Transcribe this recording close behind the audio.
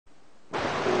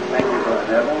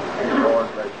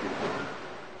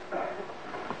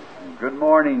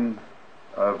morning,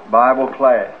 Bible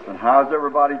class. And how's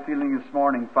everybody feeling this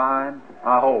morning? Fine,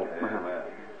 I hope.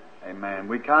 Amen.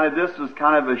 Amen. This was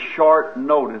kind of a short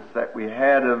notice that we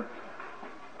had of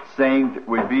saying that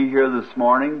we'd be here this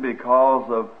morning because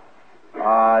of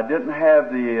I didn't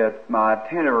have my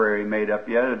itinerary made up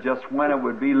yet. It just when I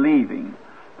would be leaving.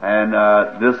 And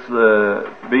this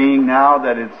being now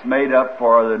that it's made up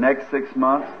for the next 6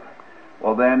 months,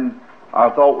 well then I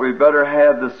thought we'd better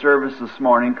have the service this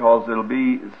morning because it'll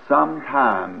be some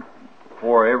time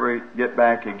before I ever get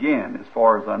back again, as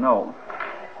far as I know.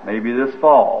 Maybe this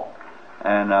fall.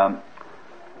 And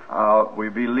we'll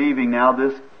be leaving now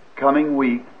this coming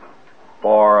week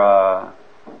for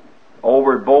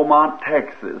over at Beaumont,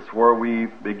 Texas, where we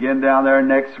begin down there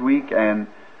next week and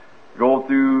go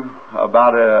through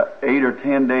about 8 or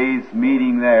 10 days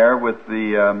meeting there with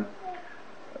the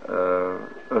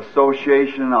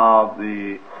Association of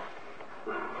the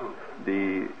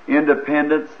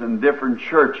Independents and different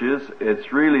churches.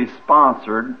 It's really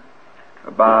sponsored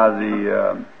by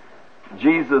the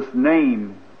Jesus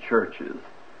Name churches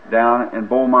down in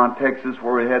Beaumont, Texas,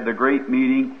 where we had the great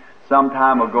meeting some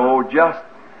time ago, just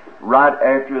right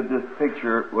after this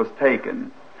picture was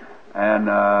taken. And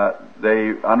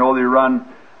I know they run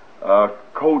a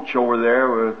coach over there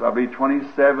with, I believe,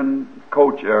 27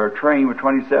 train with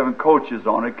 27 coaches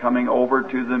on it coming over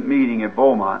to the meeting at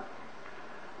Beaumont.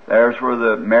 There's where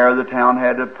the mayor of the town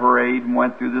had a parade and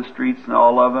went through the streets, and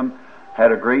all of them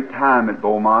had a great time at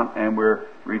Beaumont. And we're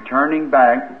returning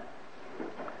back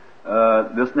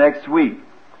this next week.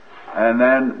 And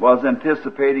then was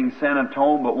anticipating San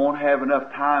Antonio, but won't have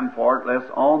enough time for it, less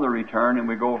on the return. And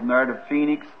we go from there to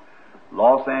Phoenix,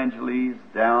 Los Angeles,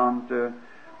 down to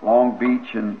Long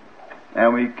Beach, and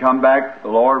we come back, the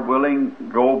Lord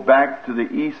willing, go back to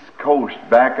the East Coast,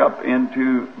 back up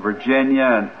into Virginia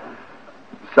and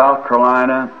South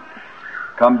Carolina,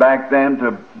 come back then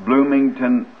to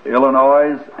Bloomington,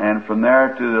 Illinois, and from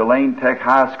there to the Lane Tech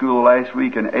High School last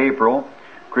week in April,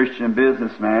 Christian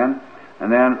businessman,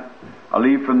 and then I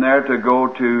leave from there to go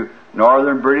to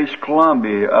northern British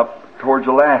Columbia up towards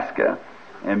Alaska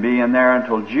and be in there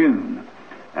until June.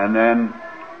 And then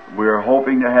we're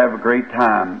hoping to have a great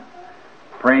time.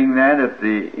 Praying then that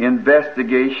the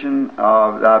investigation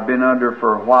that I've been under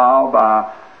for a while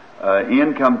by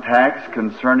income tax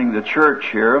concerning the church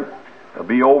here will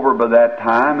be over by that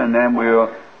time, and then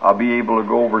I'll be able to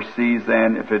go overseas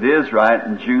then, if it is right,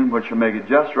 in June, which will make it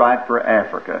just right for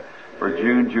Africa, for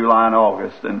June, July, and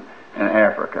August in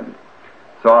Africa.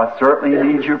 So I certainly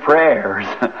need your prayers.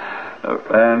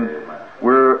 And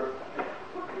we're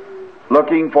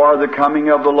looking for the coming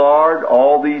of the Lord.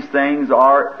 All these things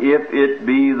are if it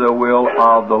be the will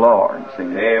of the Lord. See?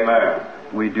 Amen.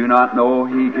 We do not know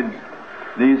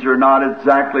these are not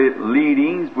exactly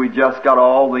leadings. We just got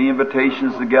all the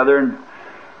invitations together and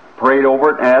prayed over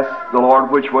it and asked the Lord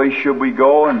which way should we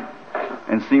go, and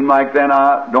seemed like then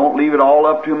I don't leave it all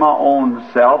up to my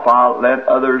own self. I'll let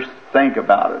others think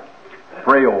about it,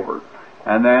 pray over it.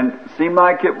 And then seemed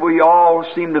like we all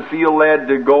seem to feel led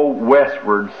to go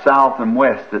westward, south and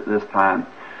west at this time.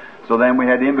 So then we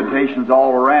had invitations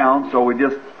all around, so we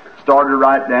just started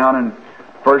right down, and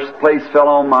first place fell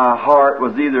on my heart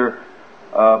was either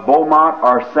Beaumont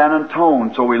or San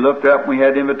Antonio. So we looked up and we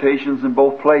had invitations in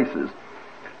both places.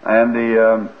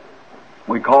 And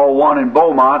we called one in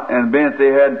Beaumont, and being that they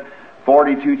had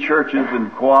 42 churches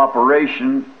in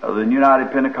cooperation of the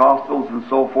United Pentecostals and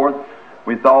so forth,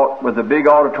 we thought with a big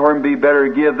auditorium it'd be better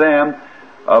to give them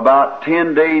about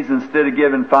 10 days instead of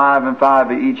giving 5 and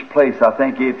 5 at each place. I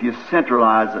think if you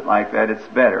centralize it like that, it's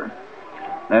better.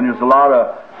 And there's a lot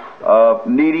of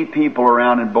needy people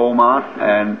around in Beaumont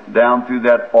and down through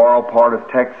that oral part of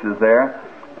Texas there.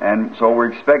 And so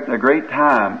we're expecting a great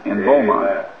time in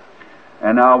Beaumont.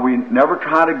 And now we never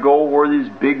try to go where these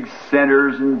big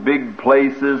centers and big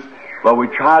places, but we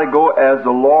try to go as the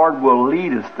Lord will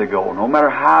lead us to go, no matter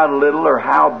how little or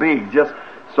how big, just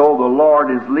so the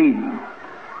Lord is leading.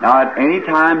 Now at any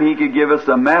time He could give us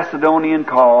a Macedonian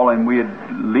call and we'd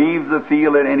leave the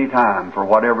field at any time for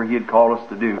whatever He'd call us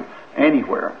to do,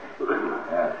 anywhere.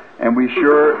 And we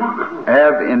sure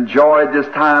have enjoyed this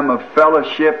time of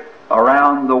fellowship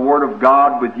around the Word of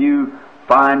God with you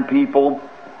fine people.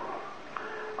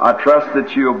 I trust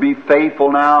that you'll be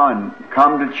faithful now and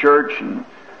come to church and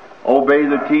obey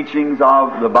the teachings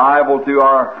of the Bible through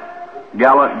our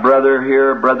gallant brother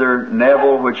here, Brother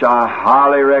Neville, which I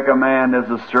highly recommend as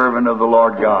a servant of the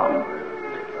Lord God.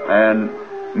 And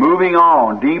moving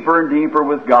on deeper and deeper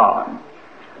with God.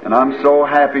 And I'm so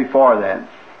happy for that.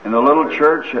 In the little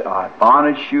church, I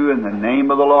admonish you in the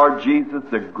name of the Lord Jesus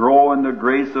to grow in the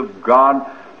grace of God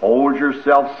Hold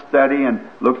yourself steady and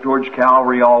look towards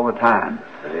Calvary all the time.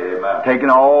 Amen. Taking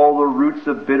all the roots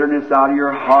of bitterness out of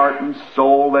your heart and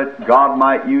soul that God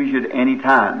might use you at any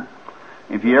time.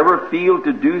 If you ever feel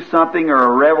to do something or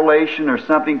a revelation or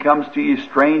something comes to you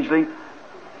strangely,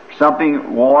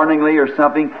 something warningly or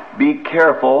something, be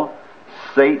careful.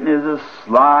 Satan is as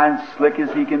sly and slick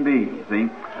as he can be, see?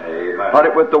 Amen. Put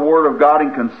it with the Word of God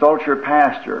and consult your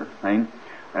pastor, see?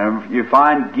 And if you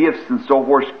find gifts and so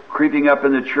forth creeping up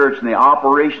in the church and the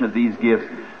operation of these gifts,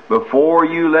 before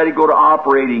you let it go to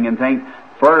operating and think,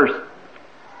 first,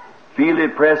 feel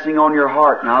it pressing on your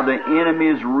heart. Now the enemy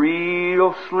is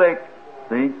real slick,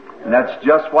 see? And that's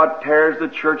just what tears the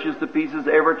churches to pieces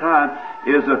every time,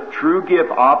 is a true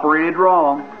gift operated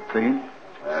wrong, see?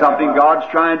 Something God's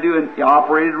trying to do and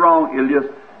operated wrong, it'll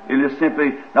just simply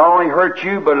not only hurt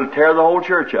you, but it'll tear the whole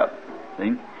church up,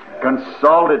 see?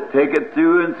 Consult it, take it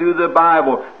through and through the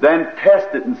Bible, then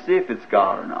test it and see if it's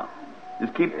God or not.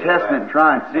 Just keep testing it and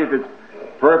trying, see if it's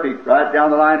perfect right down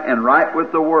the line and right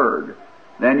with the Word.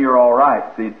 Then you're all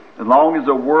right. See, as long as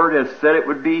the Word has said it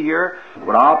would be here,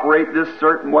 would operate this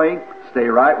certain way, stay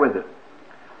right with it.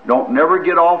 Don't never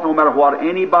get off, no matter what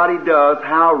anybody does,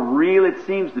 how real it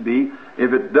seems to be.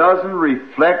 If it doesn't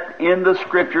reflect in the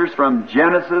Scriptures from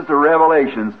Genesis to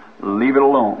Revelations, leave it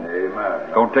alone.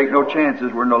 Amen. Don't take no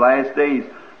chances. We're in the last days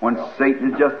when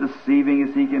Satan is just deceiving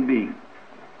as he can be.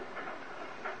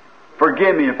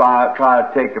 Forgive me if I try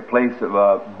to take the place of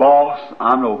a boss.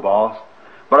 I'm no boss.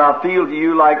 But I feel to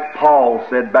you like Paul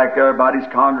said back there about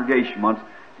his congregation once,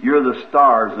 you're the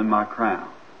stars in my crown.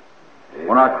 Amen.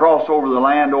 When I cross over the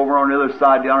land over on the other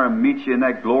side down there and meet you in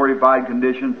that glorified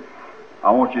condition,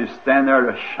 I want you to stand there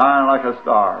to shine like a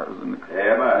star.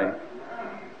 Amen.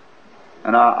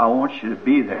 And I want you to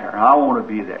be there. I want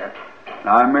to be there.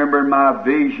 Now, I remember in my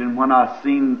vision when I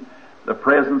seen the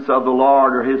presence of the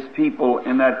Lord or His people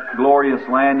in that glorious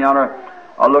land yonder,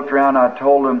 I looked around and I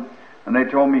told them, and they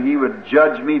told me He would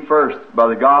judge me first by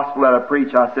the gospel that I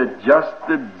preach. I said, just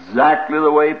exactly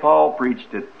the way Paul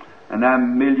preached it. And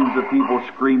then millions of people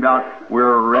screamed out,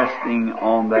 we're resting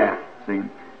on that. See?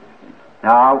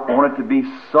 Now, I want it to be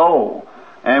so.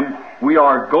 And we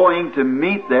are going to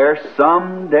meet there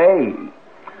someday.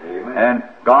 Amen. And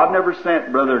God never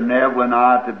sent Brother Neville and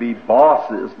I to be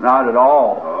bosses, not at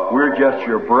all. We're just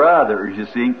your brothers, you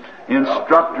see,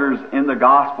 instructors in the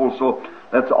gospel. So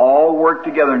let's all work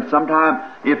together. And sometime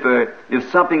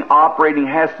if something operating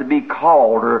has to be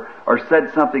called or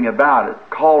said something about it,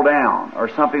 call down or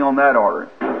something on that order.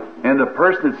 And the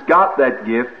person that's got that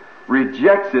gift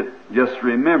rejects it, just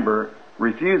remember,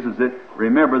 refuses it,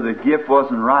 remember the gift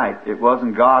wasn't right. It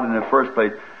wasn't God in the first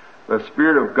place. The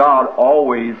Spirit of God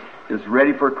always is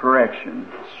ready for correction,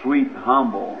 sweet,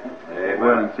 humble,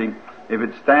 willing. See, if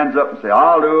it stands up and say,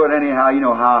 I'll do it anyhow, you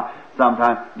know how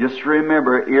sometimes, just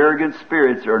remember, arrogant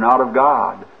spirits are not of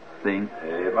God. See?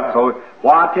 Amen. So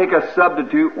why take a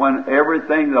substitute when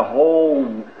everything, the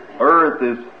whole earth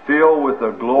is filled with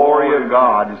the glory of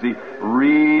God? You see,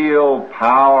 real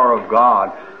power of God.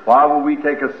 Why would we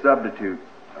take a substitute?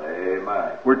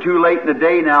 Amen. We're too late in the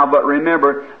day now, but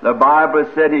remember, the Bible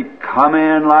said He'd come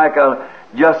in like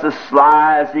just as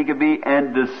sly as He could be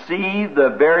and deceive the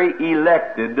very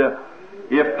elected,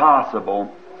 if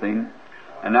possible. See?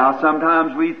 And now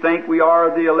sometimes we think we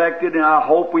are the elected, and I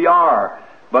hope we are.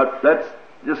 But let's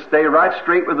just stay right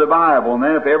straight with the Bible. And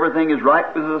then if everything is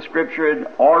right with the Scripture and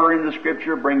ordering the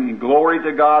Scripture, bringing glory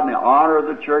to God and the honor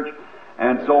of the church,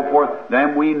 and so forth,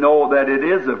 then we know that it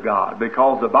is of God,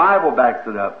 because the Bible backs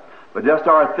it up. But just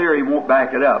our theory won't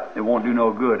back it up. It won't do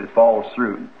no good. It falls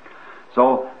through.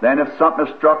 So then if something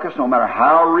has struck us, no matter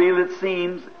how real it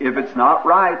seems, if it's not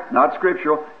right, not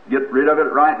scriptural, get rid of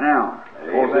it right now.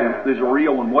 Because there's a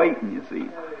real one waiting, you see.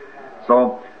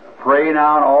 So pray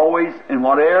now and always, and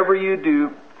whatever you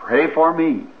do, pray for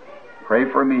me. Pray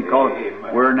for me, because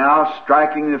we're now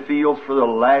striking the fields for the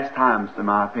last times, in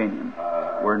my opinion.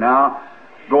 We're now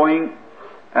going,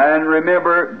 and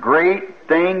remember, great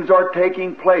things are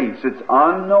taking place. It's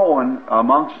unknown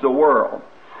amongst the world.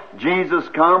 Jesus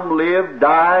come, lived,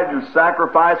 died, and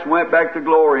sacrificed, went back to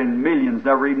glory, and millions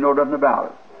never even know nothing about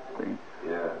it. See?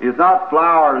 Yeah. It's not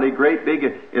flowery, great big.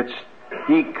 It's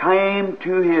He came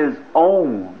to His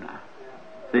own.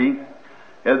 See?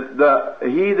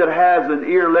 He that has an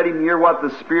ear, let him hear what the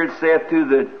Spirit saith to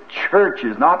the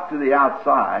churches, not to the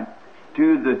outside,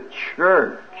 to the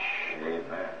church. Amen.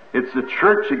 It's the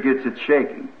church that gets it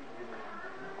shaking.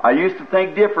 I used to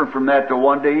think different from that till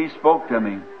one day He spoke to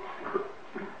me.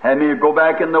 Had me go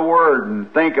back in the Word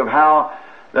and think of how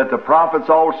that the prophets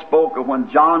all spoke of when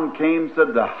John came,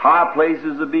 said the high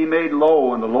places would be made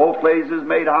low and the low places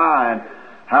made high, and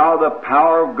how the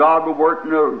power of God would work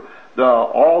in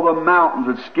all the mountains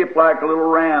would skip like little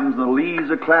rams, and the leaves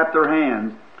would clap their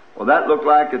hands. Well, that looked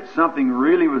like it's something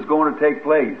really was going to take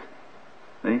place.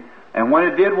 See? And when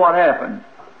it did, what happened?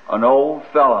 An old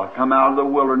fella come out of the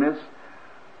wilderness,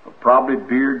 probably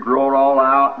beard growed all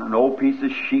out, and an old piece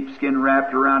of sheepskin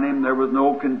wrapped around him. There was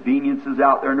no conveniences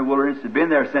out there in the wilderness. He'd been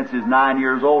there since he was 9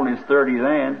 years old, and he's 30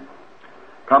 then.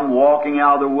 Come walking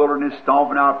out of the wilderness,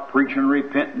 stomping out, preaching,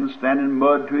 repenting, standing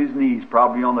mud to his knees,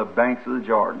 probably on the banks of the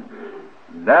Jordan.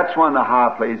 That's when the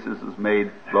high places is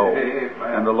made low,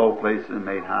 and the low places is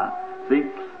made high. See,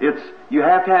 you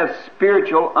have to have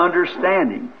spiritual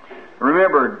understanding.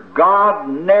 Remember, God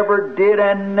never did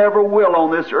and never will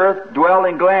on this earth dwell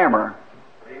in glamour.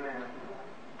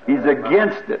 He's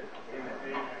against it.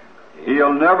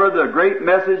 He'll never, the great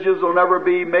messages will never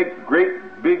be make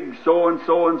great big so and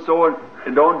so and so,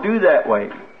 and don't do that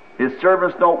way. His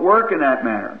servants don't work in that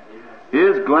manner.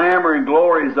 His glamour and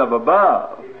glory is of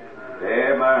above.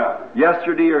 Amen.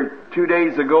 Yesterday or 2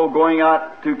 days ago, going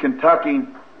out to Kentucky,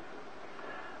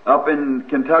 up in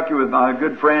Kentucky with my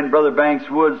good friend Brother Banks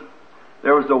Woods,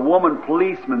 there was a woman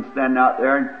policeman standing out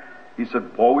there, and he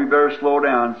said, "Boy, we better slow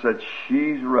down." He said,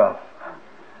 "She's rough."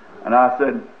 And I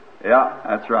said, "Yeah,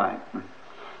 that's right."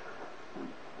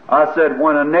 I said,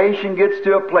 when a nation gets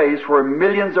to a place where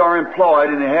millions are employed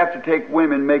and they have to take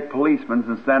women, make policemen,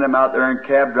 and send them out there and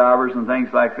cab drivers and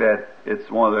things like that, it's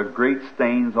one of the great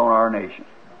stains on our nation.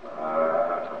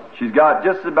 She's got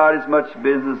just about as much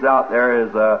business out there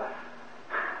as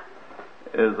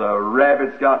a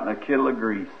rabbit's got in a kettle of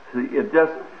grease. It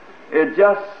just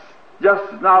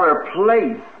is not her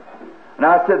place. And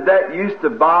I said, that used to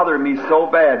bother me so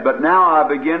bad, but now I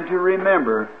begin to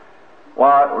remember,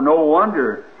 why, no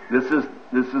wonder this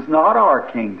is not our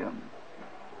kingdom.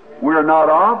 We're not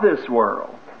of this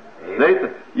world.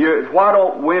 Why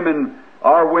don't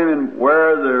our women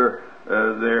wear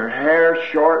their hair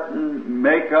shortened,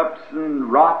 makeups and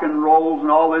rock and rolls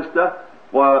and all this stuff?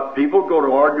 Well, people go to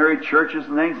ordinary churches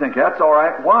and things and think that's all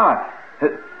right. Why?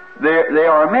 They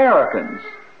are Americans.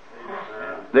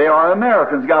 They are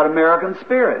Americans, got American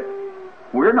spirit.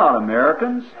 We're not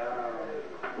Americans.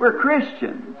 We're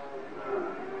Christians.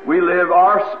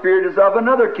 Our spirit is of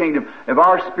another kingdom. If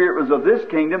our spirit was of this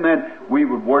kingdom, then we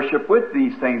would worship with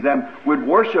these things. And we'd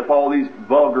worship all these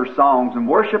vulgar songs and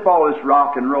worship all this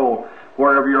rock and roll.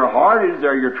 Wherever your heart is,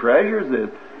 there your treasures is.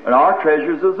 And our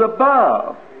treasures is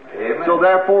above. Amen. So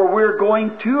therefore we're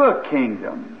going to a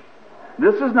kingdom.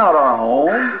 This is not our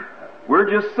home. We're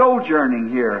just sojourning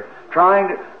here, trying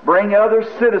to bring other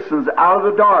citizens out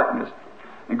of the darkness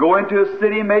and go into a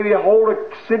city and maybe hold a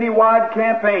citywide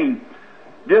campaign.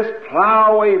 Just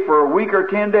plow away for a week or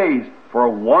 10 days for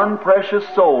one precious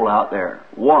soul out there.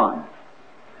 One.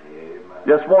 Amen.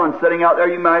 Just one sitting out there.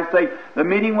 You might say the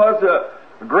meeting was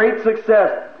a great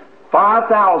success.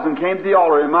 5,000 came to the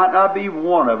altar. It might not be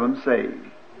one of them saved.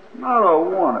 Not a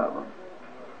one of them.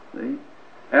 See?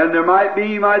 And there might be,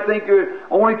 you might think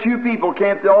only 2 people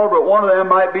came to the altar, but one of them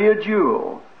might be a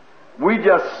jewel. We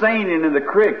just seining in the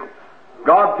creek.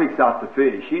 God picks out the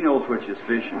fish. He knows which is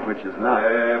fish and which is not.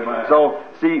 Amen. So,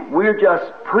 see, we're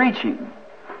just preaching.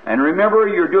 And remember,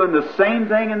 you're doing the same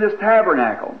thing in this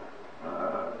tabernacle.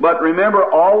 But remember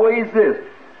always this: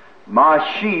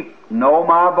 my sheep know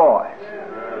my voice.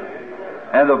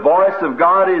 And the voice of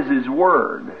God is His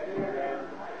Word.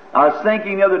 I was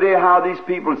thinking the other day how these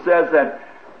people says that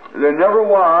there never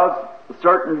was a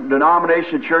certain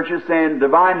denomination of churches saying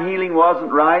divine healing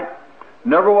wasn't right.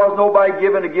 Never was nobody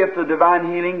given a gift of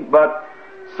divine healing but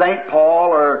St. Paul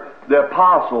or the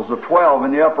apostles, the 12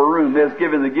 in the upper room. They was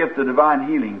given the gift of divine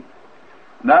healing.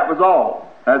 And that was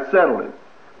all. That settled it.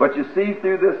 But you see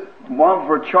through this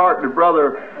wonderful chart that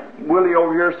Brother Willie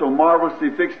over here so marvelously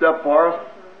fixed up for us,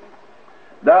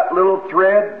 that little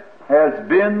thread has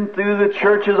been through the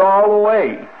churches all the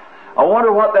way. I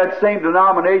wonder what that same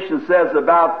denomination says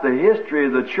about the history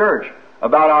of the church,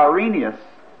 about Irenaeus,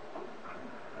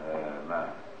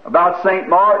 about St.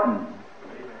 Martin,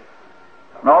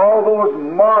 and all those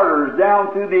martyrs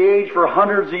down through the age for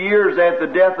hundreds of years after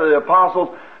the death of the apostles,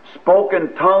 spoke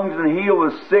in tongues and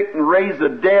healed the sick and raised the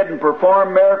dead and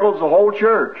performed miracles, the whole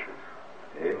church.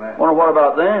 Amen. Wonder what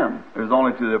about them? It was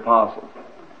only to the apostles.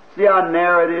 See how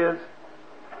narrow it is?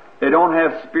 They don't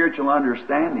have spiritual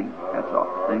understanding. That's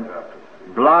all.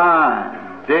 See?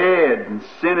 Blind, dead, and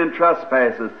sin and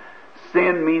trespasses.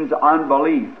 Sin means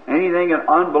unbelief. Anything in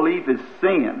unbelief is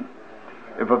sin.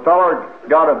 If a fellow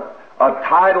got a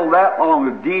title that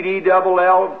long,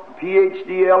 DDLL, PhD,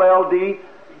 LLD,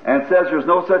 and says there's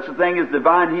no such a thing as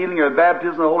divine healing or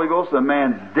baptism of the Holy Ghost, the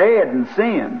man's dead in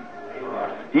sin.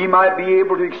 he might be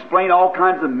able to explain all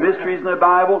kinds of mysteries in the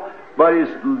Bible, but his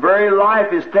very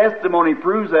life, his testimony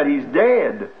proves that he's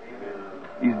dead.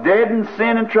 He's dead in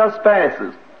sin and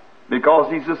trespasses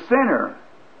because he's a sinner.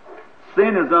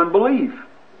 Sin is unbelief.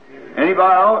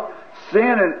 Anybody else?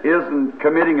 Sin isn't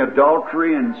committing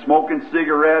adultery and smoking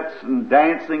cigarettes and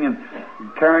dancing and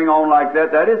carrying on like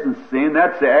that. That isn't sin.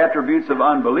 That's the attributes of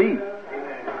unbelief.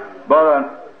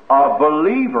 But a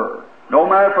believer, no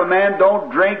matter if a man don't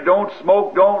drink, don't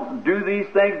smoke, don't do these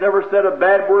things, never said a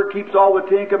bad word, keeps all the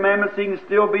 10 Commandments, he can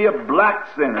still be a black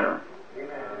sinner.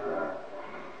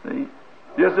 See?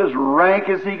 Just as rank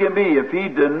as he can be. If he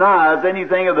denies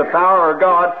anything of the power of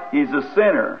God, he's a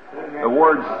sinner. The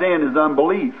word sin is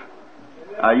unbelief.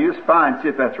 Now you find, see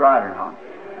if that's right or not.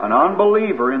 An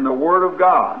unbeliever in the Word of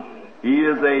God, he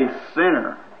is a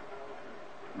sinner.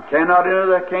 He cannot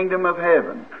enter the kingdom of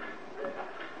heaven.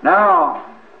 Now,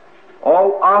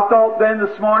 I thought then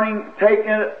this morning,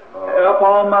 taking it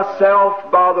upon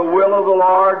myself by the will of the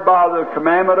Lord, by the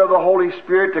commandment of the Holy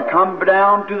Spirit, to come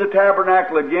down to the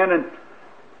tabernacle again and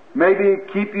maybe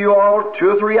keep you all 2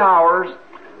 or 3 hours,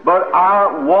 but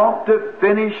I want to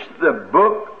finish the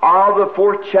book of the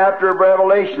 4th chapter of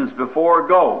Revelations before I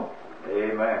go.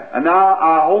 Amen. And now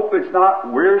I hope it's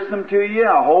not wearisome to you.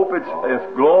 I hope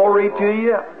it's glory to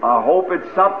you. I hope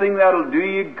it's something that'll do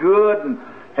you good and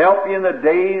help you in the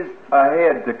days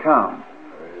ahead to come.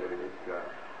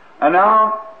 And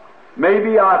now,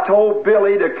 maybe I told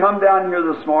Billy to come down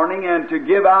here this morning and to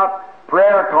give out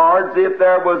prayer cards if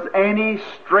there was any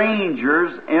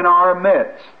strangers in our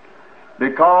midst.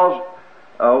 Because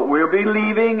we'll be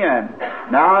leaving, and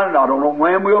now I don't know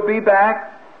when we'll be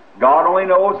back. God only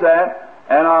knows that.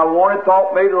 And I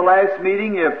thought maybe the last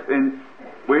meeting,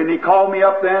 when he called me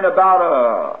up then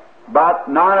about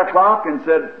 9 o'clock and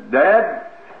said, Dad,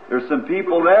 there's some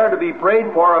people there to be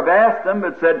prayed for. I've asked them,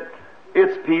 but said,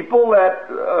 it's people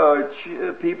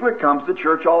that comes to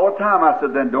church all the time. I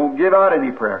said, then don't give out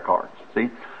any prayer cards.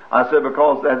 See? I said,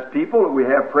 because as people, we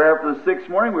have prayer for the sick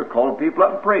morning, we're calling people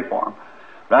up and pray for them.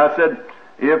 But I said,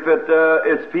 if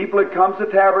it's people that comes to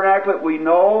tabernacle that we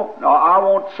know, I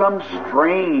want some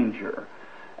stranger.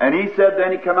 And he said,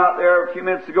 then he come out there a few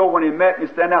minutes ago when he met me,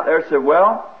 stand out there, said,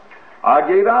 well, I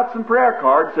gave out some prayer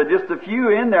cards, said just a few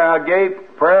in there. I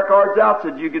gave prayer cards out,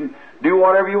 said you can do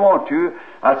whatever you want to.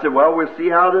 I said, well, we'll see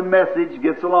how the message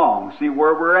gets along, see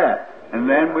where we're at, and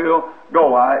then we'll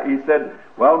go. He said,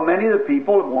 well, many of the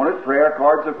people wanted prayer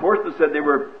cards, of course, but said they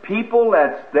were people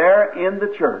that's there in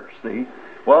the church, see.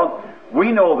 Well,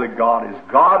 we know that God is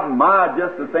God, and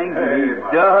just the things that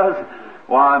He does.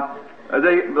 Why,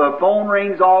 the phone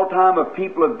rings all the time of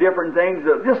people of different things,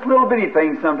 just little bitty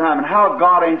things sometimes, and how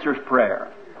God answers prayer.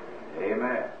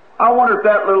 Amen. I wonder if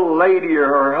that little lady or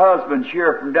her husband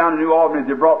here from down in New Albany,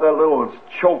 they brought that little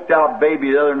choked out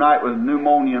baby the other night with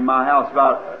pneumonia in my house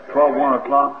about 1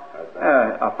 o'clock.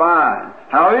 Fine.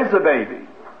 How is the baby?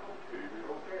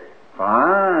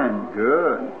 Fine.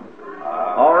 Good.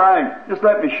 All right. Just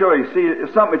let me show you. See,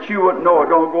 it's something that you wouldn't know. It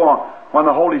don't go on when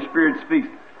the Holy Spirit speaks.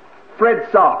 Fred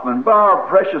Softman, our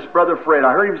precious brother Fred.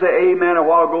 I heard him say amen a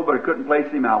while ago, but I couldn't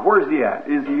place him out. Where's he at?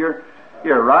 Is he here?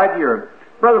 Here, right here.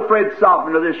 Brother Fred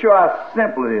Softman, to show how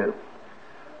simple it is.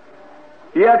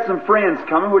 He had some friends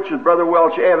coming, which was Brother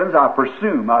Welch Evans, I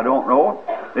presume, I don't know.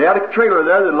 They had a trailer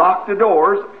there that locked the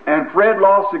doors, and Fred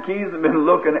lost the keys and been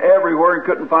looking everywhere and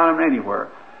couldn't find them anywhere.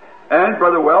 And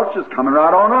Brother Welch is coming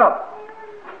right on up.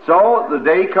 So the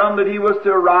day come that he was to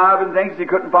arrive and things, he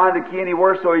couldn't find the key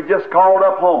anywhere, so he just called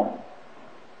up home.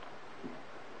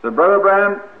 Said, Brother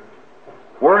Branham,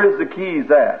 where is the keys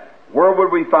at? Where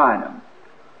would we find them?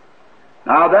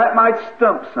 Now that might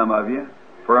stump some of you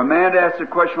for a man to ask a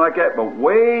question like that, but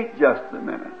wait just a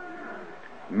minute.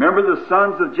 Remember the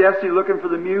sons of Jesse looking for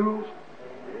the mules?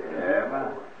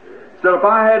 Yeah. So if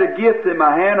I had a gift in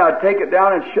my hand, I'd take it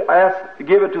down and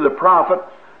give it to the prophet,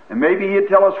 and maybe he'd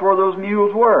tell us where those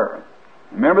mules were.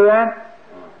 Remember that?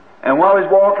 And while he's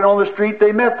walking on the street,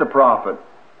 they met the prophet.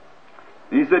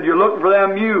 He said, you're looking for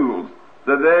them mules.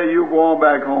 Said, there, you go on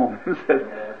back home. He said,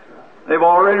 they've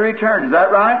already returned. Is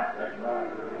that right? That's right.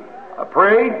 I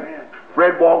prayed.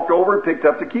 Fred walked over and picked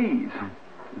up the keys.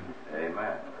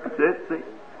 Amen. That's it, see.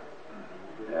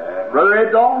 Brother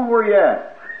Ed Dalton, where you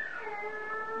at?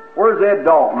 Where's Ed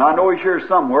Dalton? I know he's here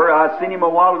somewhere. I seen him a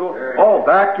while ago. Oh,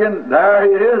 back in, there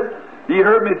he is. He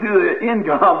heard me through the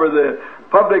INCOM or the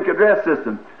public address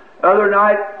system. Other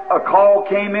night, a call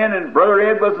came in and Brother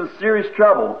Ed was in serious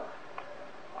trouble.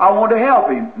 I wanted to help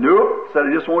him. Nope. Said,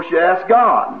 I just want you to ask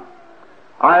God.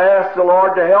 I asked the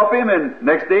Lord to help him, and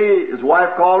next day his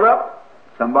wife called up.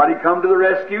 Somebody come to the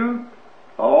rescue.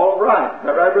 All right. Is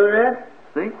that right, Brother Ed?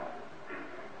 See?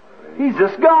 He's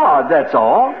just God, that's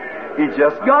all. He's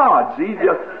just God. See,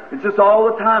 it's just all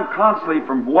the time, constantly,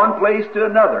 from one place to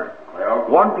another.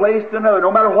 One place to another.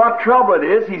 No matter what trouble it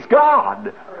is, He's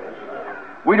God.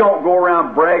 We don't go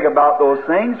around brag about those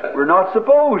things. We're not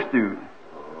supposed to.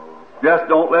 Just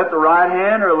don't let the right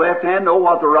hand or left hand know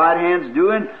what the right hand's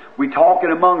doing. We talk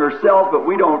it among ourselves, but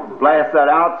we don't blast that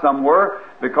out somewhere,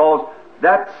 because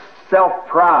that's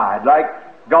self-pride.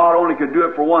 Like God only could do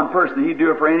it for one person. He'd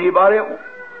do it for anybody.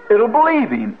 It'll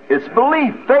believe Him. It's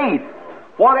belief, faith.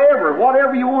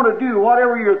 Whatever you want to do,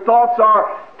 whatever your thoughts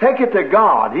are, take it to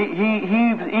God.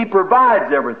 He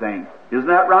provides everything. Isn't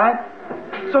that right?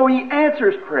 So He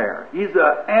answers prayer.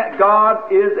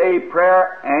 God is a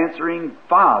prayer answering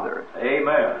Father.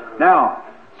 Amen. Now,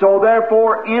 so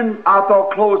therefore,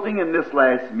 closing in this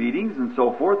last meetings and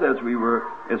so forth, as we were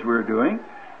doing,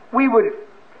 we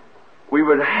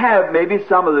would have maybe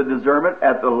some of the discernment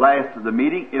at the last of the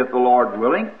meeting, if the Lord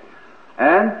willing.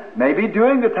 And maybe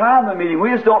during the time of the meeting, we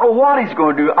just don't know what He's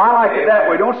going to do. I like it that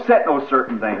way. Don't set no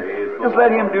certain thing. Just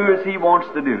let Him do as He wants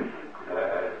to do.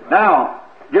 Now,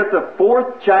 get the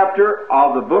 4th chapter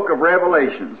of the book of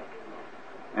Revelations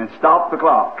and stop the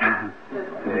clock. Amen.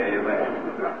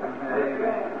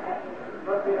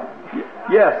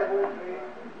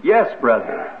 Yes,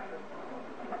 brother.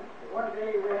 One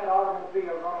day we had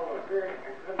automobiles all over here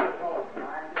and couldn't go.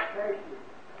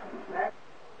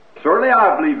 Certainly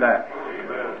I believe that.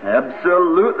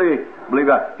 Absolutely believe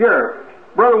that. Here,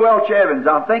 Brother Welch Evans,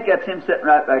 I think that's him sitting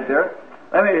right back there.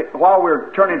 While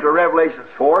we're turning to Revelations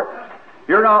 4,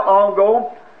 here not long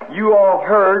ago, you all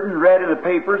heard and read in the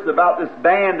papers about this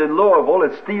band in Louisville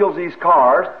that steals these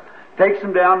cars, takes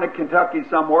them down to Kentucky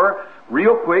somewhere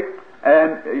real quick,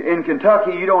 and in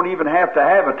Kentucky you don't even have to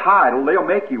have a title. They'll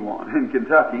make you one in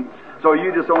Kentucky. So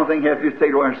you just, the only thing you have to do is take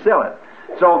it over and sell it.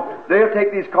 So they'll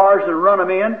take these cars and run them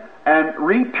in and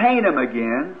repaint them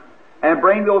again and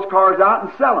bring those cars out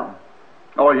and sell them.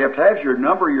 All you have to have is your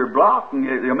number, your block, and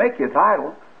they'll make you a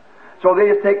title. So they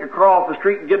just take a car off the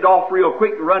street and get it off real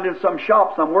quick and run in some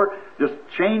shop somewhere, just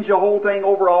change the whole thing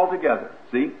over altogether,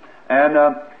 see? And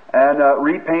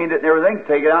repaint it and everything,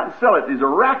 take it out and sell it. There's a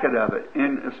racket of it,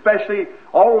 and especially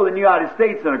all over the United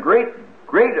States, and a great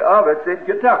of it's in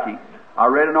Kentucky. I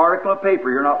read an article in the paper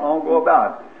here not long ago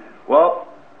about it. Well,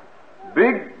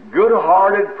 big,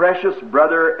 good-hearted, precious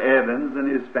Brother Evans and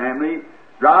his family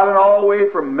driving all the way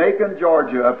from Macon,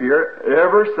 Georgia up here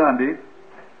every Sunday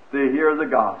to hear the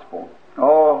gospel.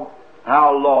 Oh,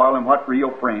 how loyal and what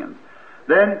real friends.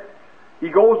 Then he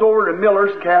goes over to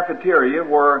Miller's cafeteria,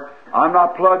 where I'm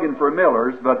not plugging for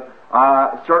Miller's, but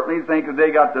I certainly think that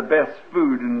they got the best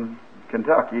food in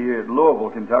Kentucky, Louisville,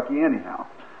 Kentucky anyhow.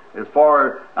 As far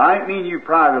as, I ain't mean you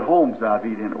private homes that I've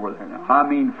eaten over there now. I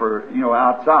mean for,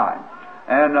 outside.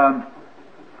 And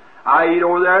I eat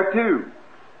over there too.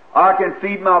 I can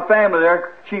feed my family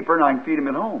there cheaper than I can feed them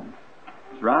at home.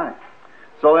 That's right.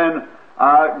 So then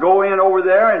I go in over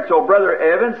there, and so Brother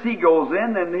Evans, he goes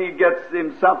in and he gets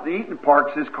him something to eat and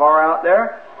parks his car out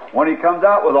there. When he comes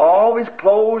out with all his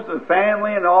clothes and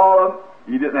family and all of them,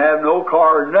 he didn't have no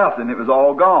car or nothing. It was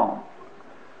all gone.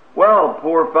 Well,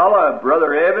 poor fella,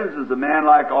 Brother Evans is a man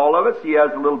like all of us. He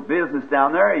has a little business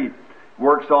down there. He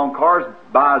works on cars,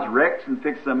 buys wrecks and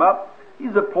fixes them up.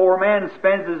 He's a poor man and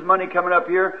spends his money coming up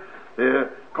here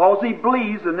because he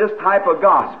believes in this type of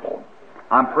gospel.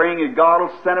 I'm praying that God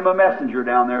will send him a messenger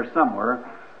down there somewhere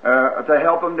to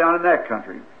help him down in that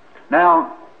country.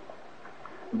 Now,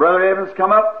 Brother Evans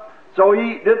come up, so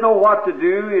he didn't know what to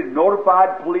do. He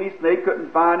notified police, and they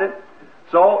couldn't find it.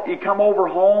 So he come over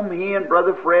home, he and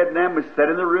Brother Fred and them, we sat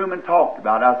in the room and talked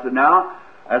about it. I said, now,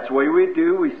 that's the way we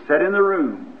do. We sit in the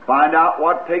room, find out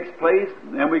what takes place,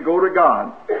 and then we go to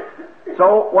God.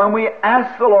 So when we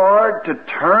asked the Lord to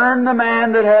turn the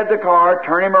man that had the car,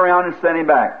 turn him around and send him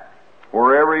back,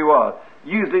 wherever he was.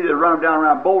 Usually they run him down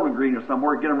around Bowling Green or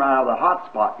somewhere, get him right out of the hot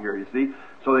spot here, you see,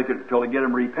 so they could, till they get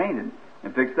him repainted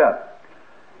and fixed up.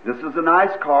 This is a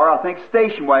nice car. I think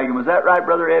station wagon. Was that right,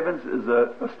 Brother Evans? Is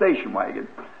a station wagon.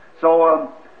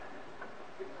 So,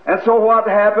 and so what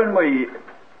happened? We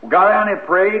got down and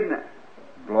prayed, and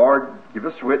Lord, give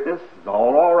us witness. It's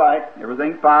all right.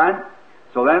 Everything fine.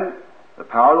 So then the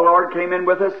power of the Lord came in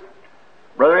with us.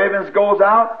 Brother Evans goes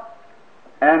out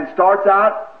and starts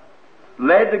out,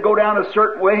 led to go down a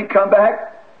certain way and come back.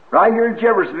 Right here in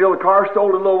Jeffersonville, the car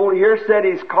stole in Louisville. Here said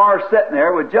his car sitting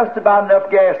there with just about enough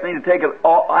gas to take it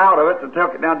all out of it to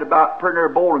take it down to about pretty near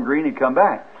Bowling Green and come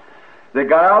back. They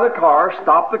got out of the car,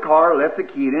 stopped the car, left the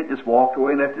key in it, just walked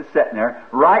away and left it sitting there.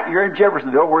 Right here in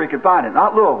Jeffersonville where he could find it.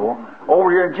 Not Louisville.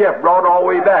 Over here in Jeff, brought it all the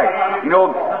way back.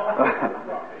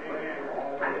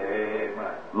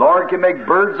 Lord can make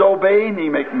birds obey Him, He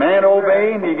can make man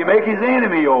obey Him, He can make His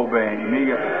enemy obey Him.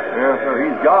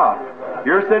 He's God.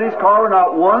 Here said His car,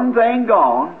 not one thing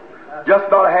gone, just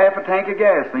about a half a tank of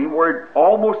gasoline, where it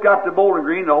almost got to Bowling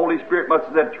Green. The Holy Spirit must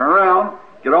have said, turn around,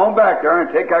 get on back there,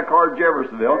 and take that car to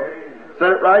Jeffersonville.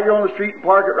 Set it right here on the street and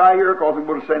park it right here, because we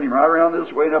would have sent him right around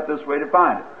this way and up this way to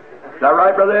find it. Is that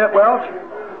right, Brother Welch?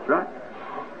 That's right.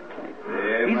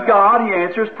 He's God. He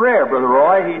answers prayer, Brother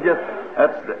Roy.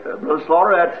 Brother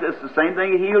Slaughter, that's the same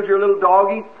thing. He healed your little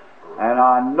doggy. And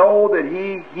I know that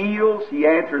He heals. He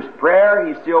answers prayer.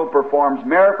 He still performs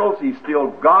miracles. He's still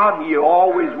God. He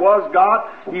always was God.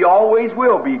 He always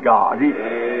will be God.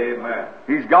 Amen.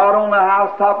 He's God on the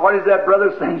housetop. What is that,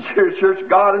 brother? Saying church,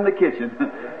 God in the kitchen.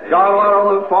 God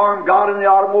on the farm, God in the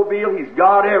automobile. He's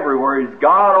God everywhere. He's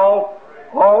God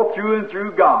all through and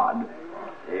through God.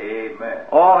 Amen.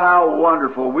 Oh, how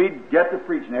wonderful. We get to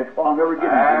preach next. I'll never get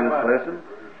into this lesson.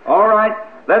 All right,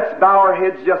 let's bow our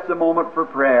heads just a moment for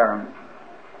prayer.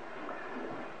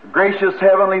 Gracious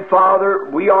Heavenly Father,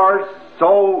 we are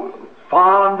so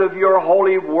fond of Your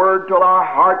holy word till our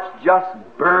hearts just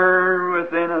burn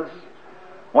within us.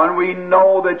 When we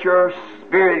know that Your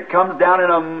Spirit comes down in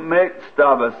the midst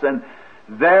of us and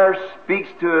there speaks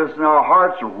to us, and our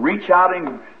hearts reach out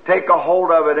and take a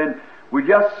hold of it, and we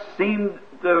just seem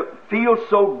to feel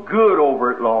so good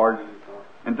over it, Lord.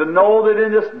 And to know that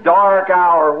in this dark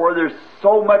hour where there's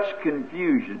so much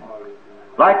confusion,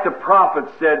 like the prophet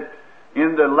said,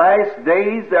 in the last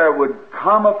days there would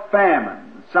come a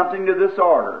famine, something to this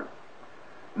order.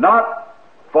 Not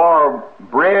for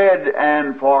bread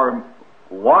and for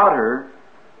water,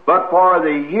 but for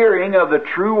the hearing of the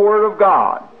true Word of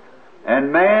God.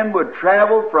 And man would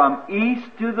travel from east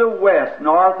to the west,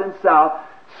 north and south,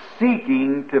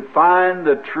 seeking to find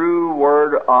the true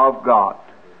Word of God.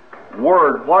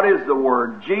 Word, what is the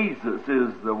Word? Jesus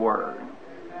is the Word.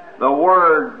 The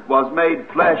Word was made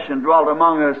flesh and dwelt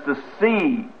among us to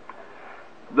see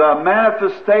the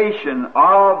manifestation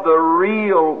of the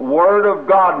real Word of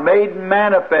God made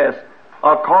manifest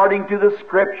according to the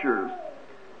Scriptures,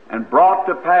 and brought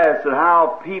to pass that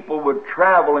how people would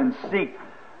travel and seek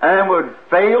and would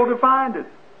fail to find it.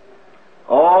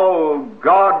 Oh,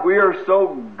 God, we are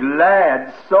so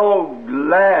glad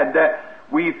that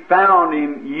we found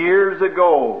Him years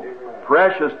ago,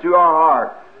 precious to our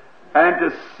heart, and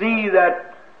to see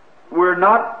that we're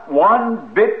not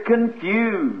one bit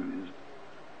confused.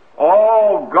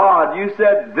 Oh, God, You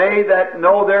said, they that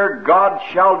know their God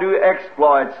shall do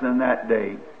exploits in that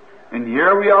day. And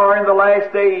here we are in the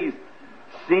last days,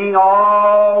 seeing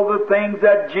all the things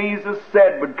that Jesus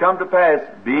said would come to pass,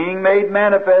 being made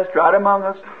manifest right among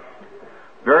us.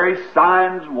 Various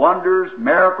signs, wonders,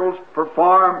 miracles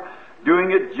performed,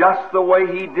 doing it just the way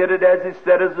He did it, as He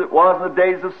said, as it was in the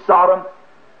days of Sodom.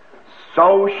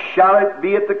 So shall it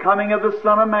be at the coming of the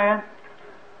Son of Man.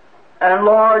 And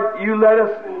Lord, You let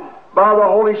us, by the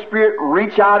Holy Spirit,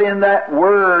 reach out in that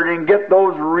Word and get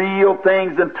those real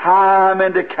things and tie them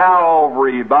into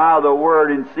Calvary by the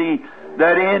Word, and see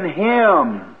that in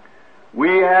Him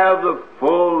we have the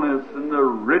fullness and the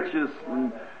riches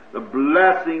and the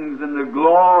blessings and the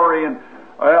glory, and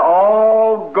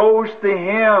all goes to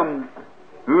Him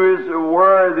who is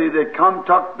worthy that come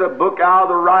took the book out of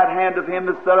the right hand of Him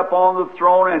that sat upon the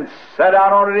throne and sat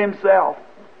out on it Himself.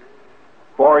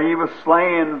 For He was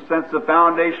slain since the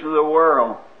foundation of the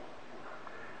world.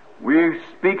 We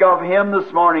speak of Him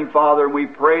this morning, Father, and we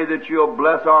pray that You'll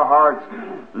bless our hearts.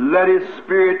 Let His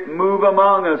Spirit move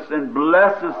among us and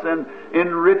bless us and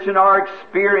enrich in our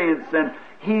experience and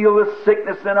heal the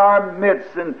sickness in our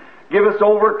midst and give us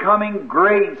overcoming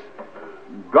grace.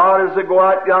 God, as I go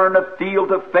out yonder in the field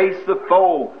to face the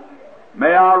foe,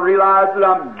 may I realize that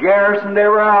I'm garrisoned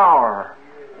every hour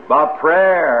by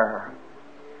prayer.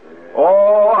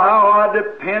 Oh, how I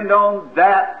depend on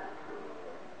that.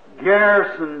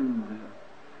 Garrisoned,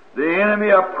 the enemy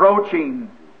approaching,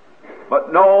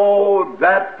 but know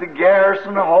that the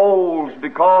garrison holds,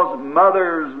 because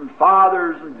mothers and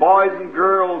fathers and boys and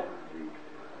girls,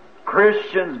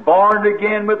 Christians born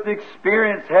again with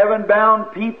experience,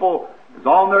 heaven-bound people, is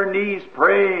on their knees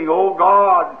praying, oh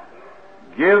God,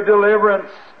 give deliverance.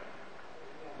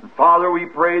 And Father, we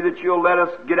pray that You'll let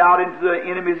us get out into the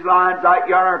enemy's lines out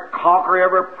yonder and conquer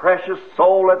every precious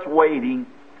soul that's waiting.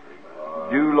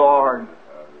 Do, Lord,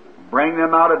 bring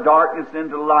them out of darkness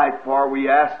into light, for we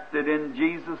ask it in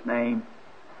Jesus' name.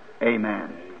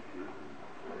 Amen.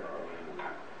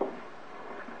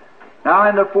 Now,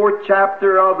 in the 4th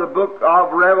chapter of the book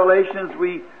of Revelations,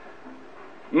 we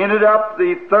ended up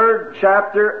the 3rd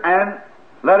chapter, and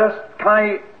let us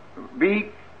kind of be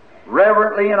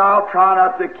reverently, and I'll try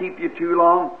not to keep you too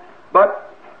long,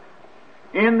 but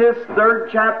In this third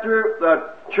chapter,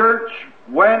 the church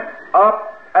went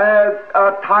up as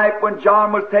a type. When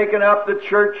John was taken up, the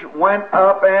church went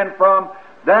up, and from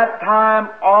that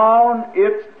time on,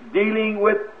 it's dealing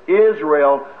with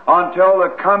Israel until the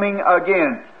coming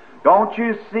again. Don't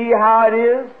you see how it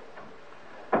is?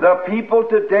 The people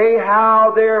today,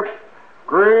 how they're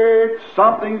great,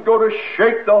 something's going to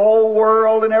shake the whole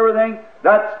world and everything.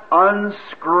 That's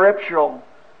unscriptural.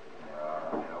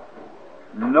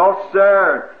 No,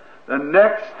 sir. The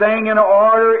next thing in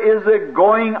order is the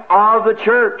going of the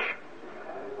church.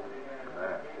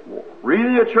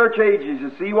 Reading the church ages, you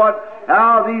see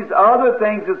how these other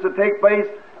things that's to take place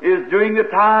is during the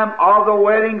time of the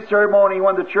wedding ceremony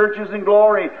when the church is in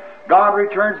glory. God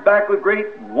returns back with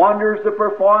great wonders to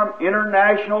perform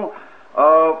international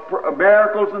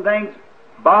miracles and things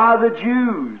by the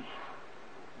Jews.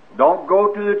 Don't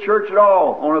go to the church at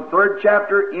all. On the third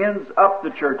chapter ends up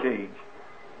the church age.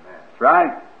 That's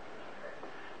right.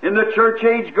 And the church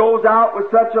age goes out with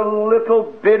such a little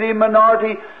bitty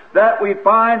minority that we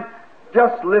find,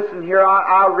 just listen here,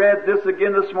 I read this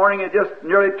again this morning, it just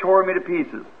nearly tore me to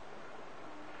pieces.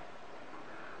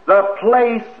 The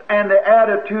place and the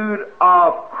attitude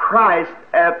of Christ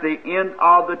at the end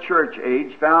of the church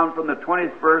age, found from the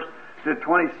 20th verse to the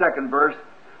 22nd verse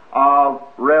of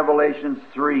Revelation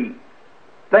 3.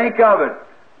 Think of it.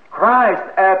 Christ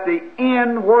at the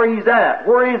end where He's at.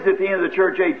 Where is He at the end of the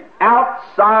church age?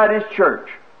 Outside His church.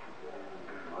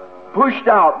 Pushed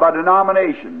out by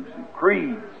denominations and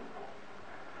creeds.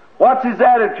 What's His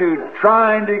attitude?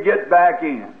 Trying to get back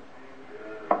in.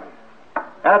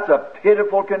 That's a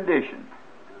pitiful condition.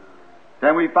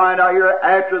 Then we find out here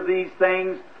after these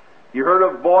things, you heard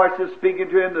of voices speaking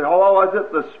to Him that, how was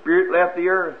it? The Spirit left the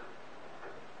earth.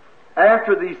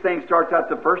 After these things starts out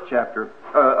the first chapter,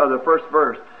 of the first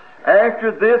verse. After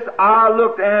this I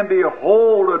looked, and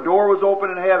behold, a door was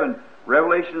opened in heaven.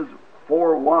 Revelations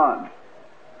 4:1.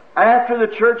 After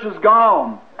the church is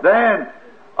gone, then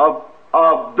a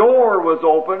door was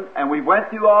opened, and we went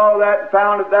through all that and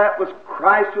found that was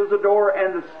Christ was the door,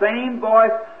 and the same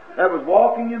voice that was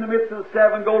walking in the midst of the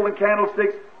seven golden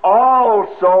candlesticks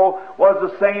also was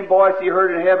the same voice He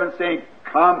heard in heaven saying,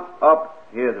 "Come up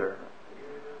hither."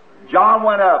 John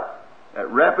went up. That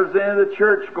represented the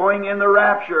church going in the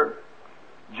rapture.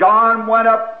 John went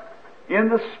up in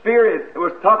the Spirit. It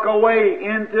was tucked away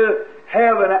into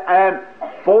heaven and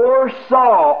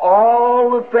foresaw all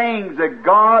the things that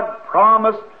God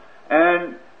promised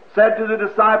and said to the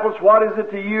disciples, "What is it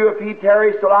to you if He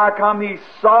tarries till I come?" He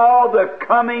saw the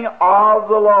coming of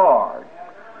the Lord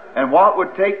and what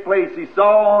would take place. He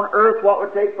saw on earth what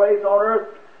would take place on earth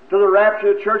to the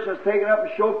rapture of the church, and it's taken up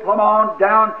and showed plumb on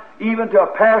down even to a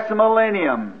past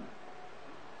millennium.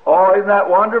 Oh, isn't that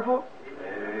wonderful?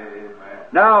 Amen.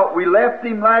 Now, we left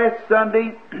Him last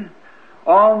Sunday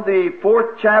on the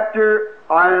 4th chapter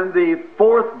and the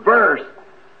 4th verse.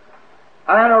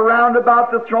 And around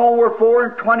about the throne were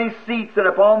 24 seats, and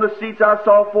upon the seats I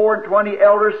saw 24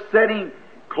 elders sitting,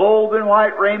 clothed in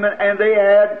white raiment, and they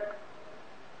had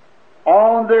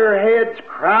on their heads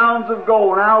crowns of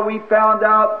gold. Now we found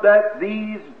out that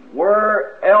these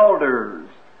were elders.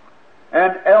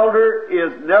 An elder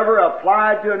is never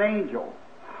applied to an angel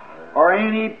or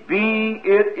any being.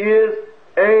 It is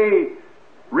a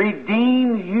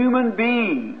redeemed human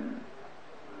being.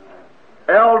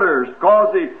 Elders,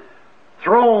 cause the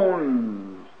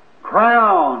thrones,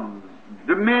 crowns,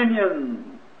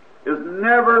 dominion is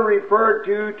never referred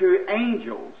to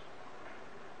angels.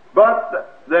 But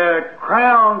the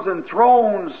crowns and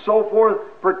thrones, so forth,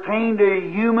 pertain to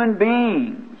human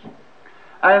beings.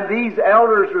 And these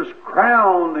elders was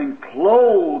crowned and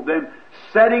clothed and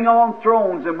sitting on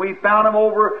thrones. And we found them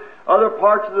over other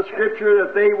parts of the Scripture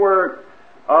that they were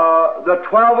the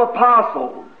 12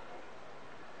 apostles.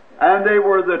 And they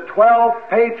were the 12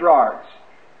 patriarchs.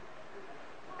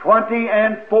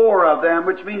 24 of them,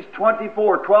 which means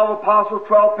 24. 12 apostles,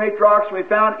 12 patriarchs. And we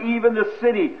found even the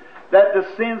city that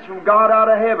descends from God out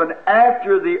of heaven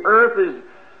after the earth is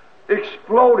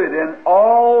exploded and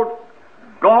all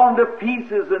gone to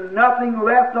pieces and nothing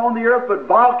left on the earth but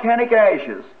volcanic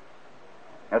ashes.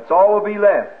 That's all will be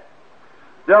left.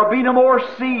 There'll be no more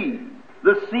sea.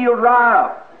 The sea will dry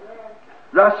up.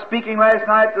 I was speaking last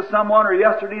night to someone, or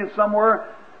yesterday and somewhere,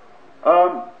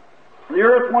 the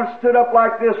earth once stood up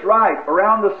like this, right,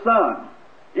 around the sun.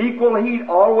 Equal heat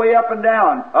all the way up and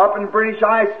down. Up in British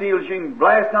ice fields, you can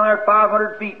blast down there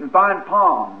 500 feet and find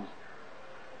palms.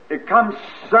 It comes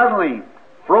suddenly,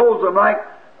 froze them like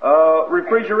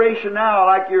refrigeration now,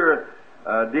 like you're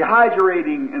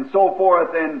dehydrating and so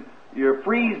forth, and you're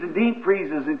freeze and deep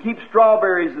freezes and keep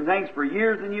strawberries and things for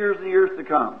years and years and years to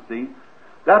come, see?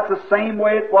 That's the same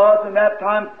way it was in that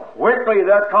time. Quickly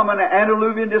there come an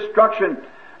antediluvian destruction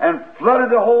and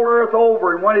flooded the whole earth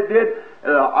over. And when it did,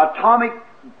 atomic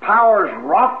powers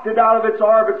rocked it out of its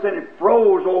orbits and it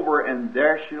froze over, and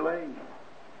there she lay.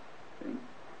 See?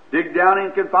 Dig down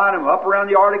and confine them up around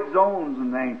the Arctic zones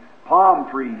and things, palm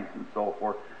trees and so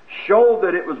forth. Showed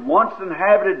that it was once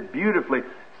inhabited beautifully,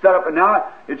 set up, and now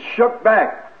it shook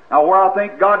back. Now where I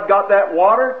think God got that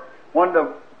water, when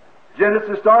the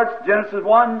Genesis starts, Genesis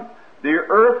 1, the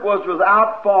earth was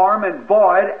without form and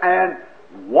void, and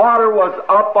water was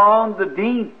up on the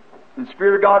deep. And the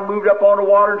Spirit of God moved up on the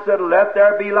water and said, "Let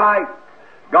there be light."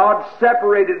 God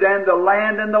separated then the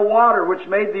land and the water, which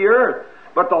made the earth.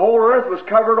 But the whole earth was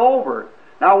covered over.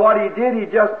 Now what He did, He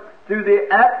just, through the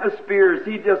atmospheres,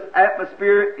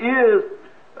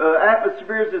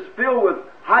 atmospheres is filled with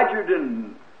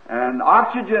hydrogen and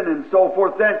oxygen and so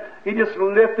forth. Then He just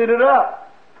lifted it up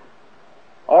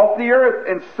off the earth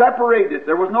and separated it.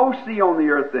 There was no sea on the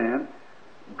earth then.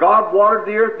 God watered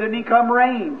the earth, didn't He come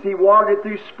rains. He watered it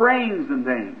through springs and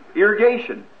things,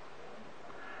 irrigation.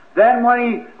 Then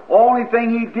only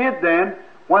thing He did then,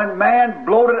 when man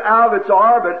bloated out of its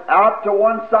orbit out to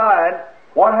one side,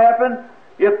 what happened?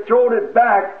 It throwed it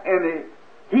back, and the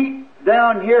heat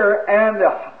down here and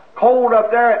the cold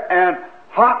up there, and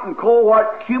hot and cold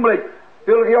what accumulates.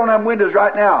 Feel it here on them windows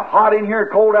right now. Hot in here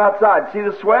and cold outside. See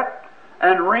the sweat?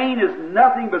 And rain is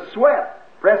nothing but sweat,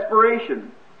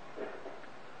 perspiration.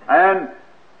 And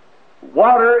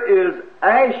water is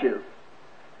ashes.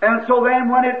 And so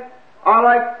then I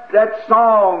like that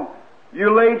song, "You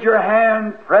laid your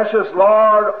hand, precious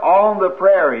Lord, on the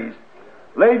prairies.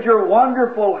 Laid your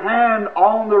wonderful hand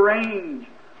on the range.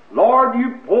 Lord,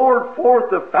 you poured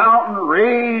forth the fountain,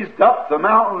 raised up the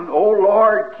mountain. Oh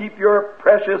Lord, keep your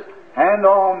precious hand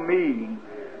on me.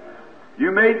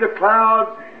 You made the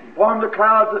clouds, formed the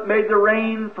clouds that made the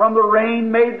rain. From the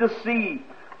rain made the sea.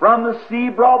 From the sea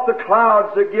brought the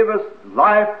clouds that give us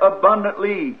life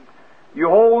abundantly. You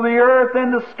hold the earth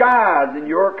and the skies in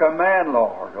your command,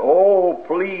 Lord. Oh,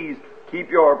 please keep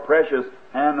your precious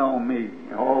hand on me."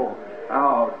 Oh,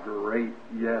 how great,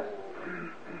 yes.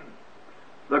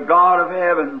 The God of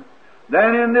heaven.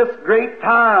 Then in this great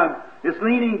time, it's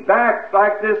leaning back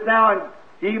like this now, and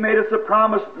He made us a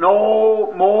promise,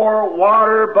 no more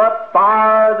water but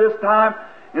fire this time.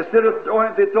 Instead of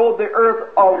they throw the earth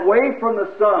away from the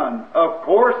sun, of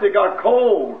course it got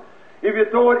cold. If you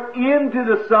throw it into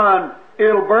the sun,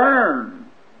 it'll burn.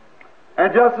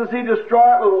 And just as He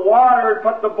destroyed it with water and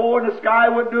put the bow in the sky,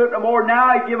 wouldn't do it no more,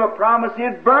 now He'd give a promise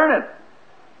He'd burn it.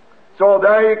 So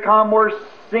there you come, we're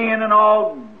sin and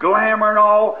all glamour and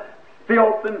all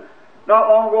filth. And not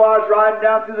long ago I was riding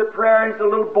down through the prairies, a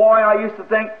little boy, and I used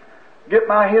to get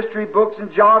my history books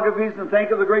and geographies and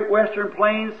think of the great western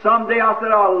plains. Someday I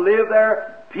said I'll live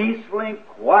there peacefully and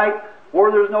quiet,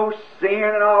 where there's no sin,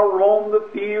 and I'll roam the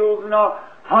fields and I'll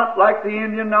hunt like the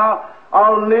Indian. Now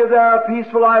I'll live there a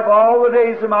peaceful life all the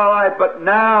days of my life. But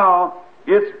now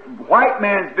it's white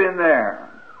man's been there.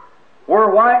 Where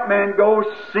white man goes,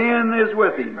 sin is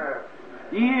with him.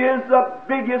 He is the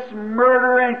biggest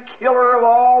murderer and killer of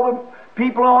all the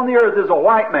people on the earth, is a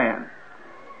white man.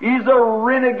 He's a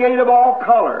renegade of all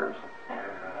colors.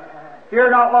 Here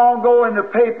not long ago in the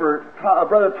paper,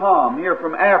 Brother Tom, here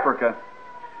from Africa,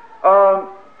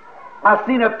 I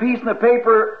seen a piece in the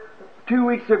paper 2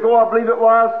 weeks ago, I believe it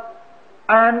was,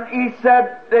 and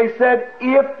they said,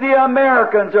 if the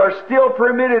Americans are still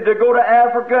permitted to go to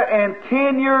Africa, and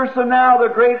 10 years from now the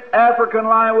great African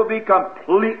lion will be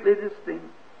completely extinct.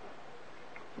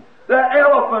 The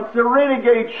elephants, the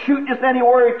renegades, shoot just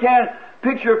anywhere he can.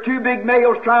 Picture of two big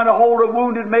males trying to hold a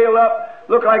wounded male up.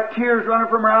 Look like tears running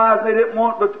from her eyes.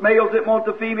 The males didn't want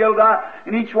the female to die.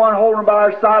 And each one holding her by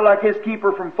her side like his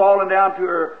keeper from falling down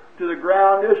to the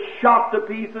ground. Just shot to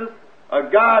pieces. A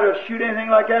guy to shoot anything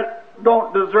like that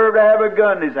don't deserve to have a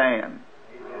gun in his hand.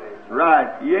 That's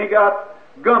right. He ain't got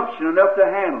gumption enough to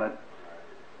handle it.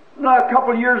 Now, a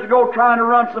couple of years ago, trying to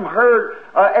run some herd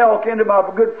elk into my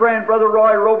good friend, Brother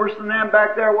Roy Roberson, them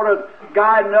back there, what was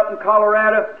guiding up in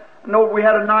Colorado. No, we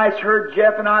had a nice herd.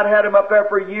 Jeff and I had him up there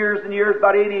for years and years,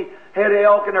 about 80 head of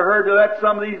elk in a herd. To let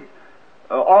some of these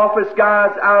office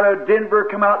guys out of Denver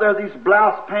come out there, these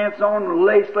blouse pants on,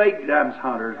 lace leg, damn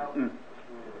hunters.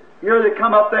 Here they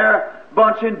come up there,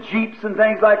 bunch in jeeps and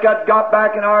things like that, got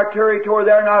back in our territory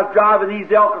there, and I was driving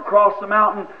these elk across the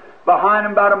mountain behind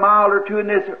them about a mile or two, and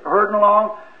this herding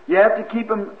along. You have to keep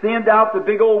them thinned out, the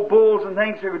big old bulls and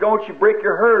things, so don't you break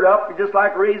your herd up, just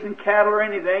like raising cattle or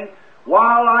anything.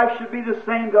 Wildlife should be the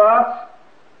same to us.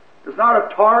 It's not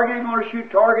a target. You want to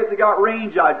shoot targets, they got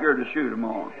range out here to shoot them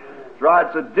on.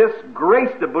 That's right. It's a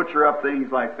disgrace to butcher up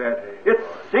things like that. It's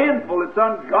sinful. It's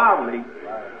ungodly.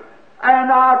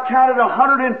 And I counted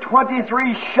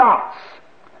 123 shots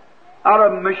out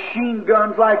of machine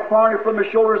guns like firing from the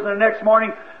shoulders. And the next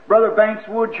morning, Brother Banks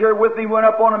Wood here with me went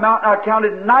up on a mountain. I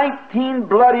counted 19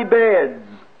 bloody beds.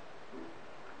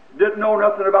 Didn't know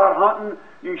nothing about hunting.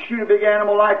 You shoot a big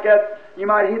animal like that, you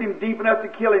might hit him deep enough to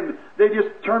kill him. They just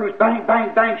turn with bang,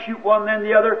 bang, bang, shoot one then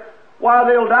the other. Why,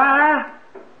 they'll die.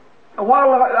 And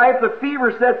while if the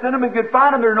fever sets in them, if you could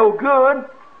find them, they're no good.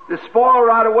 They spoil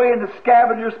right away, and the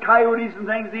scavengers, coyotes and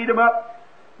things eat them up.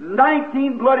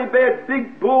 19 bloody beds,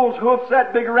 big bull's hoofs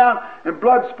that big around, and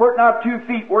blood spurting out 2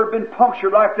 feet where it had been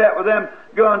punctured like that with them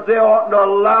guns. They oughtn't to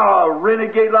allow a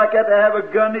renegade like that to have a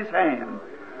gun in his hand.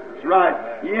 That's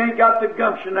right. You ain't got the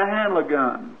gumption to handle a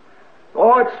gun.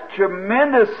 Oh, it's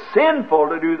tremendous sinful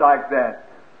to do like that.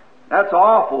 That's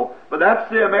awful. But that's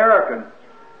the American.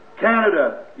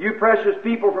 Canada, you precious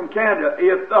people from Canada,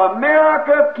 if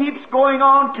America keeps going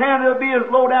on, Canada will be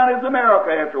as low down as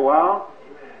America after a while.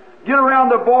 Get around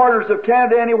the borders of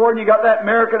Canada anywhere and you got that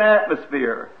American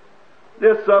atmosphere.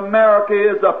 This America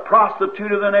is a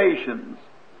prostitute of the nations.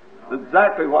 That's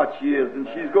exactly what she is, and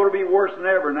she's going to be worse than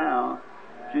ever now.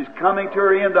 She's coming to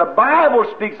her end. The Bible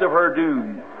speaks of her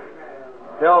doom.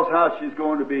 Tells how she's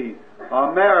going to be.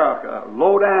 America,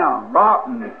 low down,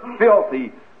 rotten,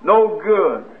 filthy, no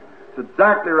good. It's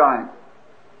exactly right.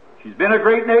 She's been a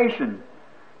great nation.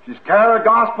 She's carried a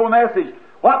gospel message.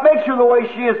 What makes her the way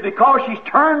she is? Because she's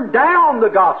turned down the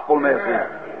gospel message.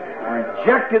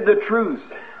 Rejected the truth.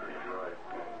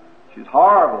 She's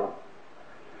horrible.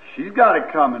 She's got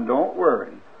it coming, don't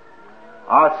worry.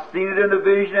 I've seen it in the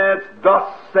vision, and it's thus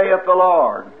saith the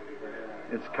Lord.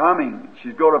 It's coming.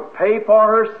 She's going to pay for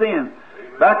her sins.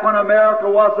 Back when America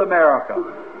was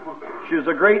America. She was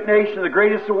a great nation, the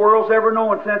greatest the world's ever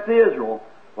known since Israel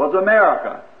was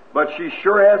America. But she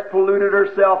sure has polluted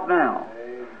herself now.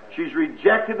 She's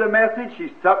rejected the message.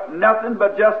 She's took nothing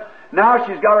but just... Now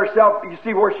she's got herself... You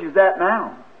see where she's at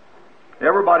now.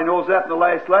 Everybody knows that in the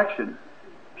last election.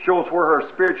 Shows where her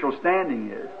spiritual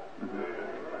standing is.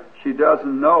 She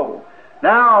doesn't know.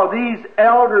 Now these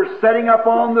elders setting up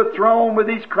on the throne with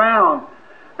these crowns.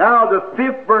 Now the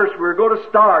 5th verse we're going to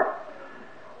start.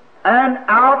 And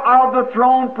out of the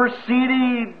throne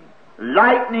proceeded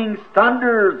lightnings,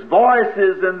 thunders,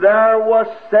 voices, and there was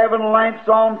 7 lamps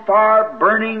on fire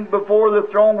burning before the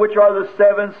throne, which are the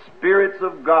 7 spirits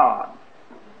of God.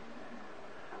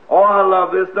 Oh, I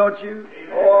love this, don't you?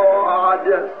 Oh, I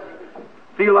just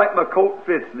feel like my coat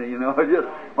fits me, you know. Just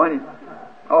when you,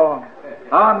 oh,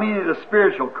 I mean the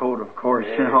spiritual coat, of course,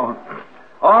 you know.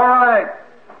 All right.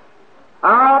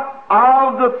 Out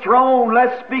of the throne,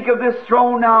 let's speak of this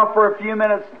throne now for a few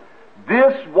minutes.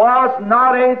 This was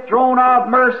not a throne of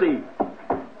mercy.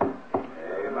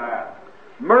 Amen.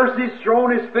 Mercy's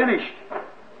throne is finished.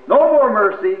 No more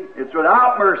mercy. It's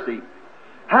without mercy.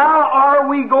 How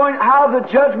the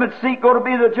judgment seat going to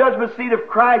be the judgment seat of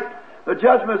Christ, the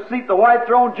judgment seat, the white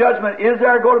throne judgment? Is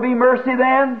there going to be mercy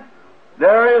then?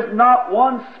 There is not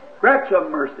one scratch of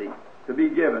mercy to be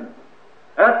given.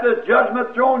 At the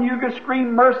judgment throne, you could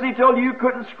scream mercy till you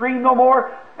couldn't scream no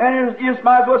more, and you just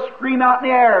might as well scream out in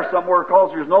the air somewhere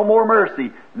because there's no more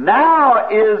mercy. Now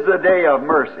is the day of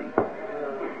mercy.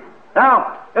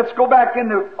 Now, let's go back in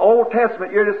the Old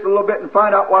Testament here just a little bit and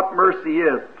find out what mercy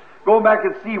is. Go back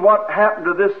and see what happened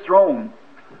to this throne.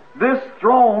 This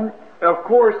throne, of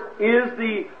course, is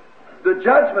the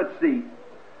judgment seat.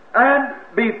 And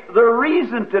the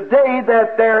reason today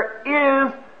that there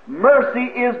is mercy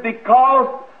is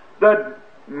because the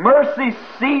mercy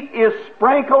seat is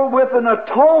sprinkled with an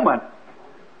atonement,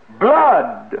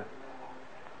 blood.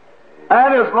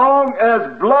 And as long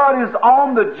as blood is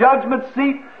on the judgment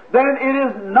seat, then it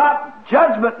is not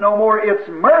judgment no more. It's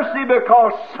mercy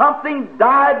because something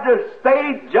died to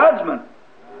stay judgment.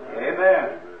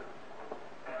 Amen.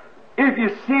 If you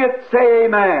see it, say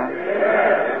amen.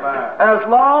 Amen. As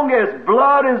long as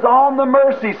blood is on the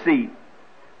mercy seat,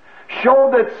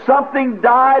 show that something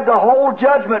died to hold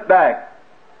judgment back.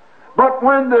 But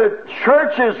when the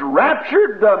church is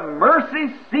raptured, the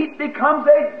mercy seat becomes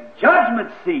a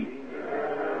judgment seat.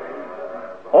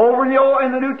 Over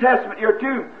in the New Testament here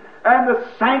too. And the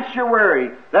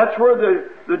sanctuary, that's where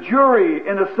the jury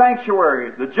in the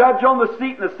sanctuary, the judge on the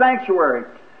seat in the sanctuary.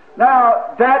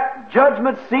 Now, that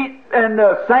judgment seat and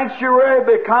the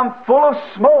sanctuary become full of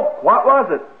smoke. What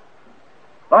was it?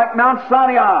 Like Mount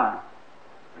Sinai.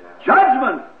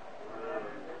 Judgment.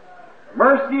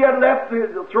 Mercy had left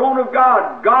the throne of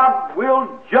God. God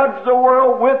will judge the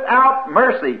world without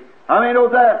mercy. How many know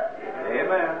that?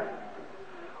 Amen.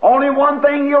 Only one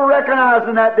thing you'll recognize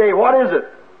in that day. What is it?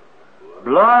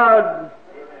 Blood.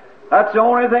 That's the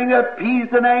only thing that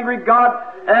appeased an angry God.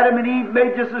 Adam and Eve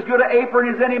made just as good an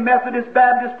apron as any Methodist,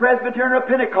 Baptist, Presbyterian, or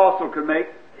Pentecostal could make.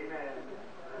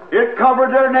 It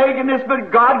covered their nakedness,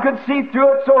 but God could see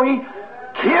through it, so He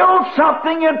killed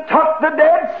something and took the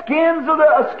dead skins of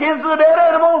the dead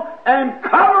animal and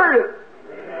covered it.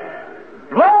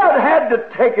 Blood had to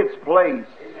take its place.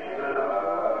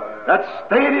 That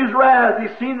stayed His wrath. He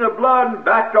seen the blood and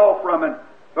backed off from it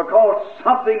because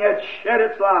something had shed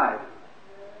its life.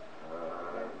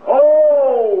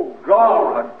 Oh,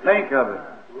 God, think of it.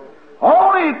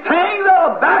 Only thing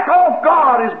that'll back off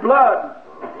God is blood.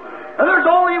 And there's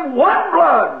only one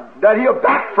blood that He'll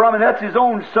back from, and that's His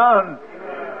own Son.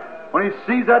 When He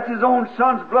sees that's His own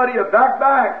Son's blood, He'll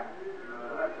back.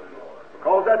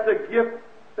 Because that's a gift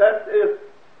that is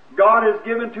God has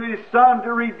given to His Son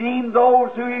to redeem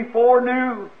those who He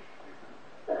foreknew.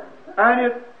 And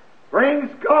it brings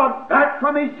God back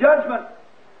from His judgment.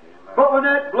 But when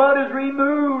that blood is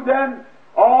removed, then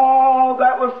all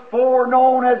that was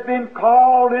foreknown has been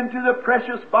called into the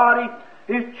precious body.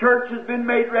 His church has been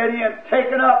made ready and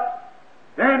taken up.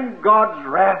 Then God's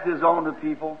wrath is on the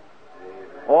people.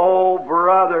 Oh,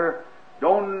 brother,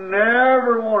 don't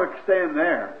never want to stand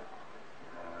there.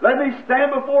 Let me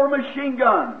stand before a machine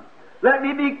gun. Let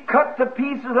me be cut to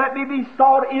pieces. Let me be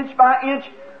sawed inch by inch.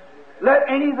 Let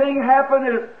anything happen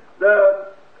as the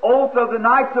oath of the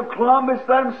Knights of Columbus.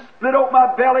 Let them split open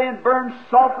my belly and burn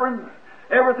sulfur and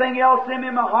everything else in me,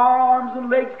 my arms and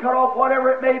legs cut off,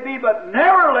 whatever it may be, but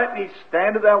never let me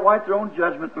stand at that white throne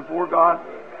judgment before God.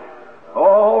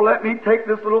 Oh, let me take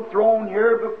this little throne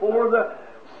here before the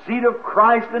seat of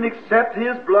Christ and accept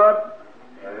His blood.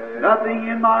 Nothing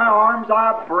in my arms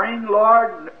I bring,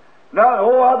 Lord.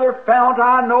 No other fount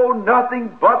I know,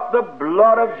 nothing but the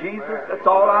blood of Jesus. That's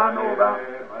all I know about.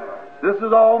 This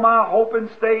is all my hope and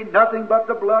stay, nothing but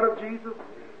the blood of Jesus.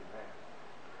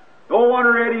 No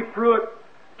wonder Eddie Pruitt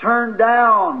turned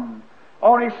down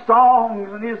on his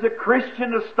songs, and he's a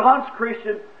Christian, a staunch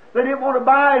Christian. They didn't want to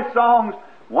buy his songs.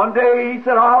 One day he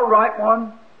said, I'll write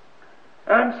one.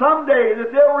 And someday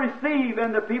that they'll receive,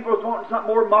 and the people was wanting something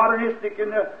more modernistic in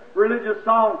the religious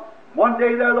song. One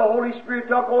day there the Holy Spirit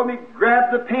took over me,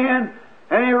 grabbed the pen,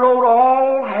 and he wrote,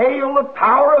 All hail the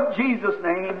power of Jesus'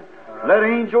 name. Let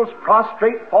angels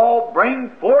prostrate fall,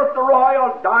 bring forth the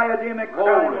royal diademic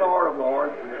gold, Lord of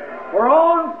Lords. For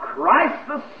on Christ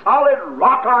the solid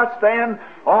rock I stand,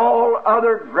 all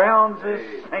other grounds is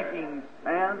sinking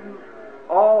sand.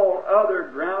 All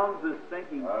other grounds is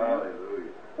sinking sand.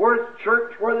 Where it's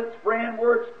church, where it's friend,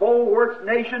 where it's foe, where it's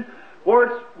nation, where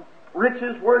it's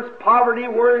riches, where it's poverty,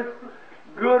 where it's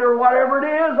good or whatever it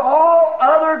is, all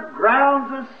other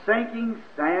grounds is sinking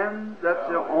sand. That's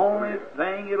the only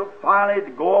thing it'll finally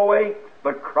go away.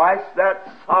 But Christ, that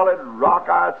solid rock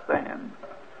I stand.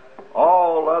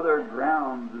 All other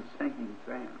grounds is sinking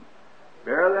sand.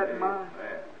 Bear that in mind.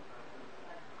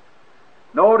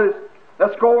 Notice,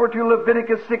 let's go over to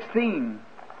Leviticus 16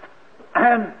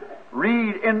 and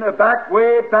read in the back,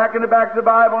 way back in the back of the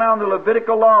Bible now, the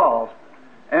Levitical laws,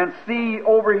 and see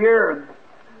over here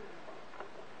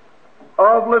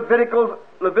of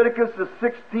Leviticus the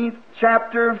 16th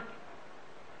chapter,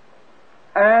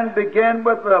 and begin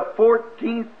with the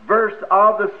 14th verse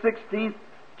of the 16th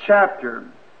chapter.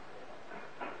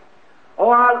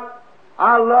 Oh,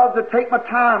 I love to take my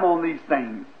time on these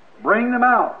things, bring them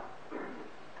out.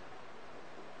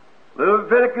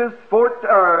 Leviticus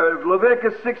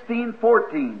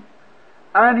 16:14.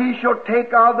 And he shall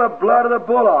take of the blood of the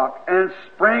bullock and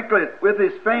sprinkle it with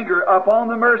his finger upon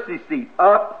the mercy seat.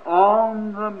 Up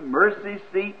on the mercy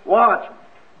seat. Watch.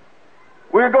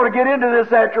 We're going to get into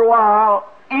this after a while.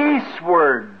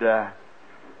 Eastward.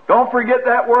 Don't forget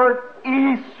that word,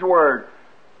 eastward.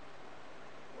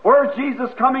 Where's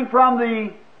Jesus coming from?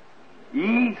 The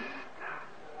east.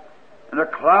 In a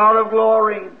cloud of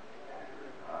glory.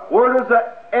 Where does the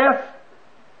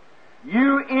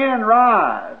S-U-N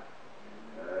rise?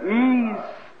 East.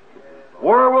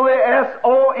 Where will the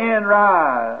S-O-N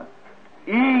rise?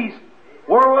 East.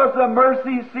 Where was the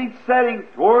mercy seat setting?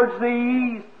 Towards the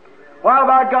east. Why have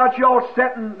I got you all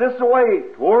setting this way?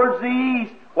 Towards the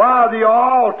east. Why, the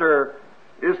altar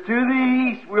is to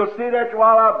the east. We'll see that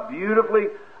while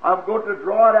I'm going to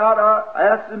draw it out. I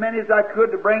asked as many as I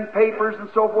could to bring papers and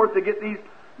so forth to get these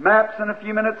maps in a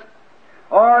few minutes.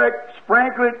 All right,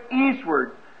 sprinkle it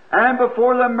eastward. And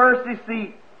before the mercy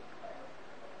seat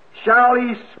shall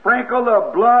he sprinkle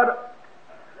the blood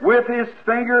with his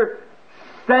finger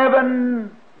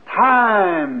 7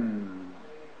 times.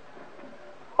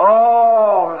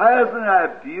 Oh, isn't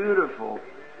that beautiful?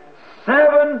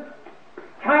 7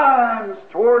 times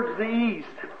towards the east.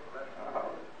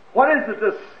 What is it?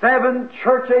 The 7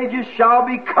 church ages shall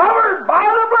be covered by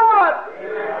the blood.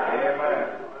 Amen.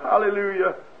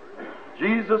 Hallelujah.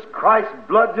 Jesus Christ's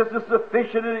blood just as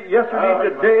sufficient yesterday,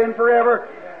 today, and forever,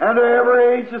 and to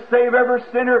every age to save every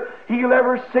sinner, heal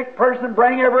every sick person,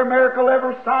 bring every miracle,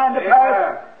 every sign to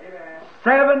pass.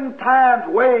 7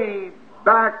 times way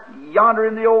back yonder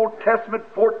in the Old Testament,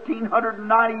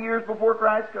 1490 years before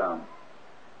Christ comes.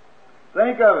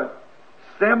 Think of it.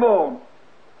 Symbol.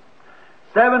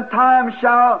 7 times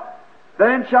shall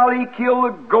he kill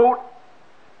the goat,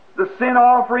 the sin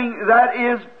offering that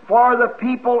is for the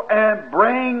people, and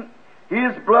bring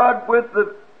his blood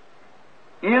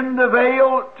in the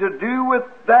veil to do with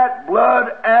that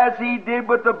blood as he did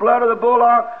with the blood of the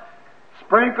bullock.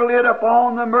 Sprinkle it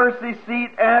upon the mercy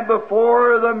seat and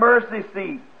before the mercy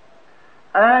seat.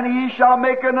 And he shall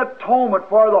make an atonement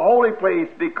for the holy place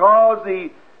because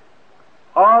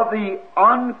of the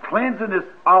uncleanness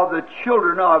of the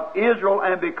children of Israel,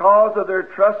 and because of their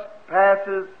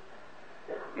trespasses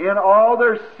in all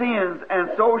their sins.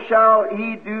 And so shall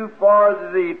he do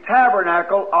for the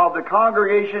tabernacle of the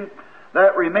congregation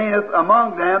that remaineth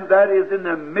among them, that is in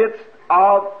the midst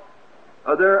of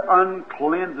their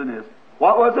uncleanness.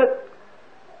 What was it?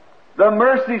 The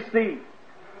mercy seat.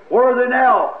 Where are they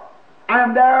now?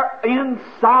 And there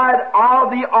inside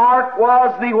of the ark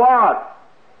was the what?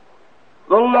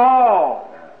 The law.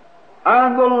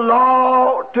 And the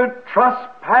law to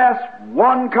trespass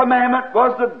one commandment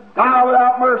was to die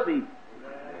without mercy.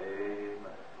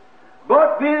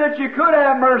 But be that you could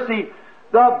have mercy,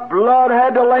 the blood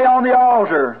had to lay on the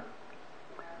altar.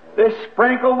 They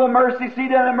sprinkled the mercy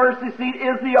seat, and the mercy seat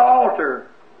is the altar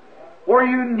where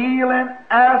you kneel and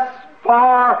ask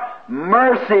for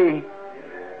mercy.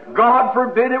 God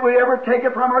forbid it we ever take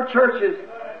it from our churches.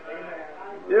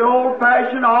 The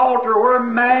old-fashioned altar where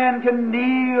man can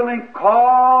kneel and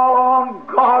call on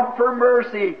God for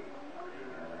mercy.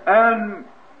 And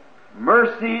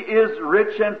mercy is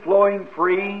rich and flowing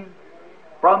free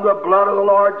from the blood of the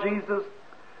Lord Jesus.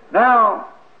 Now,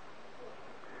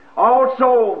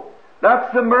 also,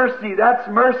 that's the mercy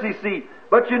seat.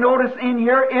 But you notice in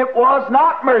here, it was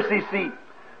not mercy seat.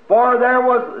 For there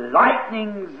was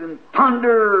lightnings and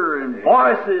thunder and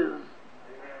voices.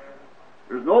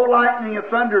 There's no lightning and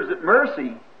thunders at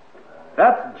mercy.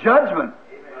 That's judgment.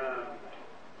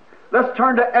 Let's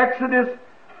turn to Exodus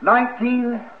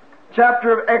 19,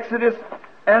 chapter of Exodus,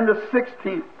 and the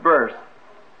 16th verse.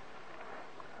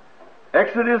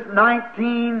 Exodus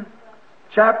 19,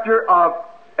 chapter of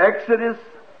Exodus,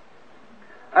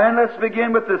 and let's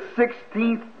begin with the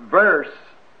 16th verse.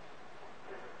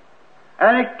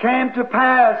 And it came to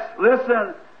pass,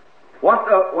 listen,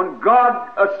 when God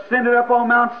ascended up on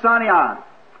Mount Sinai,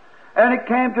 and it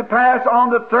came to pass on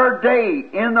the 3rd day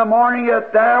in the morning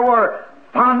that there were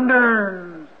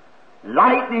thunders,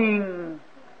 lightning,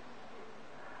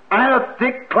 and a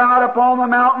thick cloud upon the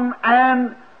mountain,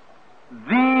 and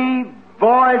the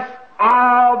voice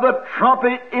of the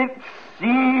trumpet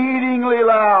exceedingly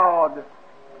loud.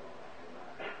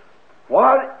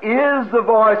 What is the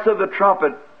voice of the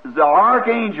trumpet? The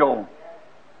archangel.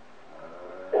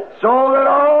 So that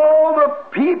all the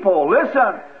people,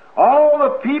 listen, all the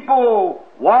people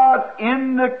was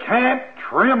in the camp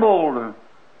trembled.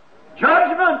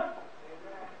 Judgment.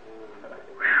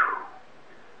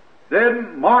 They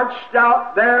marched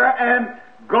out there, and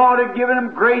God had given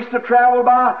them grace to travel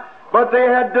by, but they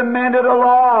had demanded a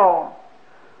law.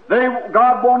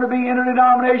 God wanted to be in a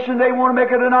denomination. They want to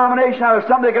make a denomination out of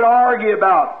something they could argue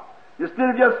about. Instead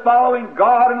of just following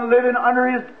God and living under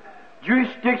His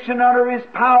jurisdiction, under His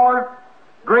power,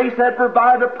 grace had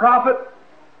provided a prophet.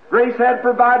 Grace had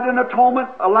provided an atonement,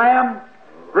 a lamb.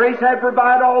 Grace had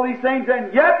provided all these things,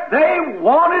 and yet they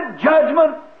wanted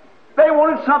judgment. They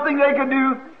wanted something they could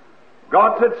do.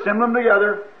 God said, "Assemble them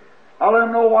together. I'll let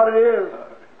them know what it is.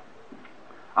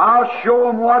 I'll show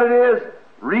them what it is.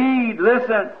 Read,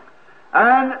 listen."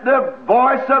 And the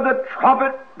voice of the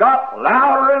trumpet got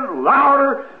louder and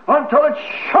louder until it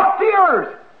shook the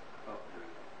earth.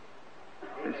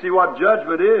 You see what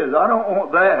judgment is. I don't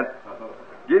want that.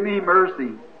 Give me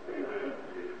mercy.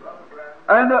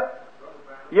 And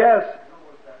yes,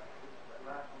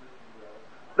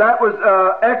 that was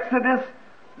Exodus,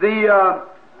 the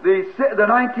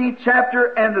 19th chapter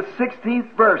and the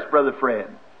 16th verse, Brother Fred.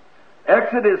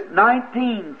 Exodus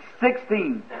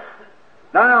 19:16.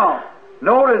 Now,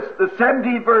 notice the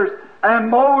 17th verse.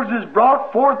 And Moses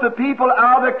brought forth the people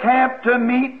out of the camp to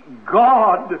meet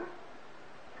God.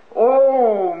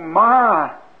 Oh my!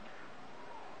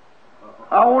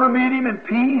 I want to meet Him in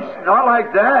peace, not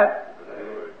like that.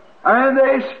 And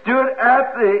they stood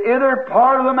at the inner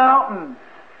part of the mountain.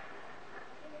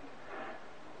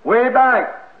 Way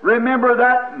back. Remember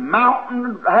that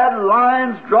mountain had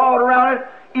lines drawn around it.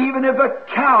 Even if a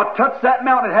cow touched that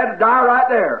mountain, it had to die right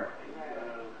there.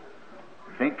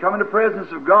 Can't come in the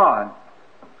presence of God.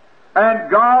 And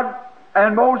God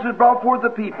and Moses brought forth the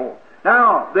people.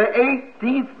 Now, the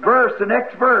 18th verse, the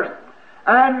next verse.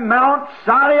 And Mount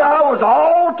Sinai was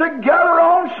altogether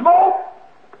on smoke,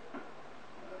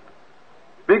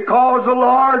 because the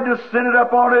Lord descended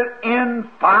upon it in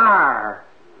fire.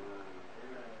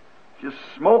 Just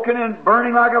smoking and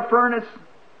burning like a furnace.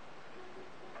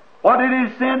 What did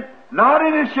He send? Not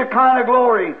in His Shekinah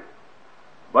glory,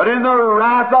 but in the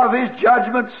wrath of His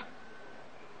judgments.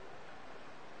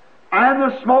 And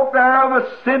the smoke thereof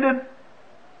ascended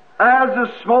as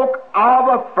the smoke of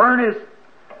a furnace,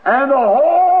 and the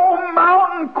whole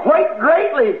mountain quaked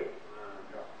greatly.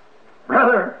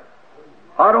 Brother,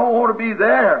 I don't want to be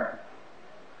there.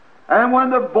 And when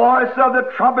the voice of the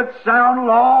trumpet sounded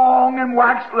long and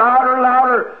waxed louder and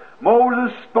louder,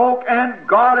 Moses spoke, and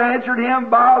God answered him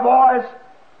by a voice.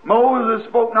 Moses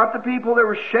spoke, not the people, they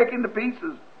were shaken to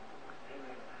pieces.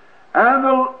 And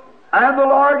the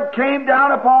Lord came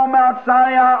down upon Mount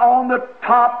Sinai on the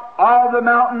top of the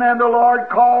mountain, and the Lord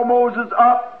called Moses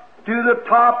up to the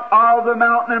top of the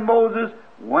mountain, and Moses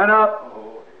went up.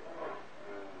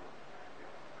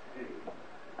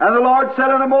 And the Lord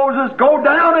said unto Moses, Go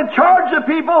down and charge the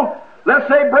people, lest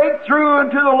they break through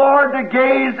unto the Lord to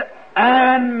gaze,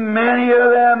 and many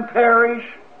of them perish.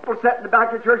 People sat in the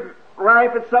back of the church,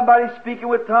 ripe at somebody speaking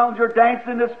with tongues or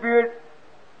dancing in the Spirit.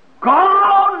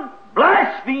 Gone!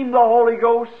 Blaspheme the Holy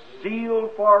Ghost,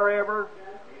 sealed forever.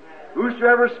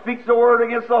 Whosoever speaks the word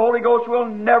against the Holy Ghost will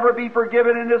never be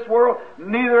forgiven in this world,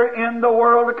 neither in the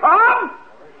world to come.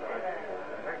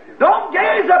 Don't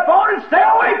gaze upon it, stay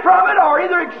away from it, or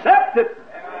either accept it.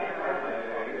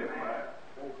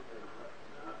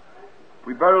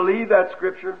 We better leave that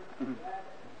Scripture.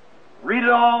 Read it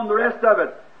on, the rest of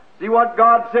it. See what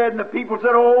God said, and the people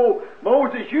said, Oh,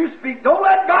 Moses, you speak. Don't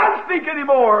let God speak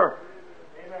anymore.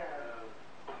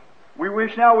 We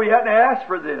wish now we hadn't asked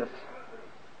for this.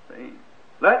 See?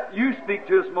 Let you speak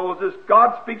to us, Moses.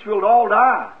 God speaks, we'll all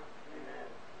die.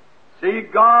 See,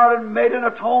 God had made an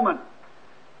atonement.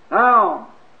 Now,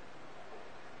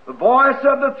 the voice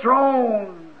of the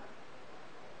throne.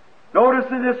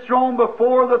 Notice in this throne,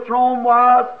 before the throne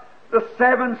was the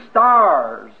 7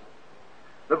 stars.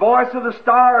 The voice of the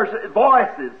stars,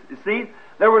 voices, you see.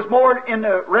 There was more in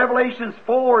the Revelations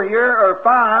 4 here, or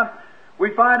 5.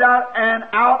 We find out, and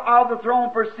out of the throne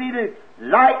proceeded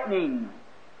lightning,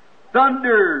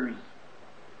 thunders,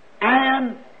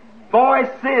 and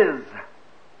voices.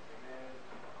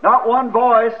 Not one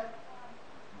voice,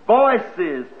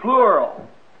 voices, plural.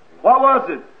 What was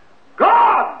it?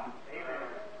 God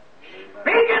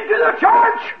speaking to the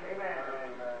church,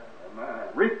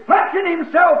 reflecting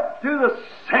Himself through the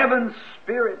 7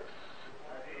 spirits.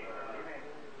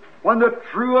 When the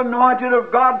true anointed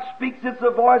of God speaks, it's the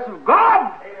voice of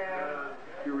God.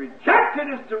 To reject it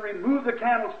is to remove the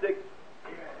candlestick.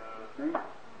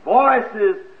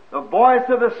 Voices, the voice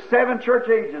of the 7 church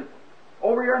ages.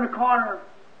 Over here in the corner.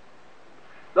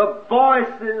 The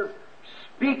voices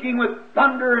speaking with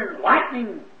thunder and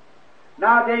lightning.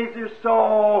 Nowadays they're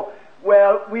so,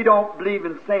 well, we don't believe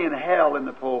in saying hell in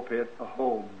the pulpit.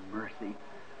 Oh, mercy.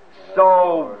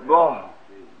 So,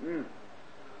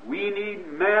 we need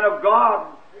man of God.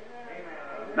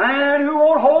 Man who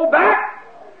won't hold back.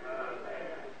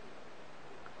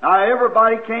 Now,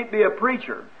 everybody can't be a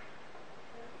preacher.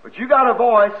 But you got a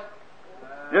voice.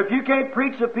 If you can't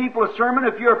preach the people a sermon,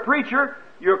 if you're a preacher,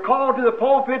 you're called to the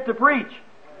pulpit to preach.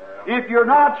 If you're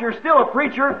not, you're still a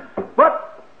preacher,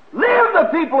 but live the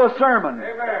people a sermon.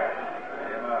 Amen.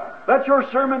 Let your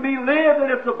sermon be lived,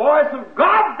 and it's the voice of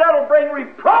God that'll bring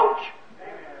reproach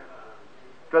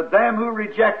to them who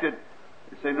reject it.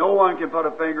 You say no one can put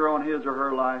a finger on his or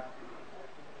her life.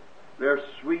 They're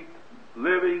sweet,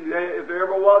 living. If there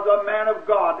ever was a man of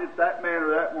God, it's that man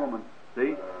or that woman.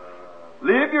 See?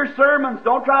 Live your sermons.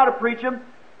 Don't try to preach them.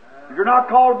 If you're not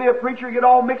called to be a preacher, you get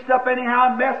all mixed up anyhow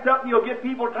and messed up, and you'll get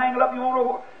people tangled up.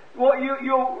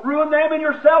 You'll ruin them and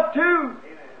yourself too.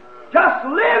 Just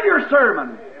live your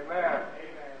sermon. Amen.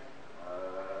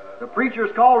 The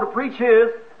preacher's called to preach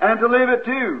his and to live it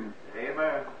too.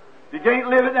 Amen. If you can't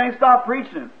live it, then stop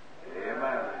preaching it.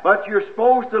 Amen. But you're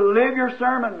supposed to live your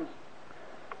sermons.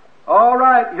 All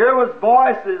right, here was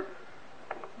voices.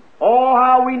 Oh,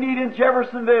 how we need in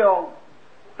Jeffersonville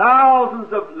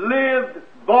thousands of lived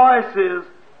voices.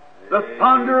 The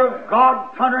thunder of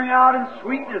God thundering out in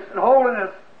sweetness and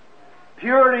holiness.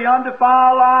 purity,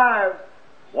 undefiled lives,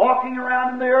 walking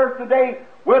around in the earth today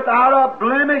without a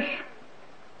blemish.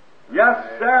 Yes,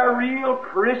 they're real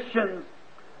Christians.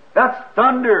 That's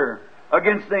thunder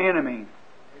against the enemy.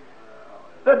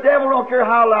 The devil don't care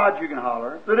how loud you can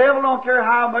holler. The devil don't care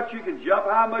how much you can jump,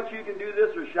 how much you can do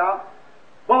this or shout.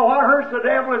 But what hurts the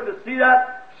devil is to see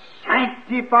that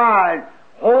sanctified,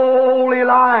 holy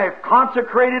life,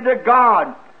 consecrated to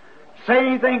God. Say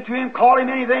anything to Him, call Him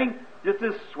anything, just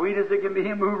as sweet as it can be,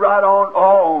 move right on.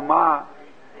 Oh, my.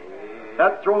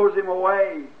 That throws him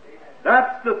away.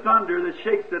 That's the thunder that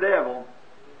shakes the devil.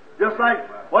 Just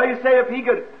like, well, you say if he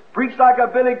could preach like a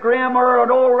Billy Graham or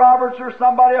an Oral Roberts or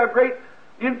somebody, a great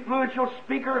influential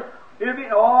speaker, it'd be,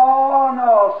 oh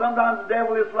no, sometimes the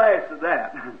devil just laughs at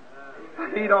that.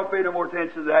 He don't pay no more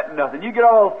attention to that than nothing. You get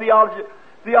all the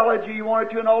theology you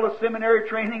wanted to and all the seminary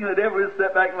training, and the devil just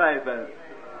step back and laugh at it.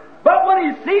 But when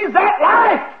he sees that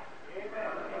life,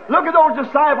 look at those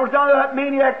disciples down to that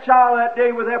maniac child that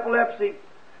day with epilepsy.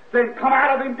 Saying, come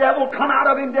out of him, devil, come out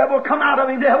of him, devil, come out of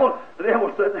him, devil. The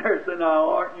devil sitting there saying, now,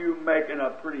 aren't you making a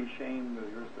pretty shame of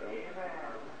yourself?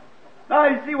 Now,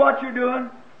 you see what you're doing?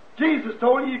 Jesus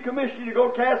told you, He commissioned you to go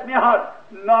cast me out.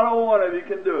 Not a one of you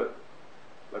can do it.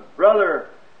 But, brother,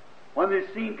 when they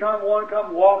seen one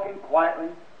come walking quietly,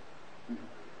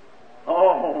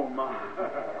 oh, my.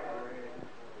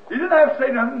 He didn't have to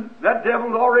say nothing. That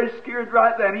devil was already scared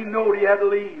right then. He knew he had to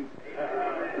leave.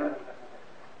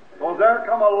 Well, there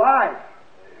come a life.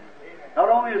 Not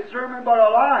only a sermon, but a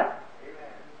life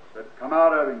that come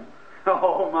out of him.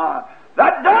 Oh, my.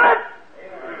 That done it!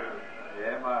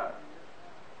 Amen.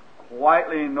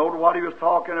 Quietly, know what he was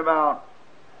talking about.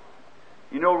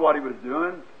 You know what he was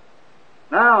doing.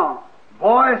 Now,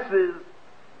 voices,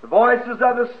 the voices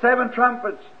of the seven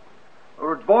trumpets,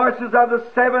 or voices of the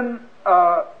seven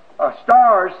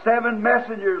stars, seven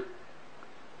messengers.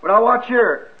 But now watch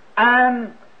here.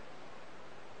 And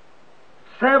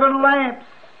seven lamps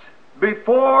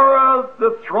before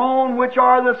the throne, which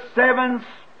are the seven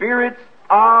spirits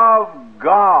of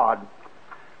God.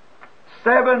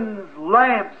 Seven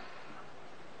lamps.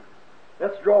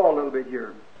 Let's draw a little bit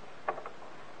here.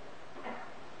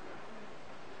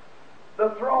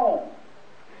 The throne.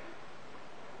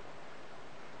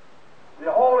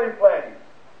 The holy place.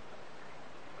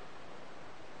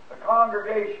 The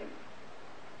congregation.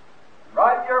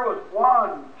 Right here was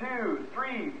 1, 2,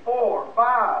 3, 4,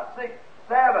 5, 6,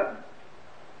 7.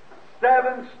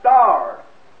 7 stars,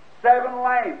 7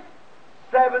 lamps,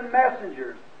 7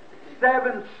 messengers,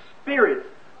 7 spirits.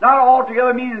 Not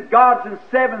altogether meaning God's in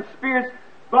 7 spirits,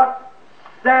 but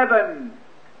 7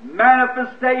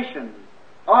 manifestations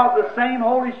of the same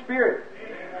Holy Spirit.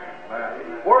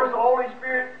 Where's the Holy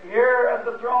Spirit? Here at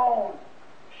the throne,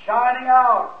 shining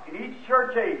out in each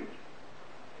church age.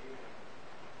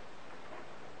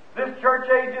 This church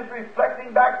age is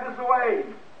reflecting back this way.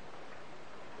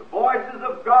 The voices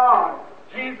of God,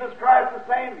 Jesus Christ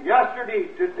the same yesterday,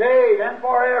 today, and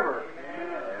forever.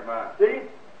 Amen. See?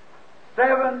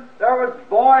 7, there was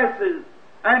voices,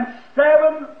 and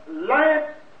 7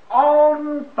 lamps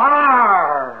on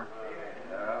fire.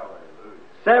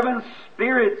 7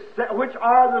 spirits, which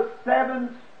are the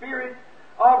 7 spirits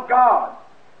of God.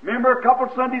 Remember a couple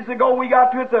Sundays ago we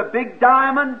got to it, the big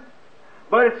diamond,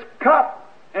 but it's cut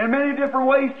in many different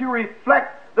ways to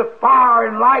reflect the fire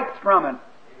and lights from it.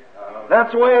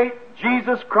 That's the way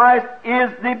Jesus Christ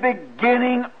is the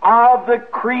beginning of the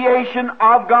creation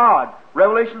of God.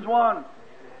 Revelations 1. Is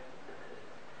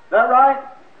that right?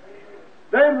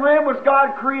 Then when was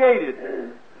God created?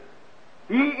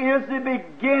 He is the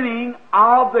beginning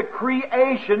of the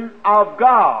creation of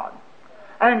God.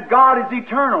 And God is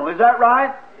eternal. Is that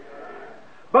right?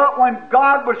 But when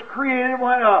God was created,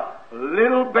 when a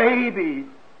little baby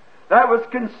that was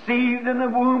conceived in the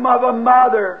womb of a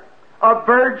mother, a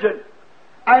virgin,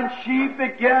 and she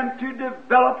began to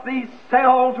develop these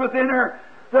cells within her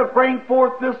to bring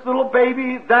forth this little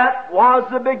baby, that was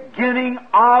the beginning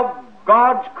of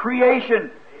God's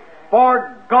creation.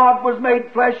 For God was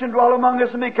made flesh and dwelt among us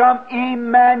and become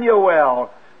Emmanuel,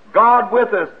 God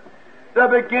with us. The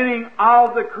beginning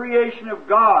of the creation of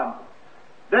God.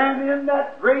 Then in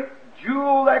that great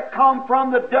jewel that come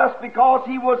from the dust, because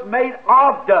He was made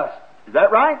of dust. Is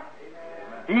that right?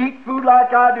 Amen. Eat food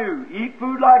like I do. Eat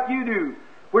food like you do.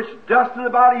 Which dust of the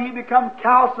body He become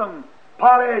calcium,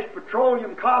 potash,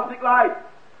 petroleum, cosmic light.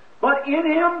 But in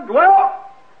Him dwelt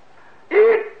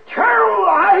eternal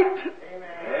light.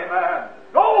 Amen.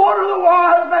 No wonder the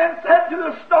wise man said to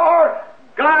the star,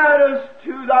 guide us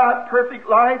to Thy perfect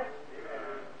light.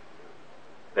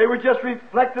 They were just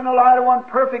reflecting the light of one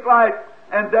perfect light.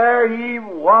 And there He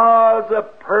was, the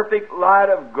perfect light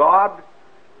of God.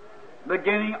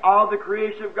 beginning of the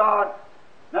creation of God.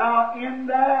 Now in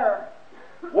there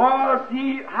was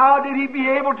He, how did He be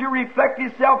able to reflect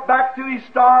Himself back to His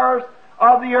stars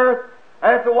of the earth?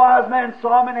 As the wise man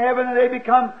saw them in heaven and they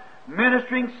become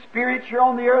ministering spirits here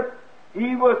on the earth,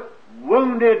 He was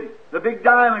wounded, the big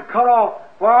diamond cut off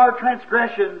for our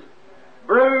transgressions,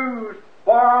 bruised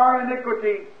for our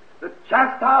iniquity. The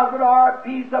chastisement of our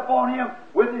peace upon Him.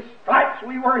 With His stripes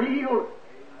we were healed.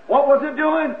 What was it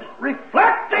doing?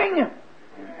 Reflecting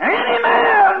any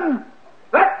man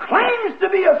that claims to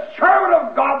be a servant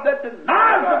of God that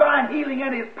denies divine healing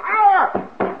and His power.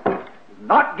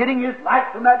 Not getting his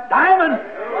light from that diamond.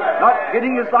 Not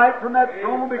getting his light from that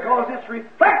throne because it's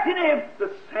reflecting Him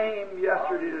the same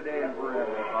yesterday, today, and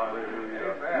forever.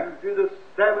 Hallelujah. Through the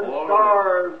seven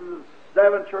stars and the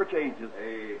seven church ages.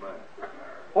 Amen.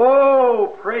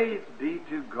 Oh, praise be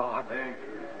to God. Thank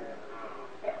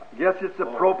you. Yes, it's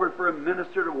appropriate for a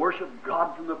minister to worship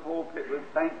God from the pulpit with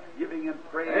thanksgiving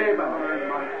and praise. Amen.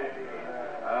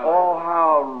 Oh,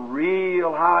 how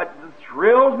real, how it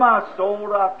thrills my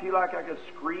soul. I feel like I could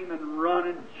scream and run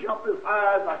and jump as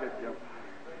high as I could jump.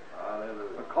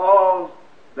 Hallelujah. Because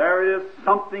there is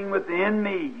something within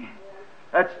me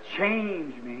that's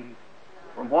changed me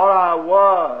from what I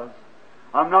was.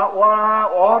 I'm not what I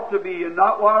ought to be and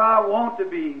not what I want to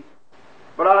be.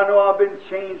 But I know I've been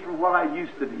changed from what I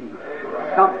used to be.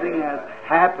 Something has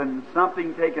happened,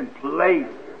 something taken place.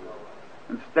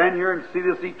 And stand here and see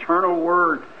this eternal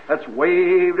Word that's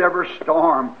waved every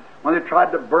storm. When they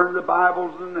tried to burn the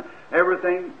Bibles and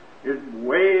everything, it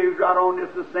waved right on this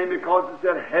the same because it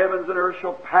said, heavens and earth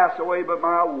shall pass away, but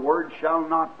my Word shall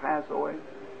not pass away.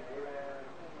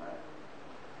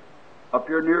 Up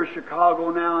here near Chicago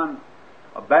now, and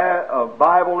a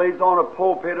Bible lays on a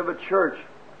pulpit of a church.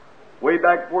 Way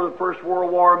back before the First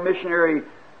World War, a missionary,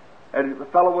 and a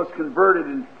fellow was converted,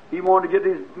 and he wanted to get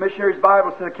his missionary's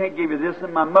Bible. Said, I can't give you this,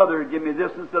 and my mother would give me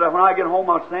this, and said, when I get home,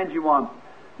 I'll send you one.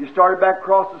 He started back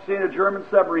across the sea in a German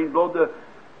submarine, blowed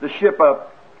the ship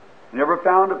up. Never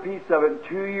found a piece of it.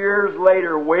 2 years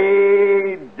later,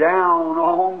 way down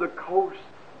on the coast,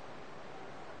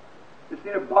 they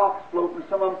seen a box floating.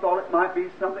 Some of them thought it might be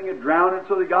something had drowned it,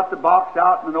 so they got the box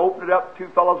out and then opened it up. Two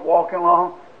fellows walking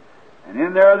along. And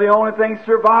in there, the only thing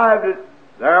survived it.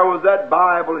 There was that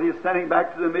Bible that he's sending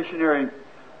back to the missionary.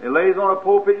 It lays on a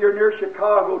pulpit here near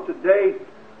Chicago today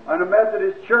in a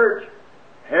Methodist church.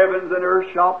 Heavens and earth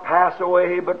shall pass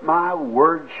away, but my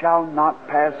word shall not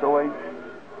pass away.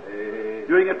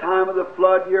 During a time of the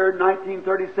flood here in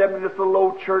 1937, this little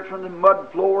old church on the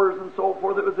mud floors and so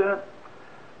forth that was in it,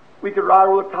 we could ride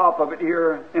over the top of it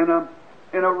here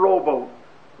in a rowboat.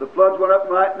 The floods went up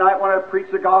that night when I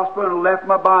preached the gospel and left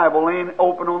my Bible laying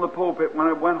open on the pulpit when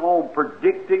I went home,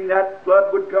 predicting that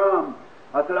flood would come.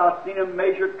 I said, I've seen him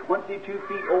measure 22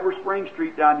 feet over Spring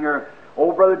Street down here.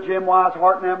 Old Brother Jim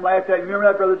Wise-Hart and them laughed at me. Remember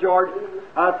that, Brother George?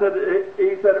 I said,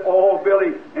 he said, oh,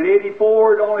 Billy, in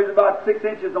 84, it only was about 6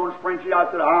 inches on Spring Street.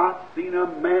 I said, I've seen a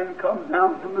man come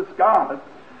down from the sky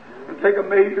and take a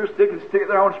measure stick and stick it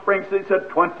there on Spring Street. He said,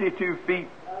 22 feet.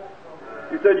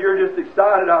 He said, you're just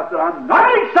excited. I said, I'm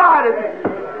not excited.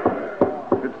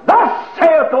 It's thus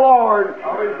saith the Lord.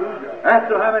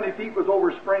 Asked him how many feet was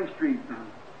over Spring Street.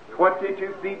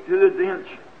 22 feet to the inch.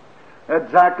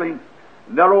 Exactly.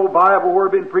 That old Bible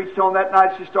word had been preached on that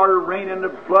night. She started raining, the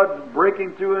floods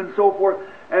breaking through and so forth.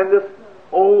 And this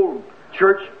old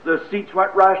church, the seats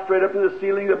went right straight up to the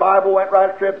ceiling. The Bible went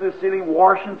right straight up to the ceiling,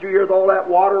 washing through here with all that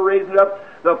water, raising it up.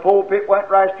 The pulpit went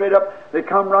right straight up. They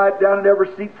come right down, and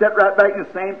every seat set right back in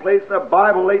the same place. And the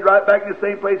Bible laid right back in the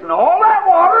same place. And all that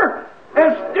water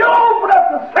is still opened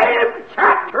up the same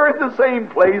chapter in the same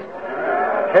place.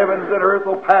 Heavens and earth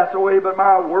will pass away, but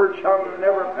my word shall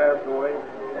never pass away.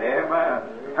 Amen.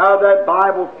 How that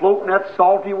Bible float in that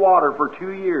salty water for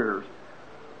 2 years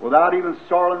without even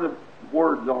soiling the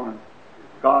words on it.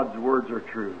 God's words are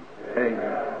true.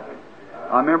 Amen.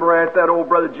 I remember at that old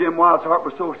Brother Jim Wise-Hart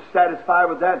was so satisfied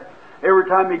with that. Every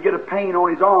time he'd get a pain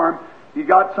on his arm, he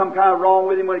got some kind of wrong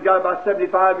with him. When he got about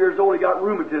 75 years old, he got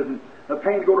rheumatism. The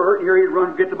pain would go to hurt here, he'd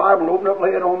run, get the Bible, open up, lay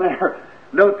it on there.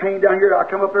 Another pain down here. I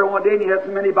come up there one day and he had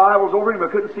so many Bibles over him I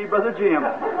couldn't see Brother Jim.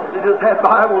 He just had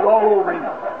Bibles all over him.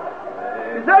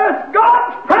 He said, it's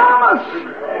God's promise.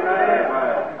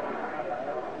 Amen.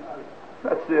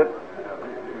 That's it.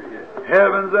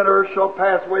 Heavens and earth shall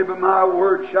pass away, but my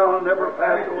word shall never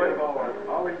pass away.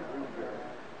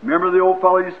 Remember the old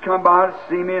fellow used to come by to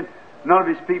see me, and none of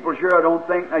his people here, I don't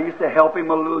think. I used to help him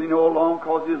a little, along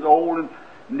because he was old and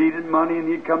needed money, and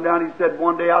he'd come down. He said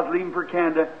one day I was leaving for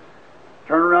Canada.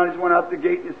 Turned around, he went out the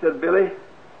gate, and he said, Billy,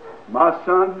 my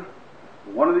son,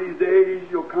 One of these days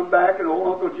you'll come back and old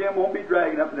Uncle Jim won't be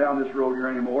dragging up and down this road here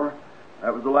anymore.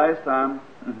 That was the last time.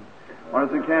 When I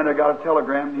was in Canada, I got a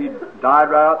telegram. He died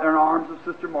right out there in the arms of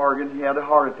Sister Morgan. He had a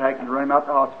heart attack and ran him out to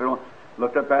the hospital.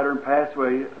 Looked up at her and passed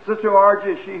away. Sister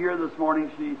Margie, is she here this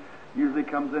morning? She usually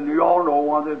comes in. You all know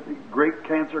one of the great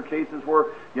cancer cases where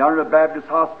yonder at the Baptist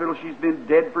Hospital, she's been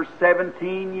dead for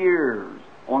 17 years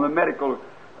on the medical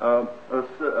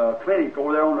clinic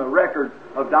over there on the record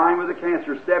of dying with a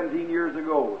cancer 17 years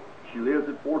ago. She lives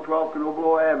at 412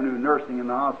 Canoblo Avenue, nursing in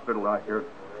the hospital out here.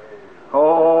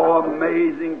 Oh,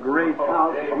 amazing grace,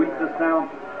 how sweet the sound.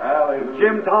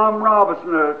 Jim Tom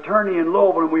Robinson, an attorney in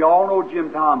Louisville, and we all know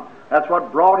Jim Tom. That's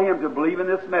what brought him to believe in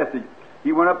this message.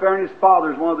 He went up there, and his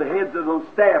father's one of the heads of the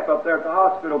staff up there at the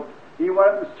hospital. He went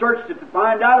up and searched it to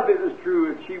find out if it was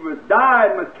true. If she was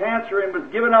dying with cancer and was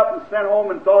given up and sent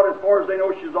home and thought, as far as they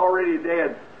know, she's already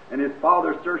dead. And his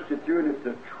father searched it through, and it's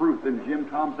the truth. And Jim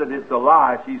Tom said, it's a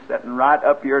lie. She's sitting right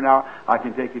up here now. I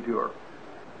can take you to her.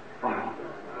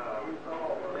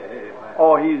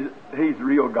 Oh, he's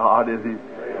real God, isn't he?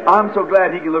 I'm so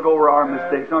glad he can look over our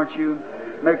mistakes, aren't you?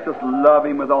 Makes us love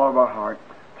him with all of our heart.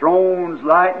 Thrones,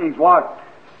 lightnings, what?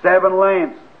 7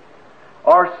 lamps.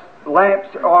 Our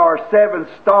lamps are 7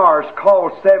 stars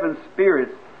called 7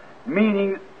 spirits,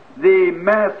 meaning the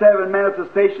 7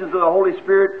 manifestations of the Holy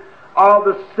Spirit are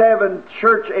the 7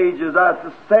 church ages. That's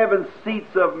the 7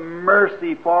 seats of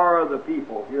mercy for the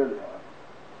people. Here they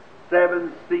are.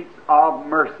 7 seats of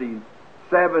mercy.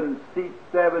 7 seats,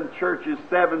 7 churches,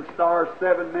 7 stars,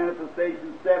 7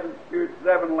 manifestations, 7 spirits,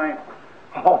 7 lamps.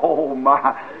 Oh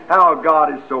my, how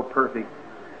God is so perfect.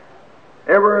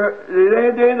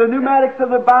 The pneumatics of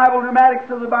the Bible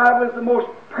is the most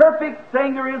perfect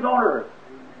thing there is on earth.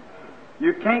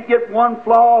 You can't get one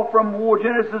flaw from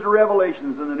Genesis to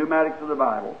Revelations in the pneumatics of the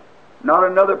Bible. Not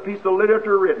another piece of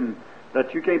literature written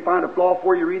that you can't find a flaw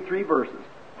for. You read 3 verses.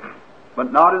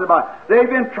 But not in the Bible. They've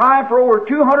been trying for over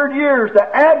 200 years to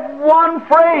add one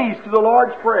phrase to the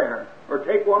Lord's Prayer, or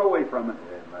take one away from it.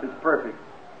 It's perfect.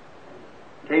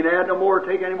 Can't add no more or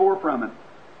take any more from it.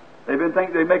 They've been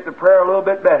thinking they make the prayer a little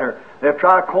bit better. They've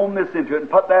tried to comb this into it and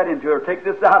put that into it, or take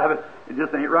this out of it. It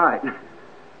just ain't right.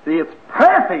 See, it's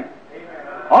perfect.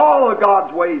 All of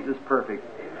God's ways is perfect.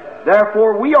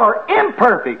 Therefore, we are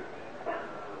imperfect.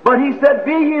 But He said,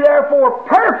 be ye therefore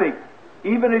perfect,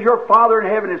 even as your Father in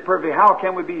heaven is perfect. How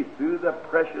can we be? Through the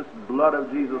precious blood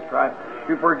of Jesus Christ.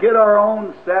 We forget our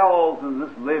own selves and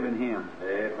just live in Him.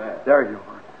 Amen. There you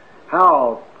are.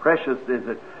 How precious is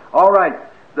it. All right,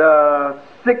 the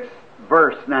 6th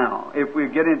verse now, if we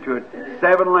get into it.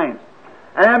 7 lamps.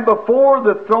 And before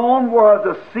the throne was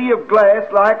a sea of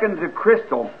glass like unto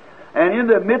crystal. And in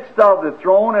the midst of the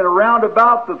throne and around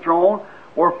about the throne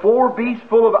were 4 beasts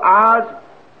full of eyes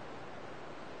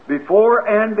before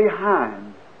and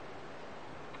behind.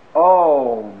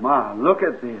 Oh my, look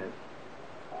at this.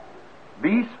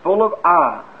 Beasts full of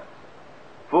eyes.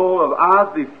 Full of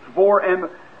eyes before and...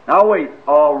 Now wait,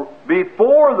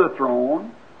 before the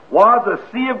throne was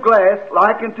a sea of glass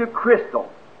like unto crystal.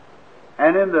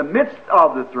 And in the midst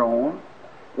of the throne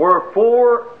were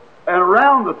 4, and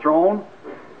around the throne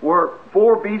were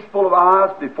 4 beasts full of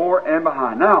eyes before and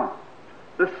behind. Now,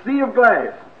 the sea of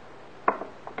glass.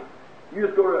 You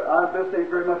just go to, this ain't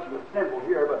very much of a symbol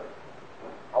here, but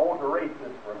I want to erase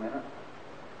this for a minute.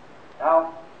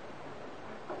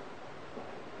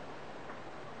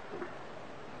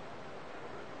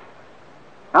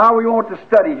 Now we want to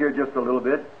study here just a little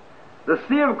bit. The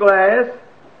sea of glass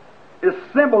is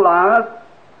symbolized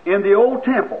in the old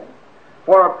temple,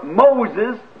 for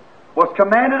Moses was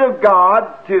commanded of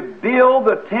God to build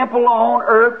the temple on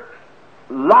earth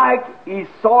like he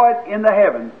saw it in the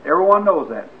heavens. Everyone knows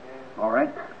that. All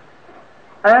right?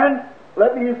 And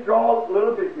let me just draw a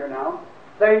little bit here now.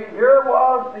 Say, here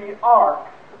was the ark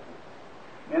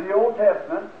in the Old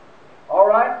Testament. All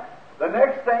right? The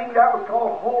next thing, that was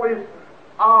called Holies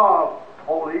of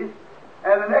Holies.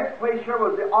 And the next place here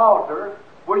was the altar,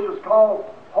 which was called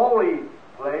Holy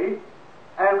Place.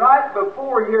 And right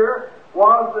before here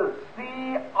was the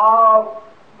sea of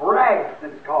brass,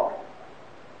 it's called.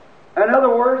 In other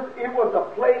words, it was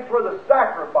a place where the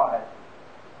sacrifices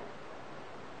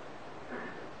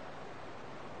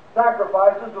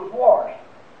was washed.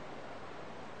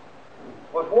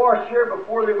 Was washed here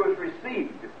before they was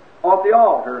received off the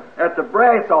altar, at the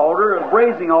brass altar, a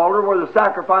brazen altar where the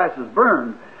sacrifices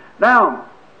burned. Now,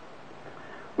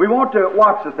 we want to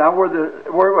watch this now.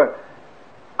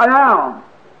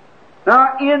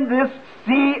 Now, in this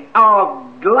sea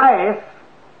of glass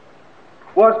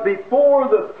was before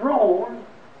the throne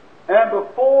and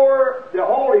before the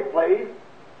holy place,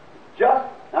 just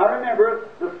Now remember,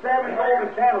 the 7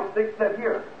 golden candlesticks set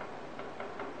here.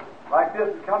 Like this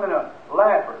and come in a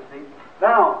laver, see?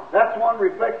 Now, that's one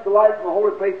reflects the light from the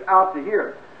holy place out to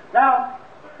here. Now,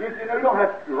 if you know, you don't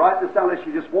have to write this down unless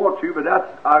you just want to, but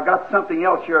I got something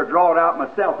else here. I draw it out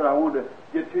myself that I wanted to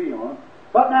get to you on.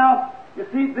 But now, you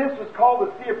see, this was called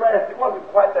the sea of brass. It wasn't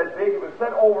quite that big. It was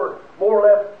set over more or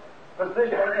less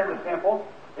positioned in the temple.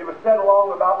 It was set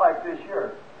along about like this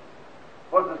here.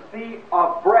 It was a sea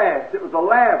of brass. It was a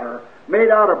laver made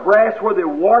out of brass where they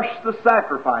washed the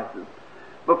sacrifices.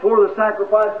 Before the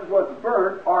sacrifices was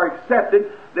burned or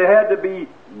accepted, they had to be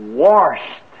washed.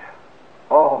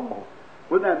 Oh,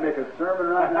 wouldn't that make a sermon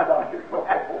right now, Doctor?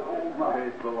 Oh, my.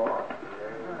 Praise the Lord.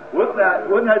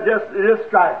 Wouldn't that just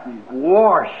strike me?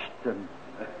 Washed.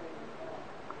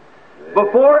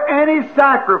 Before any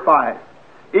sacrifice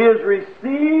is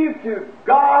received to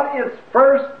God, it's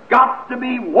first got to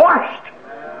be washed.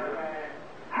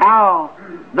 How?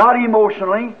 Not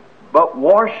emotionally, but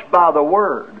washed by the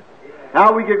Word.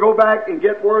 Now we could go back and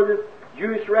get word of this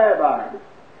Jewish rabbi.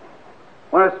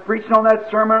 When I was preaching on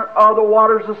that sermon of the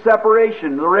waters of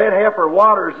separation, the red heifer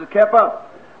waters that kept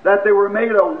up, that they were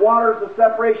made of waters of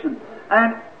separation.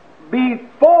 And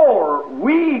before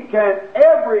we can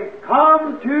ever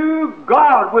come to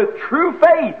God with true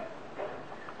faith,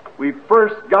 we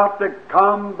first got to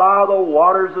come by the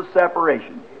waters of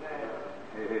separation.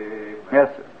 Amen.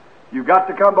 Yes, sir. You've got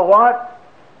to come by what?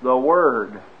 The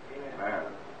Word. Amen.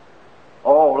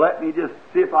 Oh, let me just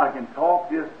see if I can talk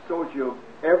this so that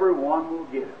everyone will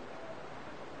get it.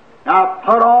 Now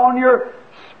put on your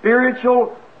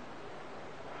spiritual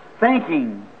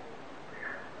thinking.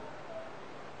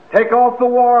 Take off the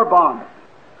war bonnet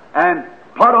and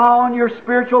put on your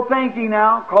spiritual thinking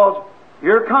now, because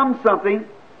here comes something.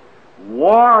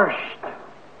 Washed.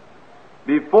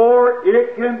 Before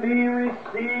it can be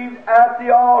received at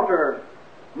the altar,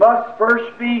 must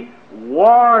first be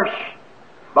washed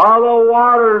by the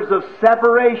waters of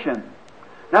separation.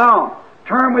 Now,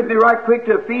 turn with me right quick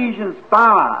to Ephesians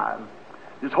 5.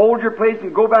 Just hold your place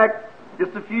and go back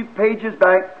just a few pages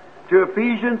back to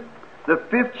Ephesians, the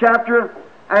 5th chapter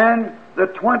and the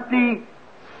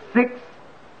 26th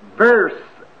verse.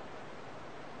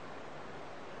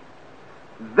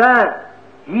 That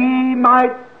He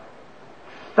might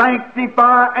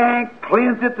sanctify and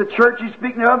cleanse it, the church He's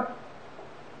speaking of.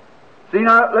 See,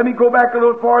 now, let me go back a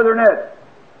little farther than that.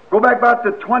 Go back about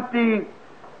the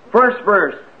 21st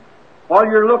verse while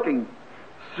you're looking.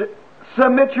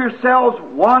 Submit yourselves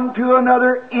one to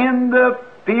another in the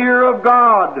fear of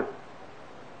God.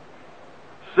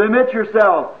 Submit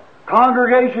yourself.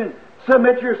 Congregation,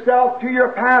 submit yourself to your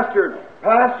pastor.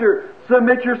 Pastor,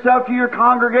 submit yourself to your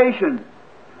congregation.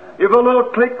 If a little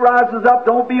clique rises up,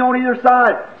 don't be on either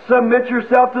side. Submit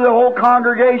yourself to the whole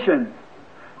congregation.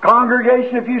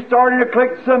 Congregation, if you start in a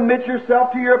clique, submit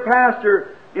yourself to your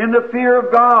pastor in the fear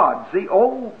of God. See,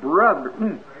 oh,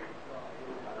 brother.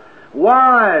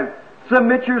 Wives,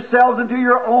 submit yourselves unto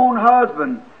your own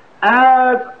husband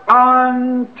as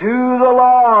unto the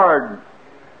Lord,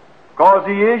 because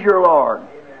He is your Lord.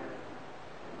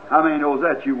 How many knows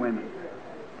that, you women?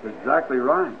 That's exactly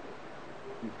right.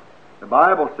 The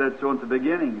Bible said so at the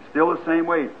beginning. Still the same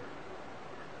way.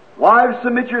 Wives,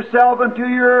 submit yourself unto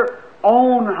your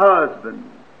own husband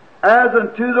as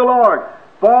unto the Lord.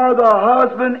 For the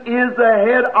husband is the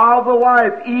head of the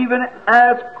wife, even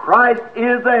as Christ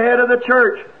is the head of the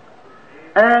church.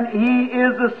 And He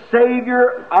is the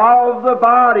Savior of the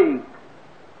body.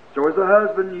 So as a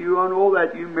husband, you know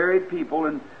that you married people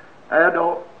and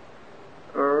adult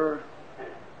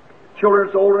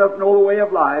children's old enough to know the way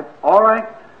of life. All right.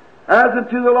 As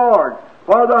unto the Lord.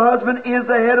 For the husband is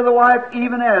the head of the wife,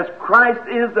 even as Christ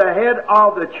is the head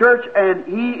of the church, and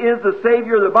He is the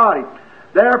Savior of the body.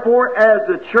 Therefore, as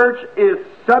the church is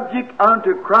subject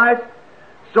unto Christ,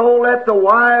 so let the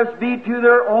wives be to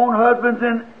their own husbands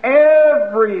in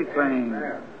everything.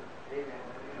 Amen.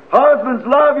 Husbands,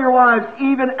 love your wives,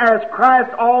 even as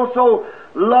Christ also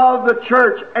loved the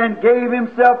church and gave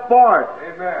Himself for it.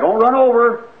 Amen. Don't run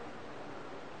over.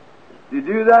 If you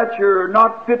do that, you're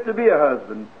not fit to be a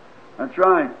husband. That's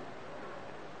right.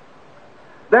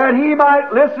 That He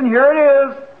might, listen, here it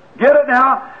is, get it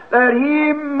now, that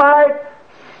He might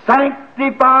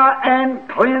sanctify and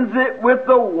cleanse it with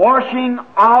the washing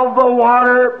of the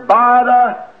water by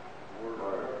the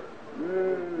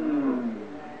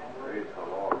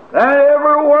That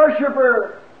every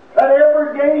worshiper that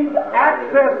ever gains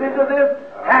access into this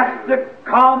has to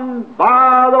come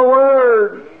by the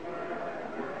Word.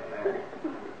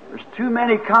 There's too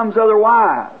many comes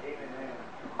otherwise.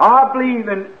 I believe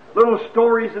in little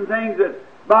stories and things that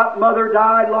mother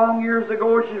died long years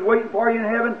ago, she's waiting for you in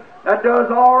heaven, that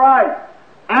does all right.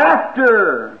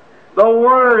 After the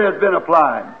Word has been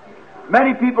applied.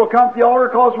 Many people come to the altar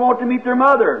because they want to meet their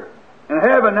mother in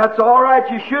heaven. That's all right,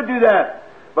 you should do that.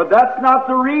 But that's not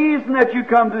the reason that you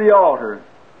come to the altar.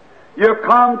 You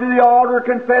come to the altar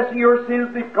confessing your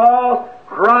sins because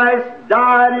Christ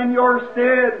died in your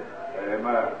stead.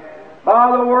 Amen.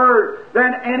 By the Word.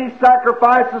 Then any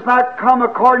sacrifice that's not come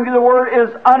according to the Word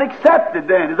is unaccepted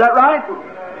then. Is that right?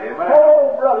 Amen.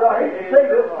 Oh, brother, I hate to say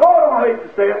this. Oh, I hate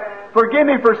to say it. Forgive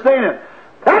me for saying it.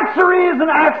 That's the reason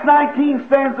Acts 19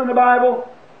 stands in the Bible.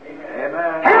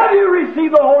 Amen. Have you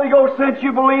received the Holy Ghost since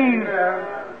you believed?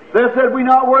 They said, we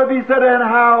not worthy. He said, and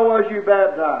how was you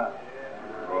baptized?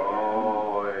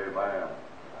 Oh, amen.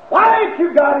 Why ain't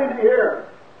you got into here?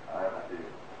 I see.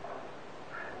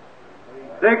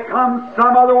 They come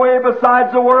some other way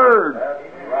besides the Word. That's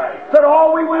right. Said,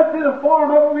 oh, we went through the form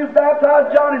of it, we was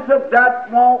baptized. John, he said, that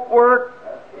won't work.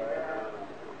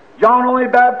 John only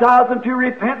baptized them to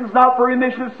repentance, not for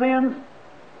remission of sins.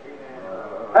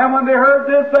 And when they heard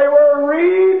this, they were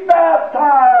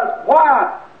re-baptized.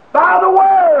 Why? By the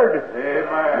Word.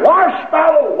 Amen. Washed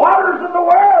by the waters of the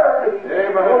Word.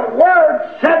 Amen. The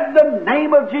Word said the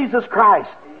name of Jesus Christ.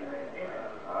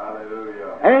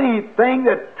 Hallelujah. Anything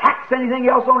that tacks anything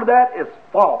else onto that is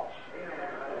false.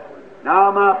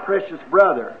 Now, my precious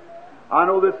brother, I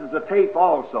know this is a tape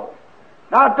also.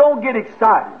 Now, don't get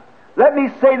excited. Let me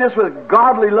say this with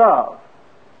godly love.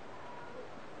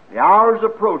 The hours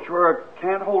approach where I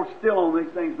can't hold still on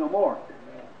these things no more.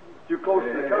 Too close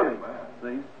to the coming.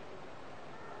 See?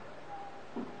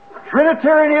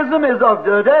 Trinitarianism is of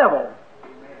the devil.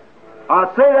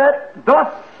 I say that,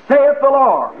 thus saith the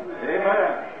Lord.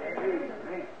 Amen.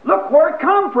 Look where it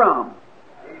come from.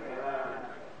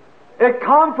 It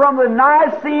come from the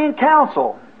Nicene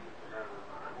Council,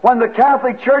 when the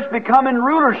Catholic Church become in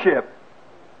rulership.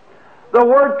 The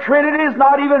word Trinity is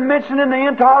not even mentioned in the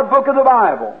entire book of the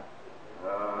Bible.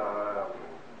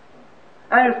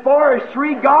 And as far as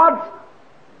three gods,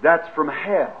 that's from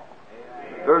hell.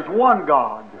 There's one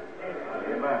God.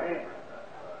 Amen.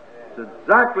 That's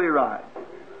exactly right.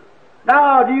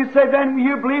 Now, do you say then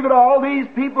you believe that all these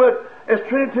people as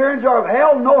Trinitarians are of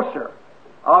hell? No, sir.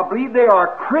 I believe they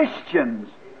are Christians.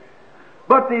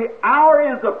 But the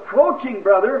hour is approaching,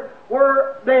 brother,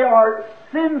 where they are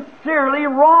sincerely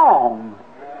wrong.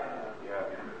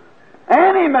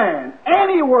 Any man,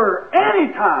 anywhere,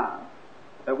 anytime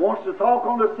that wants to talk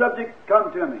on the subject,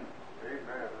 come to me.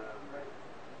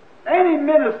 Any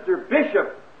minister,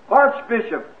 bishop,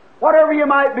 archbishop, whatever you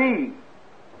might be,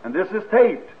 and this is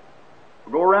taped,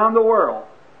 go around the world.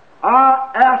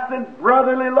 I ask in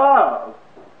brotherly love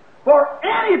for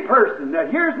any person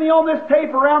that hears me on this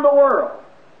tape around the world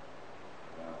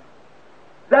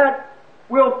that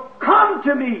will come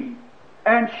to me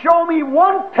and show me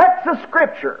one text of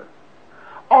Scripture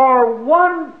or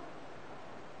one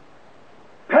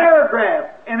paragraph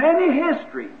in any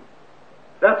history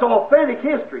that's authentic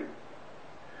history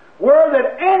where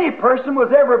that any person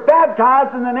was ever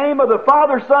baptized in the name of the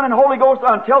Father, Son, and Holy Ghost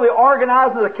until the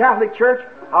organizing of the Catholic Church,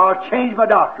 I'll change my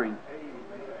doctrine.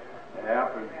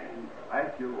 Happen.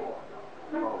 Thank you, Lord.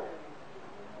 Oh.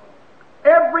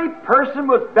 Every person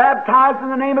was baptized in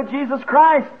the name of Jesus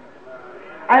Christ.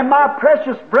 And my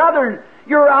precious brethren,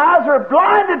 your eyes are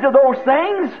blinded to those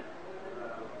things.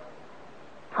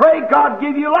 Pray God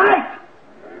give you light.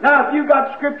 Now, if you've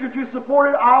got Scripture to support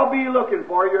it, I'll be looking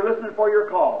for you. You're listening for your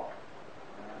call.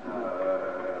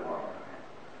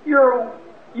 You're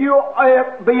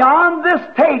beyond this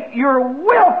tape, you're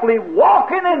willfully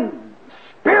walking in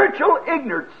spiritual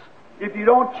ignorance if you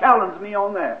don't challenge me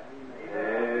on that.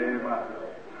 Amen.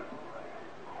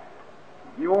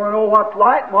 You want to know what's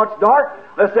light and what's dark?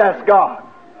 Let's ask God.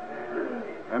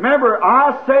 Remember,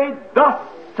 I say, thus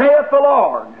saith the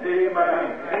Lord.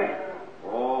 Amen.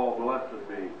 Oh, blessed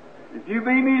be. If you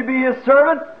be me to be His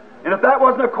servant, and if that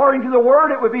wasn't according to the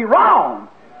Word, it would be wrong.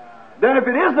 Then if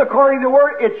it isn't according to the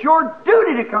Word, it's your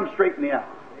duty to come straighten me out.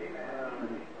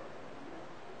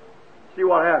 See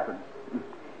what happens.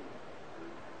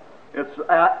 It's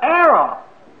an error.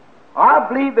 I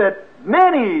believe that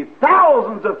many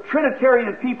thousands of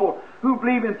Trinitarian people who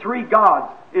believe in three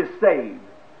gods is saved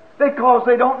because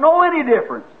they don't know any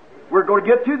difference. We're going to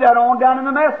get to that on down in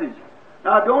the message.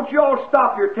 Now, don't you all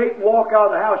stop your tape and walk out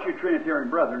of the house, you Trinitarian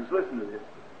brethren. Listen to this.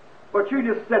 But you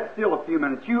just sit still a few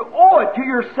minutes. You owe it to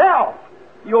yourself.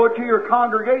 You owe it to your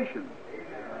congregation.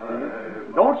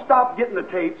 Don't stop getting the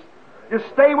tapes. Just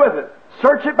stay with it.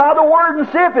 Search it by the Word and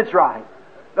see if it's right.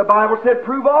 The Bible said,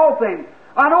 prove all things.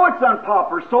 I know it's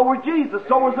unpopular. So was Jesus.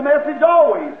 So was the message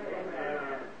always.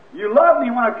 You loved me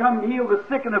when I come and healed the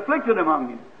sick and afflicted among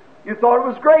you. You thought it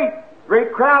was great.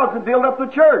 Great crowds to build up the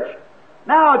church.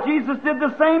 Now, Jesus did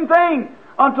the same thing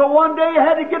until one day he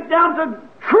had to get down to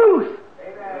truth.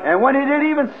 And when he did,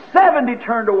 even 70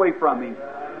 turned away from him.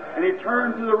 And he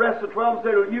turned to the rest of the 12 and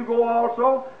said, "Will you go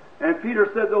also?" And Peter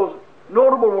said those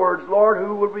notable words, "Lord,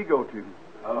 who would we go to?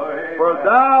 For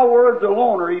thy words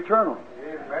alone are eternal."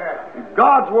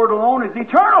 God's word alone is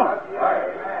eternal.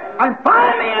 And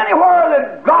find me anywhere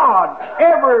that God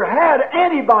ever had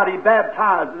anybody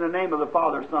baptized in the name of the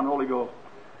Father, Son, Holy Ghost.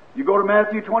 You go to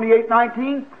Matthew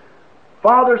 28:19,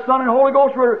 Father, Son, and Holy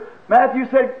Ghost, where Matthew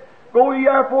said, "Go ye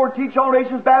therefore, teach all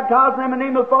nations, baptize them in the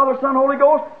name of the Father, Son, and Holy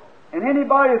Ghost." And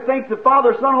anybody that thinks the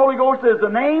Father, Son, Holy Ghost is the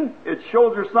name, it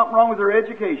shows there's something wrong with their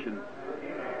education.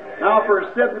 Now, for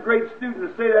a 7th grade student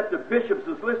to say that to bishops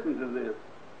is listening to this.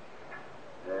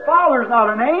 Father's not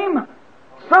a name.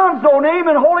 Son's no name,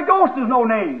 and Holy Ghost is no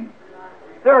name.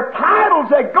 There are titles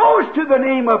that goes to the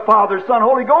name of Father, Son,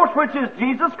 Holy Ghost, which is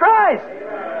Jesus Christ.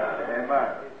 Amen.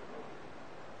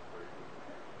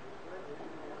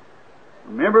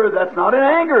 Remember, that's not in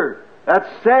anger. That's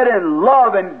said in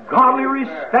love and godly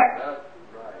respect.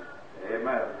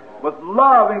 Amen. With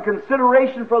love and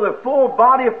consideration for the full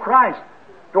body of Christ.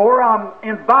 To where I'm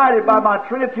invited by my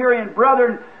Trinitarian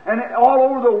brethren and all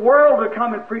over the world to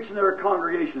come and preach in their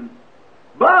congregations.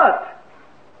 But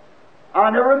I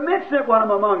never mention it when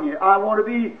I'm among you. I want to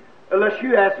be, unless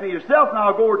you ask me yourself, and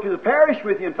I'll go over to the parish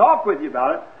with you and talk with you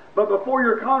about it. But before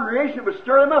your congregation would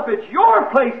stir them up, it's your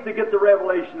place to get the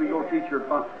revelation and go teach your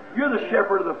fun. You're the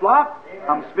shepherd of the flock.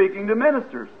 I'm speaking to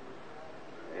ministers.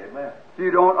 Amen. If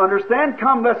you don't understand,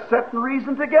 come, let's set the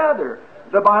reason together.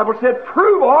 The Bible said,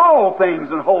 "Prove all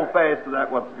things and hold fast to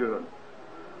that what's good."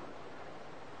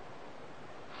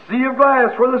 Sea of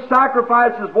glass where the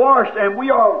sacrifice is washed, and we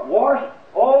are washed.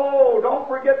 Oh, don't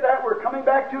forget that. We're coming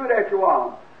back to it after a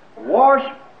while.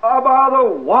 Washed by the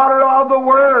water of the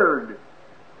Word.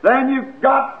 Then you've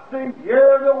got to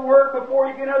hear the Word before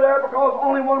you get into there, because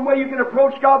only one way you can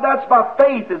approach God, that's by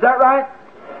faith. Is that right?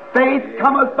 Faith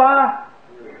cometh by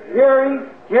hearing,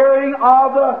 hearing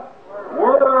of the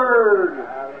Word.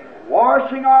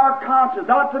 Washing our conscience.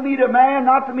 Not to meet a man,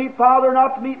 not to meet father,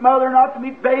 not to meet mother, not to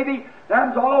meet baby.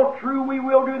 That's all true. We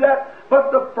will do that.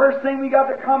 But the first thing we got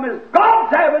to come is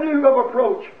God's avenue of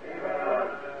approach.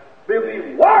 We'll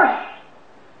be washed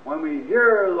when we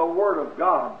hear the Word of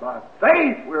God. By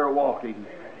faith we're walking.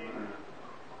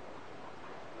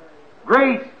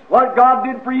 Grace, what God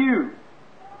did for you.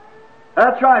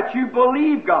 That's right. You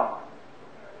believe God.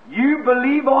 You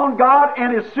believe on God,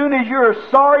 and as soon as you're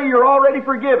sorry, you're already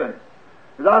forgiven.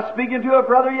 As I was speaking to a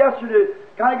brother yesterday,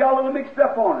 kind of got a little mixed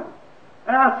up on it.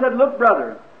 And I said, "Look,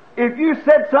 brother, if you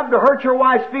said something to hurt your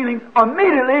wife's feelings,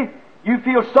 immediately you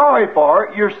feel sorry for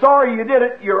her. You're sorry you did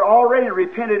it. You're already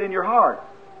repented in your heart."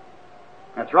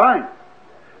 That's right.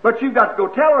 But you've got to go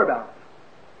tell her about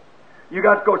it. You've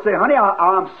got to go say, "Honey,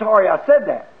 I'm sorry I said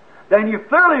that." Then you've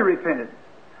thoroughly repented.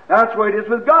 That's the way it is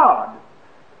with God.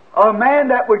 A man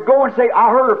that would go and say, "I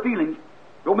hurt her feelings,"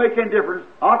 don't make any difference.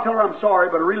 I'll tell her I'm sorry,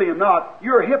 but I really am not.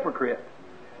 You're a hypocrite.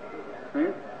 See?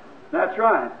 That's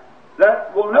right.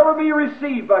 That will never be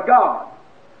received by God.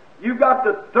 You've got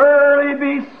to thoroughly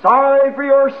be sorry for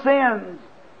your sins.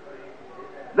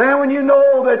 Then when you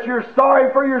know that you're sorry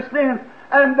for your sins,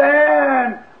 and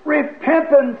then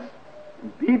repentance,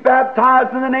 be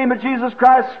baptized in the name of Jesus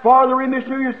Christ for the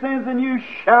remission of your sins, and you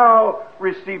shall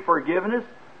receive forgiveness.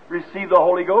 Receive the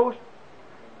Holy Ghost.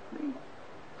 It's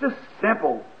just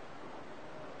simple.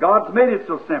 God's made it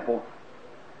so simple.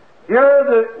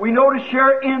 Here we notice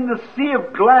here in the sea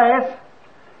of glass,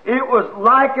 it was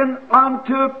likened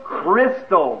unto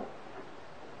crystal.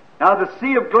 Now the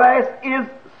sea of glass is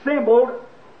symboled,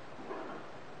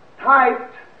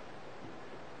 typed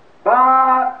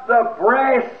by the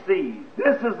brass sea.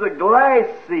 This is the glass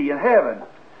sea in heaven.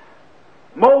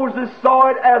 Moses saw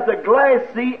it as a glass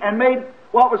sea and made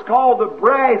what was called the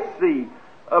brass sea,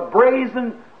 a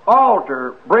brazen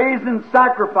altar, brazen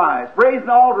sacrifice, brazen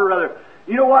altar rather.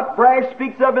 You know what brass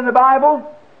speaks of in the Bible?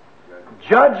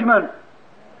 Judgment.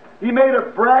 He made a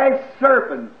brass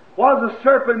serpent. What does a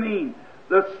serpent mean?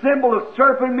 The symbol of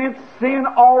serpent meant sin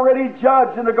already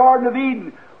judged in the Garden of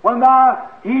Eden. When thy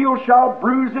heel shall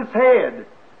bruise his head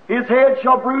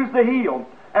shall bruise the heel.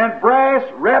 And brass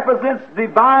represents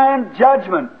divine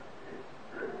judgment.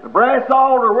 The brass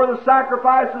altar where the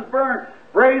sacrifice is burned,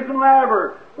 brazen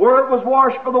laver, where it was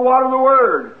washed for the water of the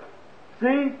Word.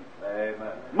 See? Amen.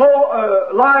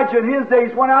 Elijah in his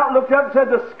days went out and looked up and said,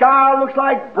 "The sky looks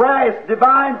like brass,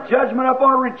 divine judgment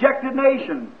upon a rejected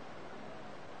nation."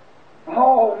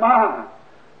 Oh my!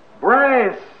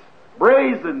 Brass, brazen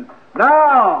brazen.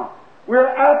 Now, we're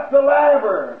at the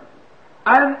laver.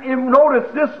 And you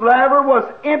notice this laver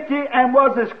was empty and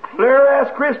was as clear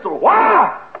as crystal.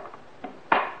 Why?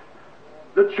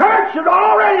 The church had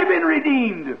already been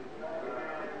redeemed.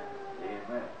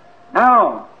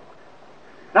 Now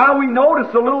we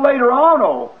notice a little later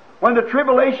on, when the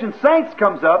tribulation saints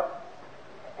comes up,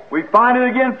 we find it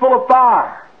again full of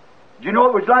fire. Do you know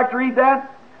what? Would you like to read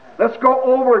that? Let's go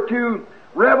over to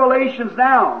Revelations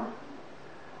now,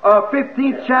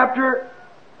 15th chapter,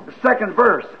 the 2nd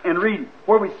verse, and read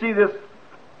where we see this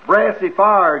brassy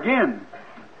fire again.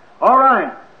 All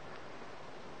right.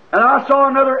 And I saw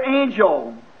another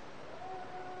angel.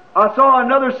 I saw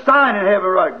another sign in heaven,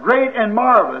 right, great and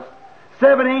marvelous.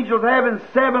 7 angels having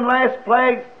 7 last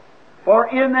plagues, for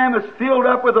in them is filled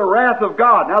up with the wrath of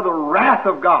God. Now the wrath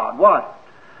of God, what?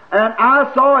 And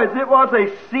I saw as it was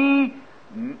a sea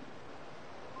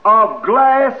of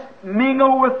glass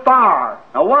mingled with fire.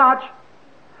 Now watch.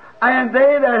 And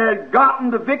they that had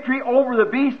gotten the victory over the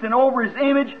beast and over his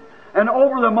image and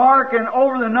over the mark and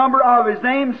over the number of his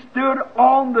name stood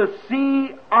on the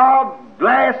sea of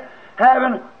glass,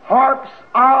 having harps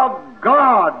of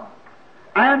God.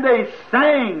 And they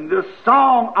sang the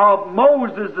song of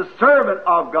Moses, the servant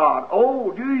of God.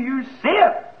 Oh, do you see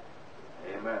it?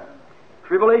 Amen.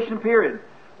 Tribulation period.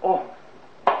 Oh.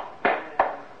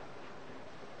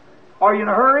 Are you in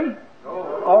a hurry?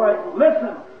 No. All right,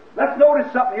 listen. Let's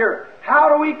notice something here.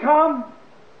 How do we come?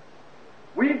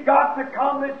 We've got to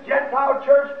come, this Gentile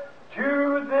church,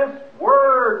 to this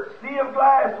Word, sea of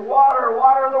glass, water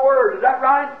of the Word. Is that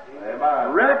right?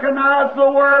 Amen. Recognize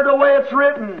the Word the way it's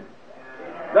written.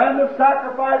 Then the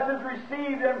sacrifice is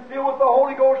received and filled with the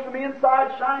Holy Ghost from the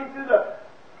inside, shining through the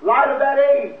light of that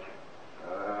age.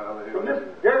 From this,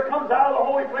 there comes out of the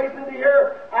holy place into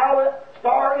here, out of the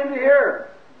star into here.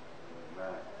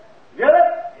 Get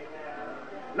it?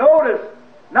 Notice,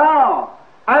 now,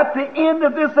 at the end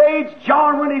of this age,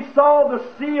 John, when he saw the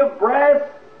sea of brass,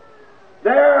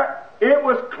 there it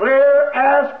was clear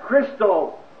as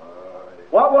crystal.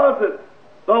 What was it?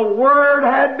 The Word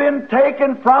had been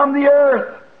taken from the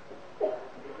earth,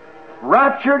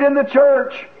 raptured in the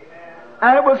church,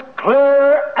 and it was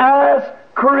clear as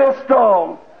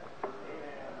crystal.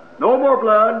 No more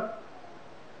blood.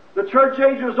 The church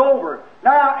age was over.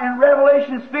 Now, in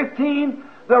Revelation 15,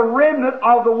 the remnant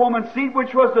of the woman's seed,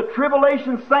 which was the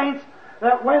tribulation saints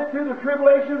that went through the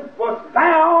tribulation, was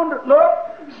found, look,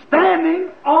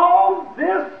 standing on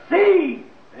this sea.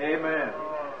 Amen.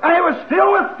 And it was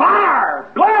filled with fire,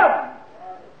 blood,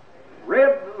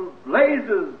 red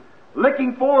blazes,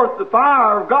 licking forth the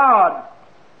fire of God.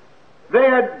 They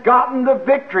had gotten the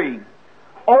victory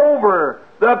over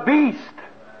the beast,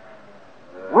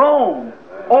 Rome,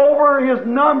 over his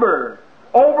number,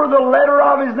 over the letter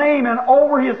of his name, and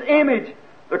over his image,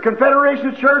 the Confederation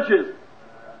of Churches.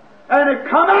 And it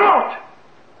come out,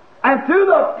 and through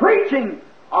the preaching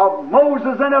of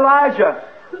Moses and Elijah,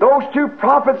 those 2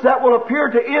 prophets that will appear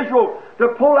to Israel to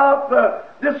pull out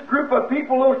this group of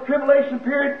people, those tribulation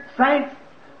period saints,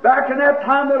 back in that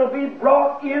time that'll be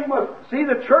brought in with, see,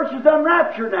 the church is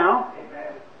unraptured now.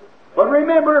 But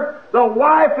remember, the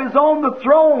wife is on the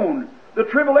throne. The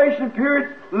tribulation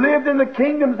period lived in the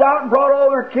kingdoms out and brought all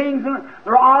their kings and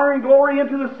their honor and glory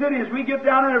into the city. As we get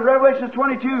down into Revelation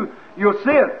 22, you'll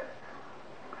see it.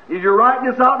 If you're writing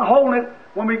this out and holding it,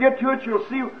 when we get to it, you'll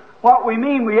see what we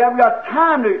mean. We haven't got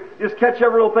time to just catch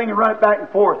every little thing and run it back and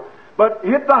forth. But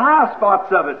hit the high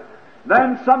spots of it.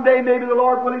 Then someday, maybe the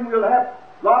Lord willing, we'll have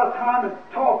a lot of time to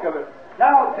talk of it.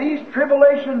 Now, these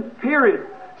tribulation period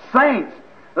saints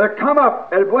that come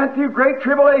up and went through great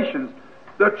tribulations,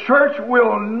 the church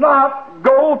will not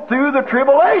go through the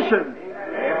tribulation.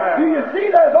 Amen. Do you see?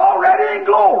 There's already in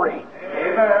glory.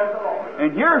 Amen.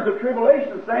 And here's the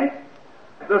tribulation saints,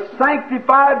 the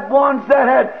sanctified ones that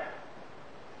had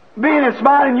been, it's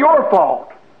mine and your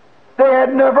fault. They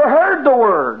had never heard the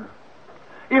Word.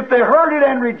 If they heard it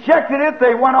and rejected it,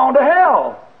 they went on to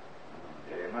hell.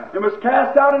 Amen. They was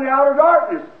cast out in the outer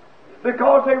darkness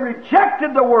because they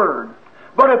rejected the Word.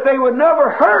 But if they would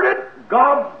never heard it,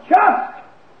 God's just.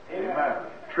 Amen.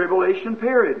 Tribulation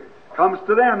period comes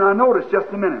to them. Now notice just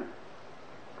a minute.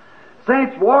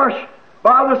 Saints washed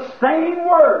by the same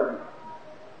Word.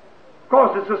 Of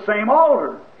course, it's the same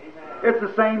altar. It's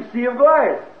the same sea of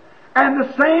glass. And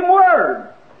the same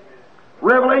Word.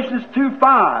 Revelations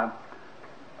 2:5.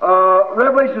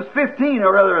 Revelations 15,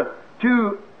 or rather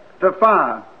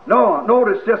 2-5. No,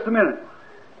 notice just a minute.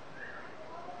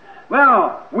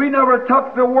 Well, we never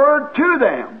took the Word to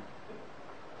them.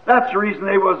 That's the reason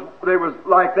they was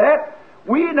like that.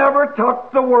 We never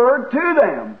took the Word to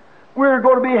them. We were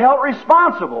going to be held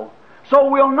responsible. So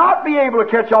we'll not be able to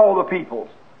catch all the peoples.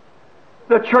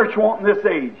 The church won't in this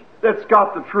age that's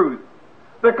got the truth.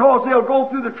 Because they'll go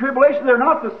through the tribulation. They're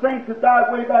not the saints that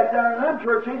died way back there in them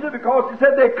church ages, because he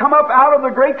said they come up out of the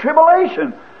great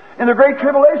tribulation. And the great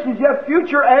tribulation is yet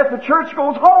future as the church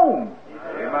goes home.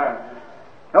 Amen.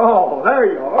 Oh,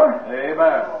 there you are.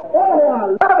 Amen.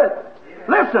 Oh, I love it.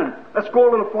 Listen, let's go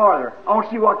a little farther. I want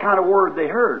to see what kind of word they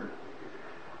heard.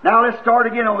 Now let's start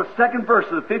again on the second verse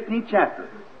of the 15th chapter.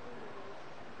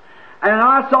 And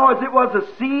I saw as it was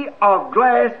a sea of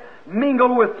glass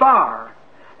mingled with fire,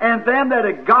 and them that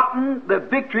had gotten the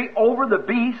victory over the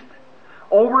beast,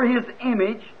 over his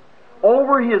image,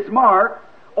 over his mark,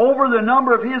 over the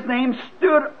number of his name,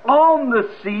 stood on the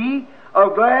sea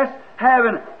of glass,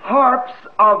 having harps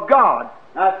of God.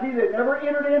 Now see, they'd never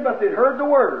entered in, but they'd heard the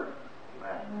word.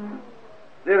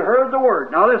 They'd heard the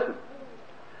word. Now listen.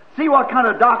 See what kind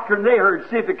of doctrine they heard,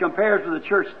 see if it compares with the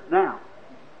church now.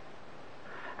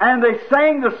 And they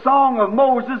sang the song of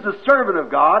Moses, the servant of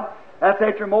God. That's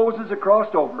after Moses had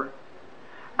crossed over.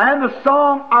 And the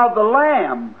song of the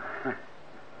Lamb.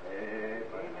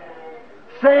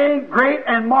 Saying, great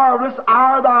and marvelous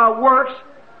are thy works,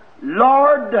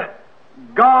 Lord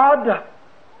God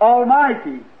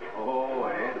Almighty. Oh,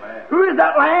 amen. Who is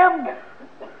that Lamb?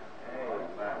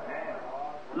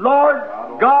 Lord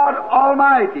God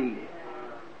Almighty.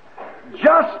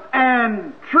 Just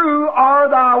and true are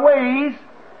thy ways,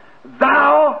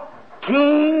 thou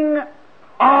King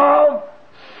of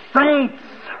saints.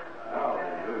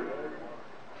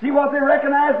 See what they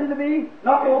recognize him to be?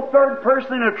 Not no third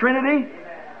person in a Trinity,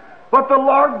 but the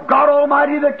Lord God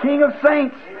Almighty, the King of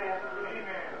saints.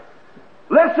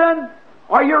 Listen,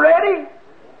 are you ready?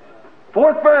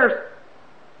 Fourth verse.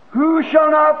 Who shall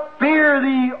not fear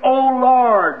thee, O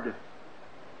Lord?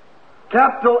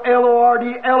 Capital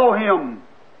L-O-R-D, Elohim.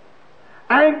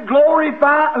 And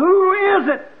glorify, who is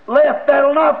it left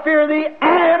that'll not fear thee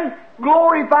and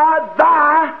glorify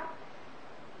thy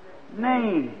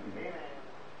name?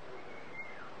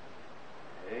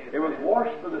 It was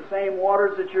washed with the same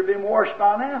waters that you've been washed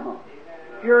by now.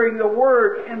 Hearing the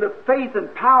Word in the faith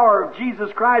and power of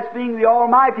Jesus Christ being the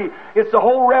Almighty. It's the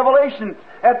whole revelation.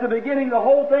 At the beginning, the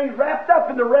whole thing's wrapped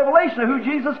up in the revelation of who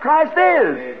Jesus Christ is.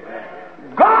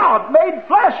 Amen. God made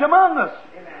flesh among us.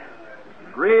 Amen.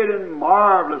 Great and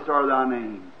marvelous are thy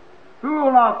name. Who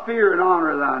will not fear and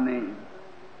honor thy name?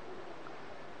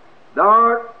 Thou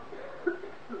art,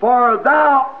 for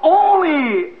thou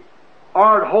only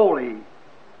art holy.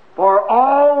 For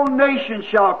all nations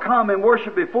shall come and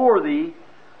worship before thee,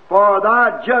 for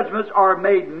thy judgments are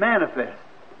made manifest.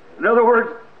 In other words,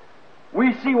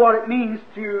 we see what it means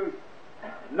to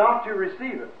not to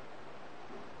receive it.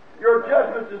 Your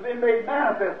judgments has been made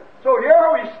manifest. So here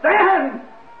we stand.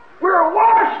 We're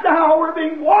washed now. We're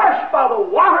being washed by the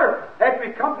water after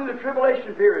we come through the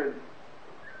tribulation period.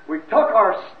 We took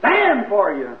our stand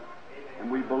for you,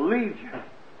 and we believed you.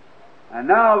 And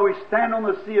now we stand on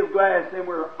the sea of glass, and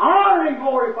we're honoring and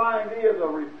glorifying thee as a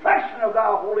reflection of thy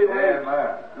holy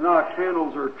life. And thy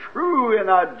candles are true, and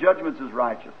thy judgments is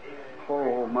righteous.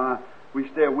 Oh my, we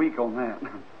stay weak on that.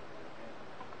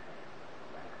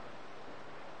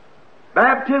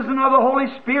 Baptism of the Holy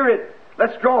Spirit.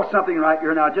 Let's draw something right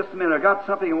here now. Just a minute. I've got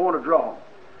something I want to draw.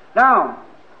 Now,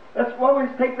 let's always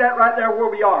take that right there where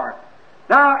we are.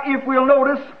 Now, if we'll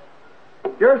notice,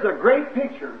 here's a great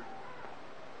picture.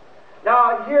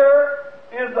 Now, here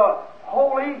is the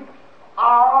Holy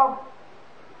of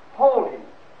Holies.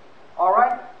 All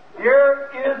right? Here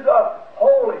is the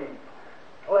holy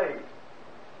place.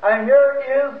 And here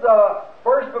is the,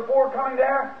 first before coming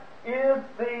there, is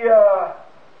the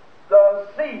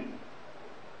sea.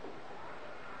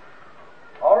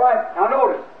 All right, now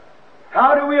notice.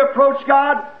 How do we approach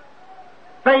God?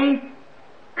 Faith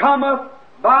cometh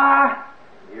by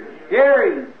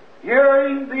hearing.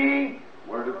 Hearing the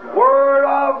Word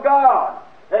of God.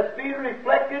 That's being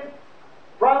reflected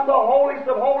from the holiest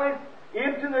of holies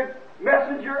into the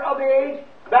messenger of the age,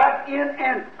 back in,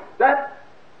 and that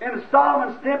in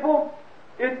Solomon's temple,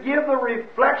 it gives a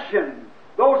reflection.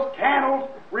 Those candles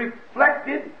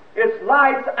reflected its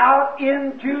lights out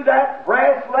into that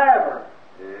brass laver.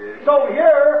 So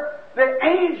here, the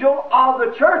angel of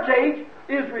the church age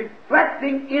is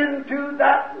reflecting into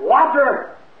that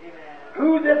water. Amen.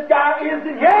 Who this guy is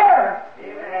in here.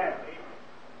 Amen.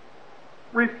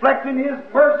 Reflecting His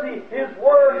mercy, His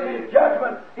word, His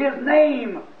judgment, His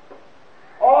name.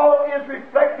 All is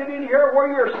reflected in here where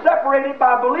you're separated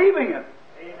by believing it.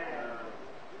 Amen.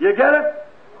 You get it?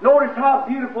 Notice how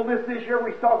beautiful this is here.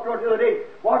 We talked about it the other day.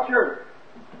 Watch here.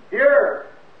 Here.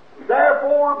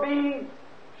 Therefore being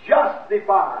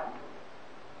justified.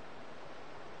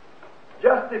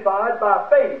 justified by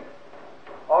faith.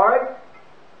 All right?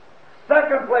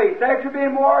 Second place, after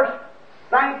being washed,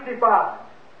 sanctified.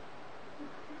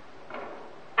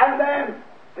 And then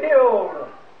filled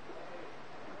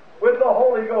with the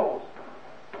Holy Ghost.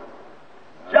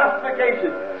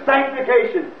 Justification,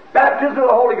 sanctification, baptism of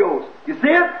the Holy Ghost. You see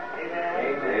it?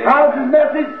 Amen. How's his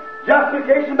message?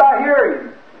 Justification by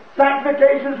hearing.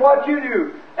 Sanctification is what you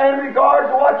do. And in regard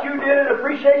to what you did, and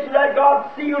appreciation that God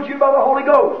seals you by the Holy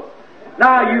Ghost.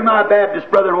 Now, you, my Baptist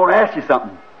brother, want to ask you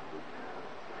something.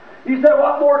 You said,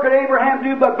 what more could Abraham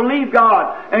do but believe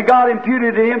God? And God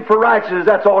imputed to him for righteousness.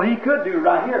 That's all he could do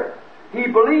right here. He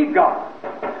believed God.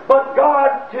 But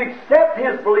God, to accept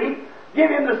his belief, give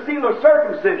him the seal of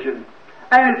circumcision.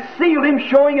 And it sealed him,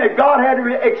 showing that God had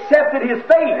accepted his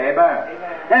faith. Amen.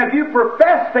 And if you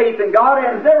profess faith in God and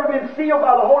has never been sealed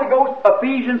by the Holy Ghost,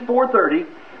 Ephesians 4:30, if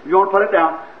you want to put it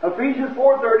down, Ephesians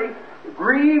 4:30,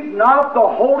 grieve not the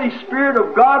Holy Spirit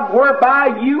of God,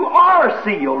 whereby you are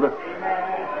sealed.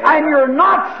 Amen. And you're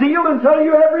not sealed until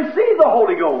you have received the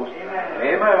Holy Ghost.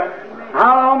 Amen.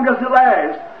 How long does it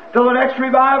last? Till the next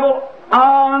revival?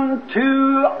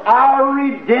 Unto our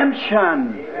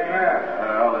redemption.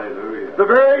 Hallelujah. The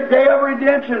very day of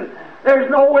redemption. There's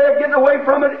no way of getting away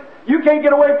from it. You can't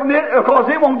get away from it because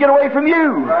it won't get away from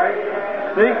you.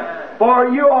 Right. See? For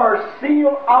you are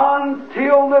sealed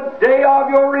until the day of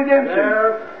your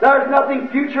redemption. There's nothing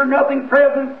future, nothing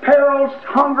present, perils,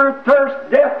 hunger,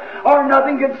 thirst, death, or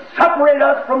nothing can separate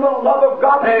us from the love of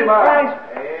God in Christ.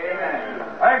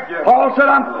 Amen. Thank you. Paul said,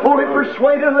 I'm fully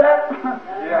persuaded of that.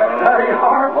 There you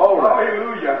are.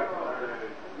 Hallelujah.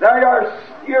 There you are.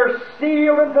 You're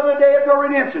sealed until the day of your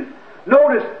redemption.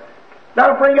 Notice,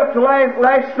 that'll bring up to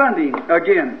last Sunday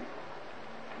again.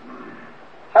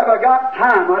 Have I got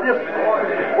time?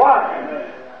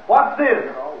 What's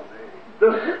this?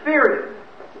 The Spirit.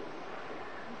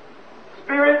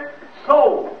 Spirit,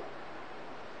 soul,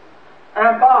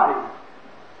 and body.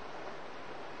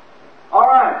 All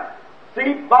right.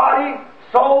 See, body,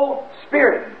 soul,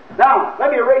 spirit. Now,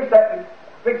 let me erase that and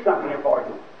fix something here for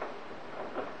you.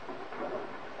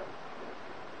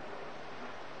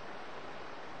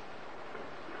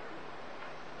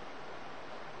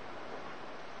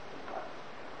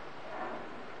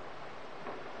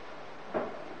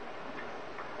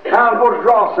 Now I'm going to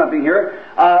draw something here.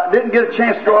 Didn't get a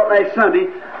chance to draw it last Sunday,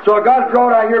 so I got to draw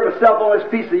it out here myself on this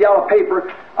piece of yellow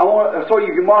paper. I want so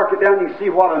you can mark it down and you can see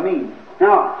what I mean.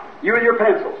 Now, you with your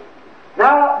pencils.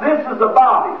 Now, this is the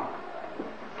body,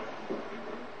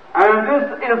 and this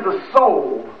is the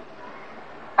soul,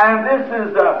 and this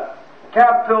is the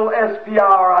capital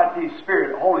S-P-I-R-I-T,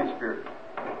 Spirit, Holy Spirit.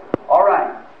 All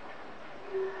right.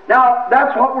 Now,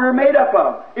 that's what we're made up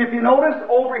of. If you notice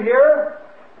over here,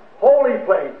 holy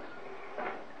place.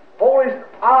 Holiest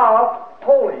of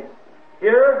holies.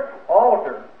 Here,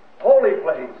 altar. Holy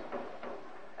place.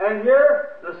 And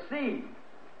here, the seed.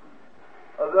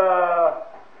 The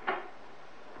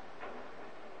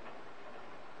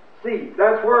seed.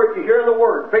 That's where you hear the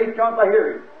word. Faith comes by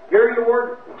hearing. Hearing the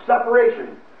word,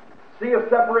 separation. See of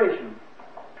separation.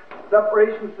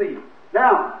 Separation, seed.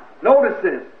 Now, notice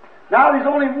this. Now there's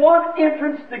only one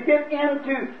entrance to get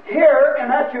into here, and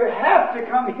that you have to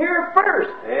come here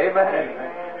first. Amen.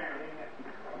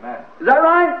 Amen. Is that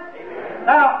right? Amen.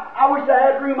 Now, I wish I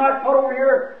had room. I'd put over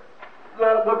here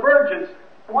the virgins,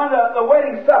 the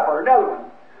wedding supper, another one.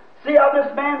 See how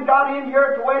this man got in here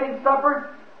at the wedding supper,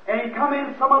 and he come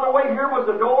in some other way. Here was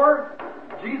the door.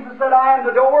 Jesus said, I am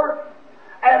the door.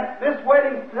 And this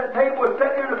wedding table was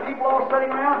sitting there, and the people all sitting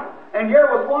around, and here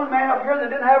was one man up here that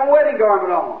didn't have a wedding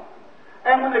garment on.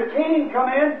 And when the king come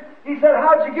in, he said,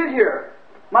 how'd you get here?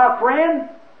 My friend,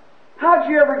 how'd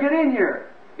you ever get in here?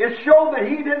 It showed that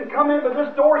he didn't come in by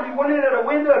this door. He went in at a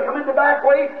window, come in the back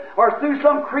way, or through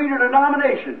some creed or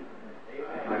denomination.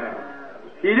 Amen.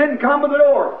 He didn't come by the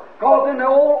door. Because in the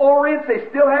old Orient, they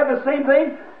still have the same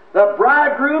thing. The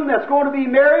bridegroom that's going to be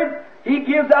married, he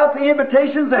gives out the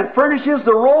invitations and furnishes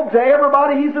the robe to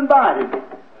everybody he's invited. Amen.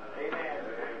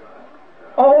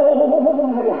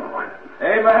 Oh!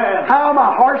 Amen. How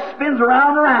my heart spins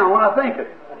around and around when I think it.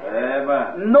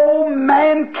 Amen. No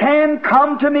man can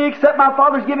come to me except my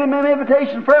Father's given him an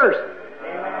invitation first.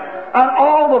 Amen. And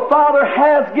all the Father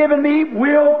has given me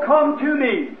will come to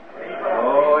me.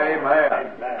 Oh,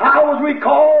 amen. How was we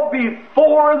called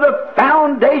before the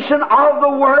foundation of the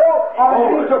world?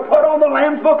 Are we to put on the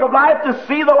Lamb's Book of Life, to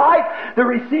see the light, to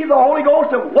receive the Holy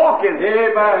Ghost, and walk in it?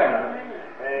 Amen.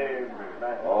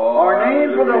 Oh, Our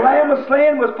name for the Lamb was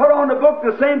slain was put on the book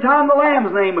the same time the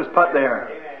Lamb's name was put there.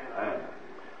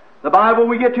 The Bible,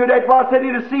 we get to it, that's why it said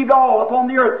He deceived all upon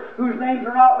the earth, whose names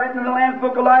are not written in the Lamb's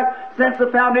Book of Life since the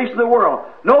foundation of the world.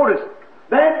 Notice,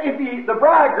 then if the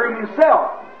bridegroom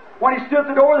himself, when he stood at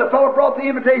the door, the fellow brought the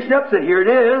invitation up, said, here it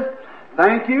is.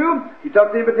 Thank you. He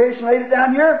took the invitation, laid it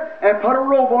down here, and put a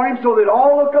robe on him so they'd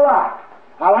all look alike.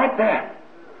 I like that.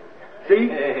 See?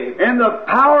 In the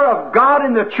power of God,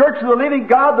 in the church of the living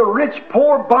God, the rich,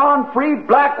 poor, bond, free,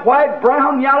 black, white,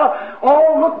 brown, yellow,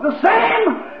 all look the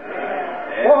same.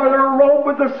 For they're robed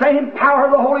with the same power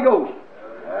of the Holy Ghost.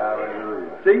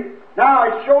 Hallelujah. See? Now,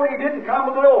 it showed He didn't come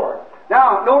with the door.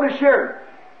 Now, notice here.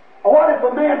 What if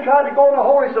a man tried to go in the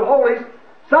holiest of holies?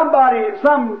 Some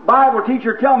Bible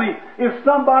teacher tell me, if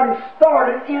somebody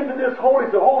started into this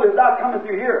holiest of holies without coming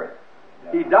through here,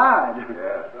 he died.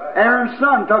 Yes, right. Aaron's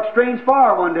son took strange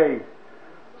fire one day.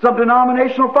 Some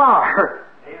denominational fire.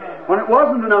 When it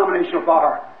wasn't denominational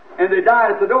fire. And they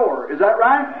died at the door. Is that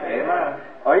right? Amen.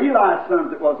 Or Eli's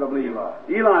sons it was, I believe.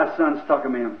 Eli's sons stuck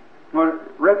him in. When it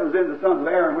represented the sons of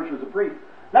Aaron, which was a priest.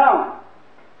 Now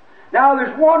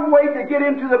there's one way to get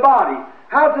into the body.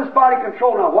 How's this body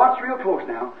controlled? Now watch real close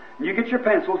now. You get your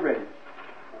pencils ready.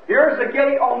 Here's the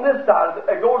gate on this side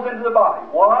that goes into the body.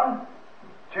 1,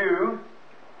 2,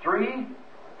 3,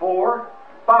 4,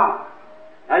 5.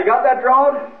 Now you got that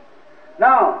drawn?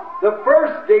 Now, the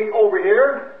first gate over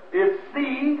here is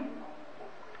see,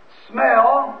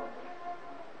 smell,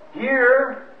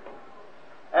 hear,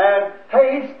 and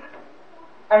taste,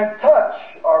 and touch,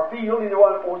 or feel, either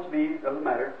one it's supposed to be, doesn't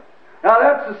matter. Now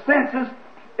that's the senses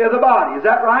of the body, is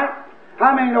that right?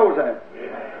 How many knows that?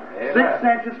 Amen. 6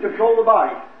 senses control the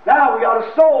body. Now we got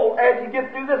a soul. As you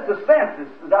get through this, the senses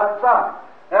is outside.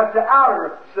 That's the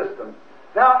outer system.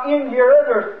 Now in here,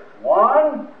 there's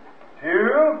 1,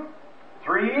 2,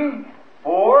 3,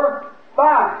 4,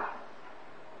 5.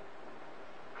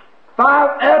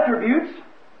 5 attributes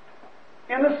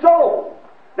in the soul.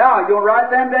 Now you'll write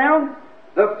them down.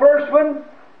 The first one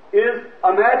is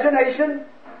imagination.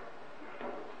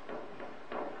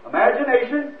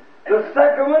 Imagination. The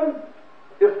second one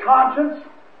is conscience.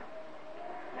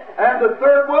 And the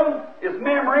third one is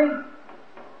memory.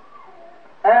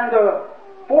 And the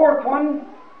fourth one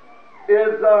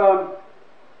is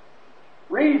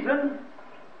reason.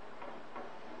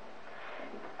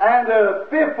 And the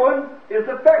fifth one is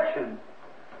affection.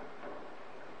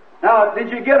 Now, did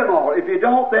you get them all? If you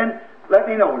don't, then let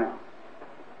me know now.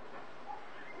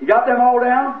 You got them all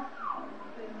down?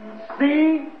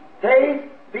 See, taste,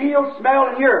 feel, smell,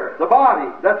 and hear. The body.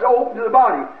 That's open to the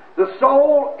body. The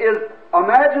soul is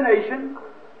imagination,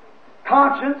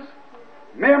 conscience,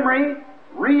 memory,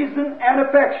 reason, and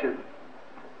affection.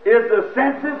 Is the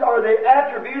senses or the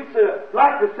attributes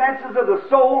like the senses of the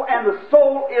soul, and the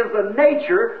soul is the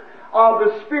nature of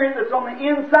the spirit that's on the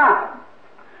inside.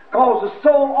 Because the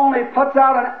soul only puts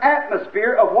out an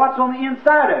atmosphere of what's on the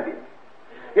inside of you.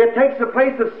 It takes the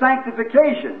place of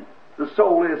sanctification. The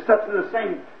soul is sits in the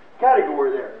same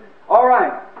category there. All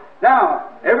right. Now,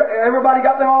 everybody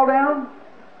got them all down?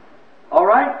 All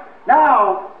right.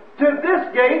 Now, to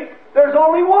this gate, there's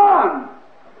only one.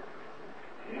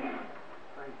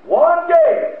 One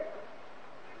gate.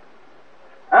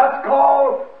 That's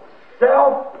called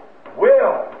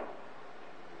self-will.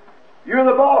 You're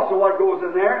the boss of what goes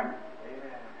in there.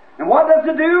 And what does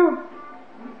it do?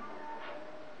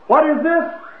 What is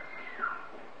this?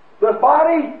 The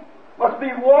body must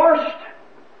be washed,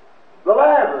 the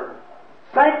laver,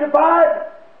 sanctified,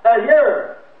 and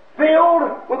here,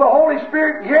 filled with the Holy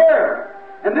Spirit here.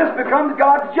 And this becomes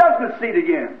God's judgment seat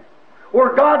again.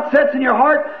 Where God sits in your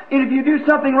heart, and if you do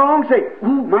something wrong, say,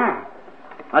 ooh, my,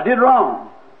 I did wrong.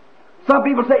 Some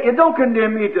people say, it don't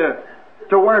condemn me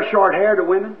to wear short hair to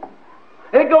women.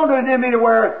 It don't condemn me to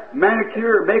wear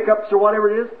manicure or makeups or whatever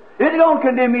it is. It don't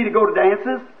condemn me to go to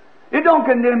dances. It don't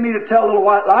condemn me to tell a little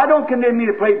white lie. It don't condemn me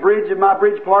to play bridge at my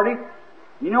bridge party.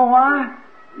 You know why?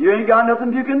 You ain't got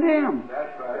nothing to condemn.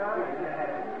 That's right.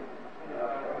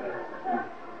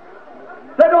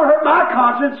 That don't hurt my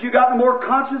conscience. You got more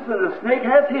conscience than a snake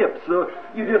has hips. So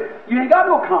you ain't got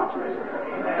no conscience.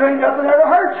 There ain't nothing there to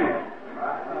hurt you.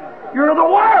 You're the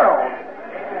world.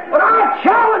 But I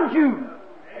challenge you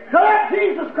to let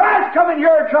Jesus Christ come in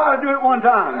here and try to do it one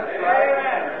time.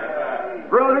 Amen.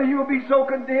 Brother, you'll be so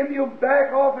condemned you'll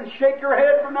back off and shake your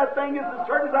head from that thing as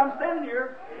certain as I'm standing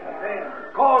here.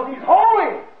 Because He's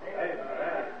holy.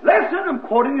 Listen, I'm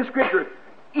quoting the Scripture.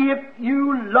 If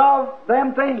you love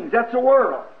them things, that's the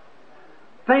world.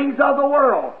 Things of the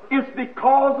world. It's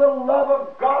because the love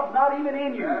of God's not even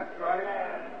in you. That's right.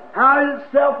 How is it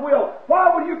self-will?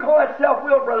 Why would you call that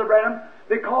self-will, Brother Branham?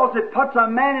 Because it puts a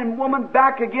man and woman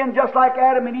back again, just like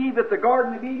Adam and Eve at the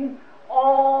Garden of Eden,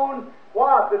 on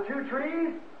What? The two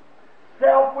trees?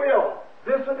 Self-will.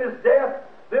 This one is death,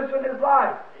 this one is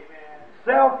life.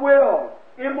 Self-will.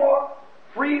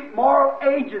 Free moral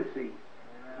agency.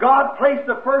 God placed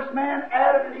the first man,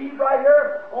 Adam and Eve, right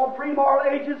here on free moral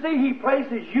agency. He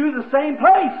places you the same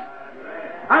place.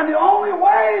 And the only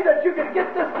way that you can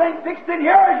get this thing fixed in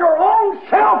here is your own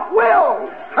self-will.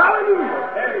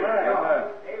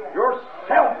 Hallelujah. Your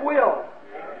self-will.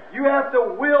 You have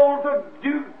to will to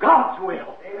do God's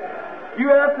will. You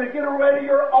have to get rid of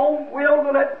your own will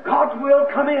to let God's will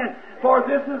come in. For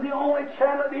this is the only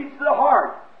channel that leads to the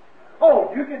heart. Oh,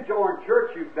 you can join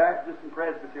church, you Baptists and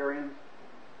Presbyterians.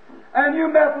 And you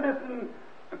Methodists and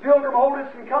Pilgrim Holders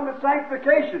can come to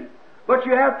sanctification. But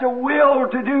you have to will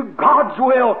to do God's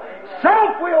will.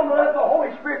 Self-will to let the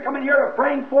Holy Spirit come in here to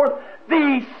bring forth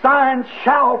these signs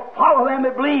shall follow them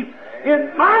that believe.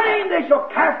 In my name they shall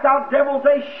cast out devils.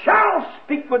 They shall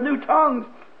speak with new tongues.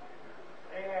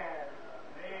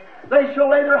 They shall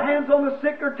lay their hands on the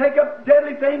sick or take up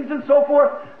deadly things and so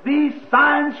forth. These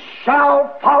signs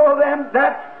shall follow them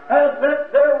that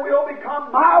their will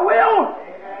become my will.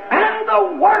 And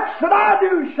the works that I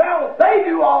do shall they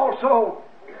do also.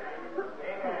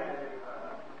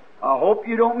 I hope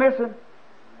you don't miss it.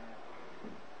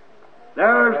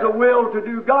 There's the will to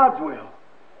do God's will.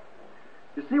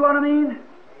 You see what I mean?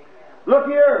 Look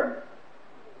here.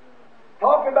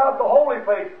 Talking about the holy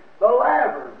place, the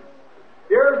laver.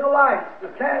 Here's the lights, the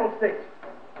candlesticks.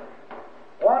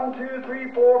 1, 2,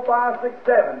 3, 4, 5, 6,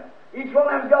 7. Each one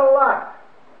of them's got a light.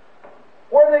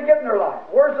 Where are they getting their light?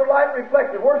 Where's the light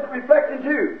reflected? Where's it reflected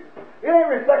to? It ain't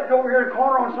reflected over here in the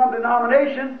corner on some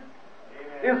denomination.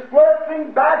 It's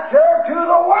flirting back here to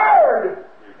the Word.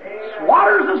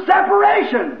 Waters of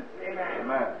separation.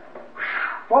 Amen.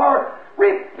 For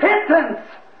repentance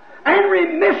and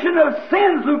remission of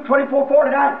sins, Luke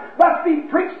 24:49, must be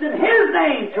preached in His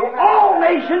name to all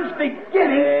nations,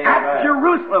 beginning at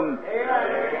Jerusalem.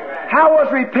 How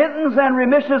was repentance and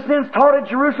remission of sins taught at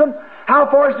Jerusalem? How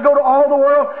far is to go to all the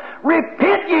world?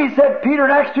 Repent ye, said Peter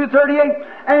in Acts 2:38,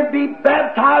 and be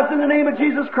baptized in the name of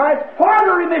Jesus Christ for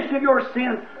the remission of your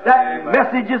sins. That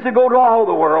message is to go to all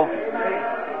the world.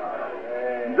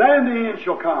 Then the end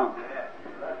shall come.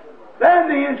 Then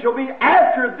the end shall be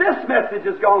after this message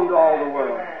has gone to all the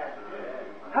world.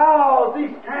 How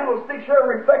these candlesticks here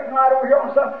reflecting light over here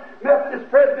on some Methodist,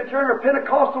 Presbyterian, or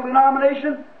Pentecostal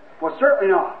denomination? Well, certainly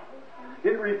not.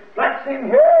 It reflects Him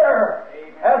here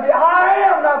as the I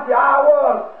am, not the I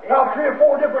was. Now 3 or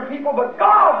 4 different people, but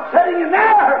God sitting in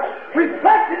there,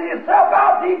 reflecting Himself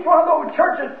out to each one of those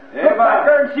churches. Look back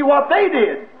there and see what they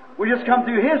did. We just come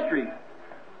through history.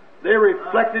 They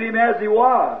reflected Him as He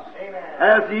was,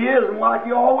 as He is, and like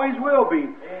He always will be.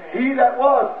 He that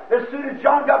was. As soon as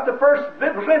John got the first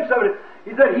glimpse of it,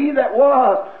 he said, He that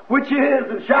was, which is,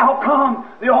 and shall come,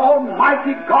 the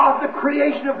Almighty God, the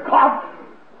creation of God,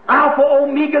 Alpha,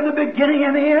 Omega, the beginning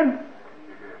and the end.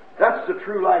 That's the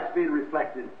true light's being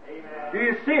reflected. Do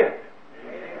you see it?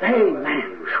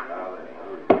 Amen.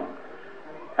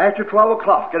 After 12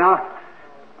 o'clock, and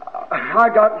I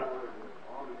got...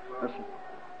 Listen.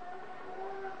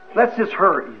 Let's just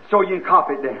hurry so you can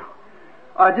copy it down.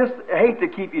 I just hate to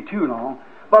keep you too long,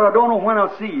 but I don't know when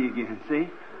I'll see you again, see?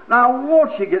 Now,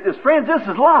 won't you get this? Friends, this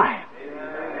is life.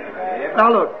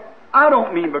 Now, look, I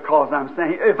don't mean because I'm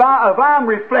saying... If I'm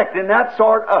reflecting that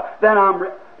sort, then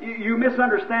you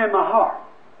misunderstand my heart.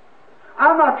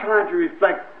 I'm not trying to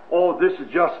reflect, oh, this is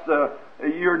just,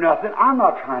 you're nothing. I'm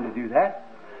not trying to do that.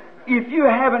 If you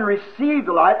haven't received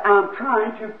the light, I'm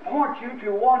trying to point you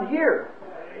to one here.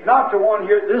 Not the one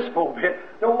here at this pulpit,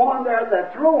 the one there at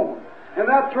that throne. And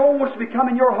that throne was to become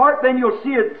in your heart, then you'll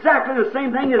see exactly the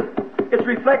same thing as it's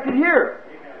reflected here.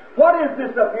 What is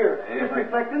this up here? It's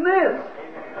reflecting this.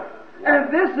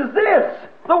 And this is this,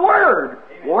 the Word.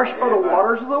 Washed by the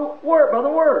waters of the Word, by the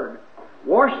Word.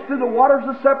 Washed through the waters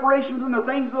of separation from the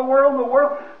things of the world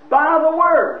by the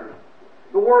Word.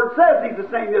 The Word says He's the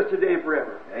same yesterday and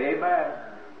forever. Amen.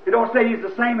 It don't say He's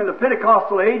the same in the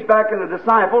Pentecostal age, back in the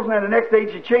disciples, and then the next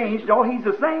age He changed. No, He's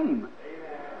the same.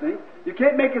 See? You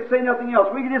can't make it say nothing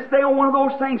else. We can just stay on one of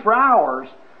those things for hours,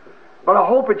 but I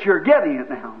hope that you're getting it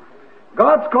now.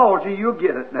 God's called you, you'll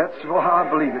get it. That's why I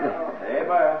believe it.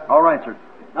 Amen. All right, sir.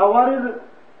 Now what is it?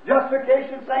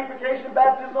 Justification, sanctification,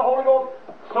 baptism of the Holy Ghost,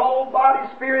 soul, body,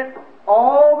 spirit,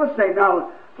 all the same. Now,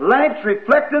 lamps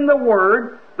reflecting the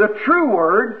Word, the true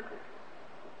Word,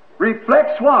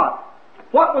 reflects what?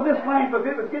 What would this lamp, if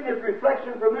it was getting its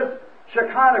reflection from this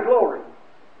Shekinah glory?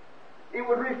 It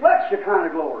would reflect Shekinah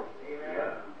glory.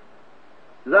 Amen.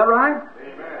 Is that right?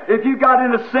 Amen. If you got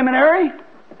in a seminary,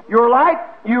 your light,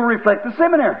 you reflect the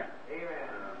seminary. Amen.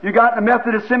 You got in a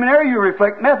Methodist seminary, you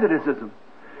reflect Methodism.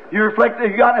 You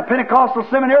got in a Pentecostal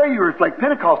seminary, you reflect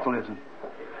Pentecostalism.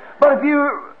 But if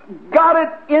you got it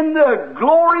in the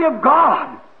glory of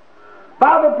God,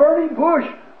 by the burning bush,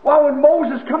 why, when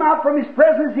Moses come out from his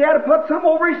presence, he had to put something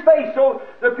over his face so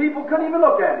the people couldn't even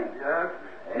look at him. Yes.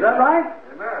 Is that right?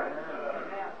 Amen.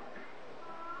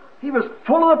 He was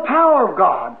full of the power of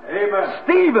God. Amen.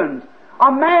 Stephen's,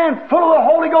 a man full of the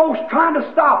Holy Ghost, trying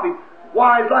to stop him.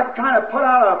 Why, it's like trying to put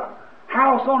out a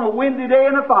house on a windy day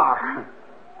in a fire.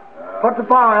 Put the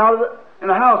fire out in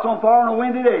a house on fire on a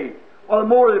windy day. Well, the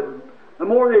more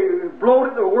they blowed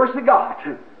it, the worse it got.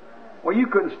 Well, you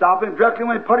couldn't stop him. Directly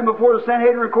when they put him before the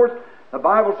Sanhedrin, of course, the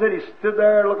Bible said he stood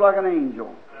there and looked like an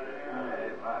angel.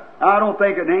 I don't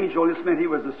think an angel just meant he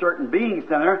was a certain being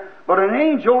standing there, but an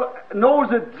angel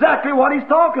knows exactly what he's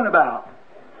talking about.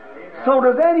 So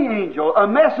does any angel. A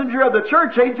messenger of the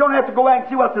church age don't have to go back and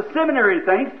see what the seminary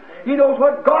thinks. He knows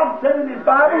what God said in His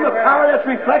Bible, the power that's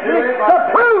reflected in it,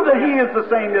 to prove that He is the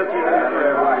same yesterday.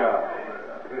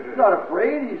 He's not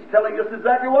afraid. He's telling us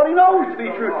exactly what He knows to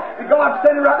be true. And God's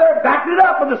standing right there, backing it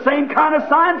up with the same kind of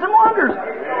signs and wonders,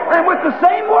 and with the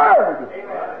same word.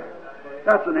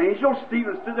 That's an angel.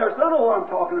 Stephen stood there and said, I know what I'm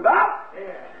talking about.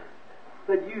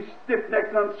 Said, you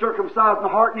stiff-necked, uncircumcised in the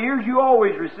heart and ears, you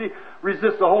always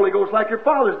resist the Holy Ghost like your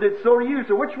fathers did, so do you.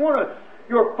 So which one of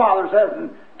your fathers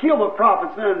hasn't killed the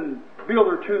prophets and built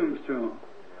their tombs to them?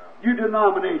 You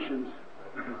denominations.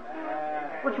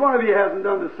 Which one of you hasn't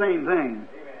done the same thing?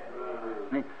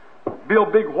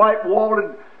 Build big white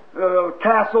walled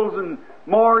castles and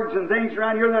morgues and things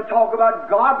around here that talk about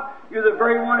God. You're the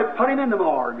very one that put Him in the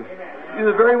morgue.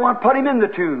 You're the very one that put Him in the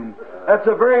tomb. That's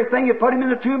the very thing you put Him in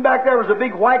the tomb. Back there was a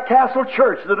big white castle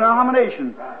church, the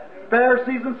denomination.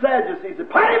 Pharisees and Sadducees said,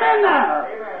 put Him in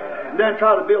there! And then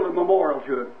try to build a memorial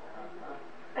to it.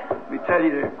 Let me tell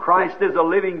you that Christ is a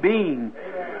living being.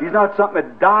 He's not something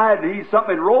that died. He's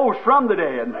something that rose from the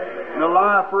dead and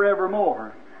alive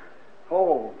forevermore.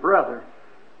 Oh, brother.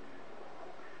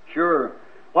 Sure.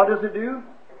 What does it do?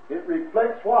 It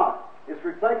reflects what? It's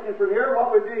reflecting from here.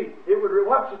 What would be?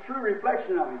 What's the true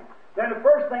reflection of Him? Then the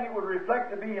first thing it would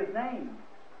reflect to be His name.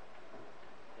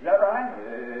 Is that right?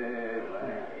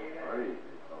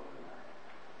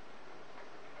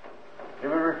 It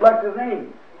would reflect His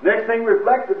name. Next thing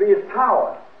reflects to be His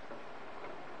power.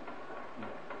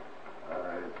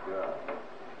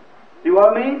 See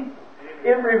what I mean?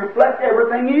 It will reflect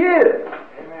everything He is.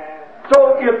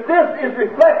 So if this is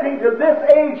reflecting to this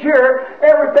age here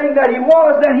everything that He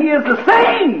was, then He is the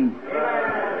same.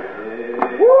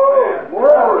 Woo!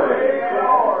 Glory!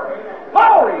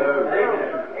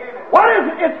 What is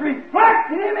it? It's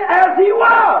reflecting Him as He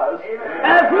was,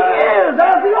 as He is,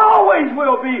 as He always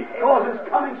will be, because it's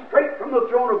coming straight from the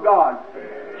throne of God.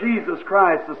 Jesus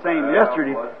Christ the same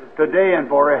yesterday, today, and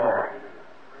forever.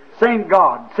 Same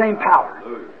God, same power,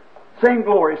 same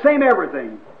glory, same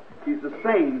everything. He's the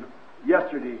same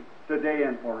yesterday, today,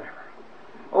 and forever.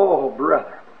 Oh,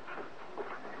 brother.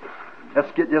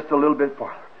 Let's get just a little bit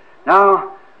farther.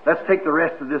 Now, let's take the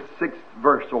rest of this 6th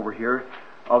verse over here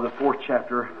of the 4th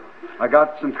chapter. I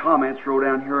got some comments wrote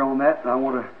down here on that, and I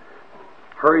want to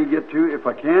hurry get to if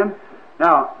I can.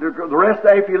 Now, the rest,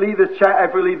 after you leave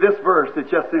this verse, it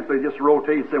just simply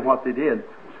rotates in what they did.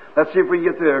 Let's see if we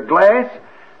can get to a glass,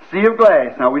 sea of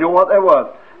glass. Now, we know what that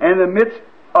was. And in the midst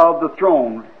of the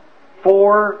throne,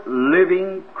 4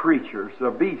 living creatures, a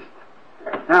beast.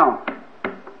 Now,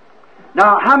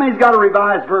 how many's got a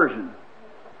revised version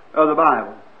of the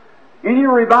Bible? In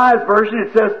your revised version,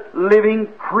 it says living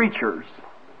creatures.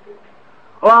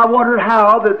 Well, I wondered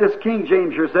how that this King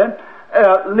James here said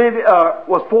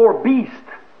was 4 beasts.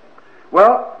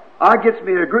 Well, I get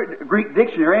me a Greek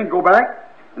dictionary and go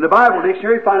back in the Bible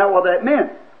dictionary and find out what that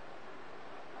meant.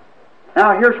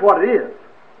 Now, here's what it is.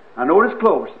 Now, notice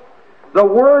close. The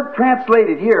word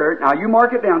translated here, now you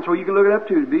mark it down so you can look it up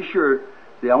too, to be sure.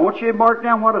 See, I want you to mark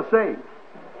down what I say.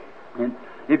 And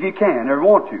if you can, or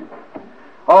want to.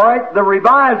 All right, the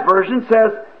Revised Version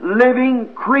says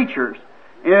living creatures.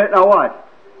 Now what?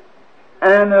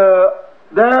 And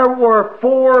there were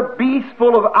 4 beasts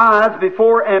full of eyes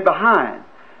before and behind.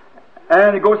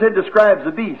 And it goes ahead and describes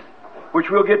the beast, which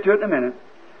we'll get to it in a minute.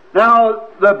 Now,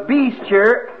 the beast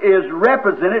here is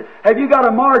represented. Have you got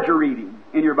a Marger reading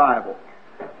in your Bible?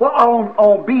 Well,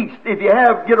 on beast, if you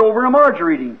have, get over a Marger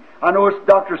reading. I know it's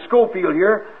Dr. Schofield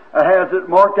here has it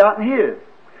marked out in his.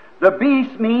 The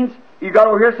beast means, you got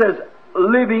over here, it says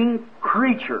living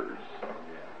creatures.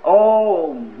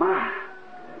 Oh, my.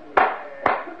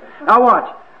 Now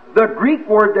watch. The Greek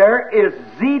word there is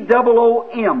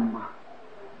Z-O-O-M.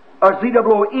 Or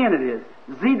Z-O-O-N it is.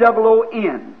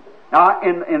 Z-O-O-N. Now,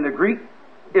 in the Greek,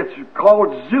 it's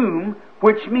called zoom,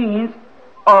 which means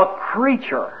a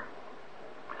creature.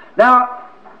 Now,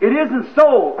 it isn't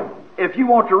so, if you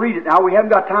want to read it. Now, we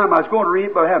haven't got time. I was going to read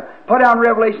it, but I haven't. Put down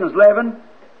Revelations 11,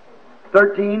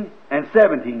 13, and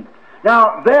 17.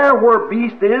 Now, there where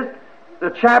beast is, the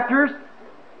chapters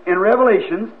in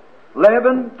Revelations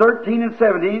 11, 13, and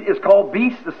 17 is called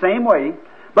beast the same way,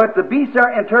 but the beast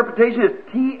there interpretation is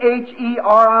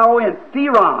Theron,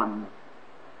 Theron.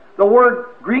 The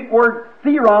Greek word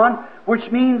Theron, which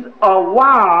means a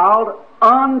wild,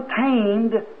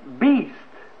 untamed beast.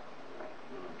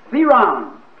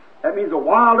 Theron. That means a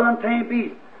wild, untamed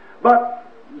beast. But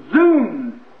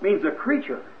zoom means a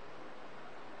creature.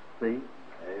 See?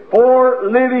 Four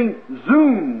living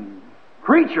zoom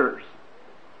creatures.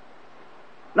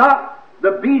 Not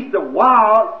the beast of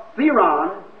wild,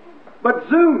 Theron, but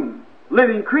zoom,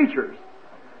 living creatures.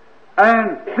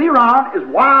 And Theron is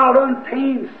wild,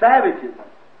 untamed savages.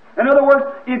 In other words,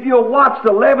 if you'll watch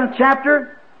the 11th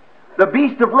chapter, the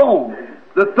beast of Rome.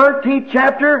 The 13th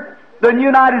chapter, the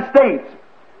United States.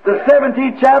 The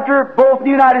 17th chapter, both the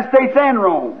United States and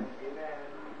Rome.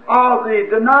 All the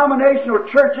denominational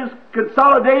churches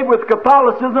consolidated with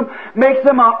Catholicism makes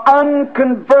them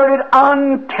unconverted,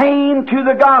 untamed to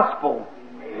the gospel.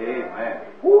 Amen.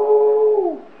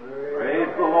 Woo! Praise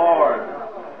the Lord.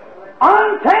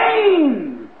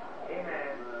 Untamed!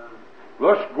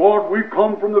 Bless God, we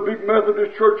come from the big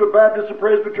Methodist Church, the Baptist, the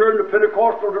Presbyterian, the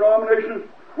Pentecostal denominations.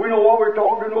 We know what we're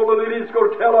talking to. Know the lady's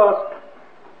going to tell us.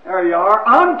 There you are.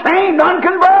 Untamed,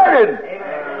 unconverted.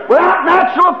 Amen. Without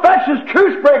natural affections,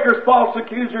 truce breakers, false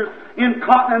accusers,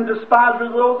 incontinent despisers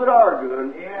of those that are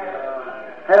good. Yeah.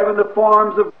 Having the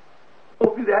forms of...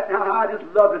 Go through that now. I just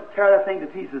love to tear that thing to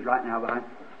pieces right now, but I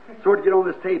sort of get on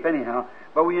this tape anyhow.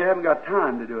 But we haven't got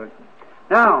time to do it.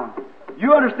 Now,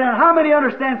 you understand. How many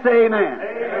understand? Say amen.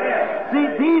 Amen. See,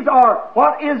 these are...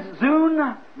 What is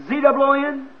Zoon?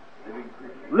 Z-O-O-N?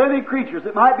 Living creatures.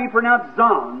 It might be pronounced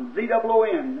Zon,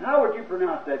 Z-O-O-N. How would you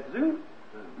pronounce that? Zoon?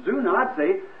 Zoon, I'd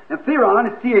say. And Theron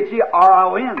is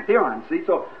T-H-E-R-O-N. Theron, see?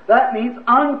 So that means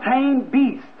untamed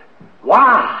beast.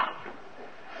 Wild.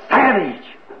 Savage.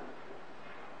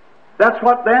 That's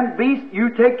what them beasts, you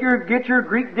get your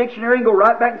Greek dictionary and go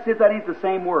right back and see if that ain't the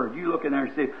same word. You look in there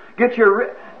and see. Get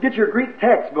your Greek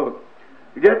textbook.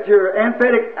 Get your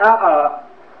emphatic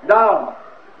dialogue.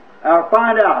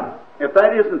 Find out if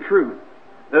that isn't true.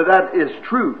 That is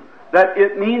true. That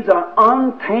it means an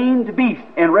untamed beast.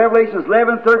 In Revelations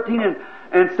 11, 13,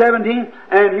 and 17,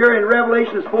 and here in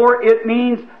Revelations 4, it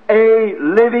means a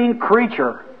living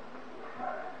creature.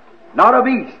 Not a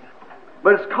beast.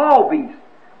 But it's called beast.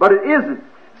 But it isn't.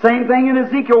 Same thing in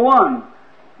Ezekiel 1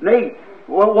 and 8.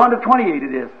 Well, 1 to 28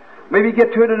 it is. Maybe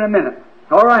get to it in a minute.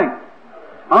 All right.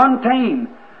 Untamed,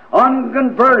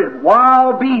 unconverted,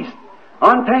 wild beast.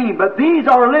 Untamed. But these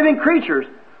are living creatures.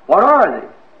 What are they?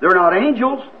 They're not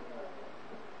angels.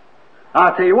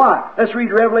 I'll tell you why. Let's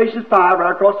read Revelations 5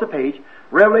 right across the page.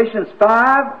 Revelations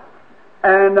 5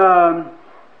 and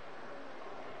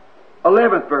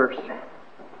 11th verse.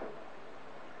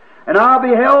 And I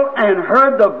beheld and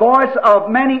heard the voice of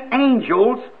many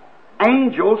angels,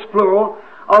 plural,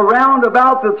 around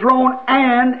about the throne,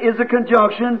 and is a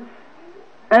conjunction,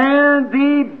 and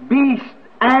the beast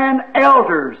and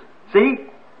elders. See?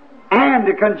 And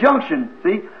the conjunction.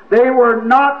 See? They were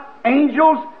not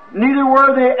angels, neither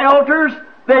were the elders.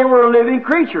 They were living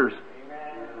creatures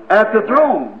at the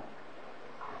throne.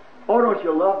 Oh, don't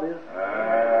you love this?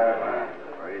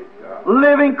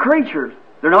 Living creatures.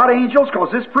 They're not angels,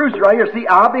 because this proves it right here. See,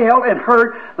 I beheld and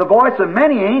heard the voice of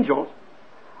many angels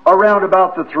around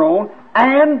about the throne,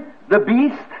 and the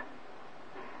beast,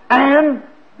 and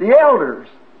the elders.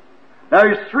 Now,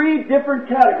 there's three different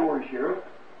categories here.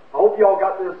 I hope you all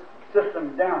got this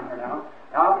system down here now.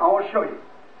 Now, I want to show you.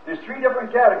 There's three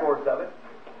different categories of it.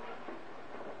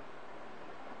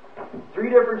 Three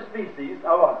different species.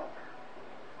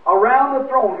 Around the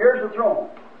throne, here's the throne.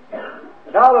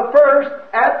 Now the first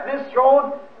at this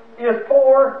throne is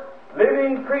 4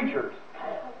 living creatures.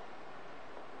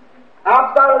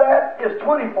 Outside of that is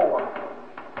 24.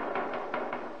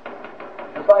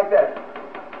 Just like that.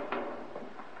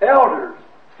 Elders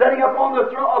sitting up on the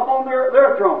upon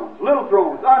their thrones, little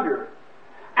thrones under.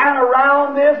 And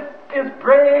around this is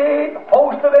great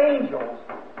host of angels.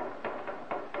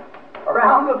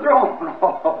 Around the throne.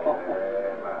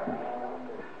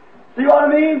 See what I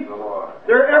mean?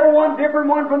 They're every one different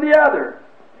one from the other.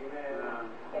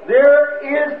 Amen. There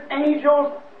is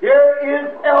angels, here is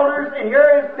elders, and here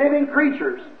is living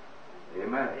creatures.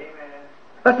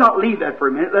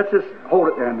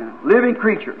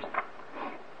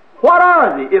 What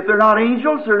are they? If they're not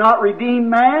angels, they're not redeemed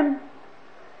man.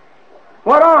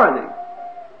 What are they?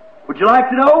 Would you like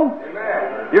to know?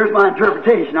 Amen. Here's my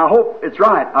interpretation. I hope it's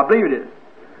right. I believe it is.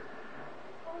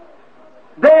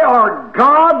 They are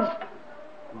God's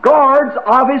guards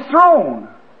of His throne.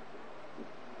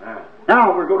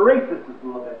 Now, we're going to race this just a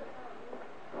little bit.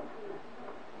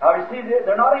 Now, you see,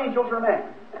 they're not angels or men.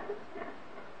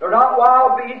 They're not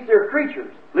wild beasts. They're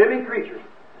creatures, living creatures.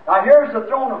 Now, here's the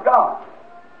throne of God.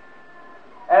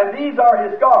 And these are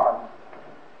His guards.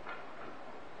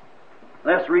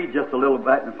 Let's read just a little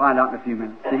bit and find out in a few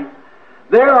minutes. See?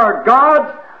 There are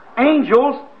God's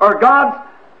angels, or God's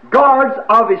guards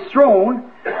of His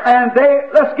throne, and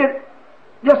let's get,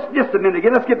 just a minute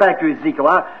again, let's get back to Ezekiel.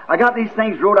 I got these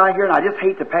things wrote out here, and I just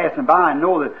hate to pass them by and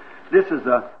know that this is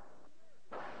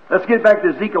let's get back to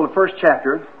Ezekiel, the first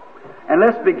chapter, and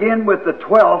let's begin with the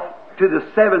 12th to the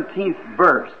 17th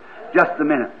verse. Just a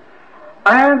minute.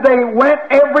 And they went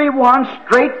every one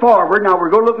straight forward. Now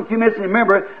we're going to look in a few minutes and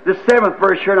remember the 7th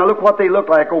verse here. Now look what they look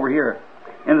like over here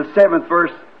in the 7th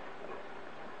verse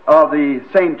of the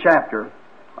same chapter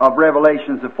of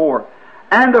Revelations of 4.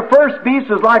 And the first beast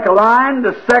was like a lion,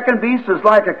 the second beast was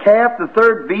like a calf, the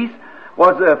third beast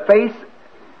was a face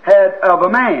head of a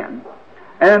man,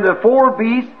 and the four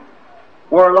beasts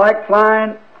were like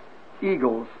flying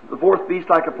eagles. The fourth beast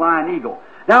like a flying eagle.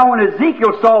 Now when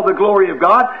Ezekiel saw the glory of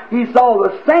God, he saw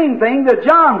the same thing that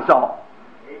John saw.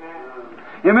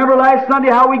 You remember last Sunday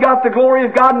how we got the glory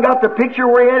of God and got the picture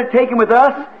where He had it taken with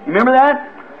us? You remember that?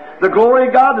 The glory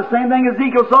of God, the same thing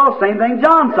Ezekiel saw, same thing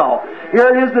John saw.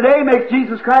 Here it is today, makes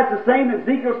Jesus Christ the same as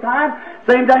Ezekiel's time,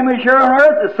 same time He's here on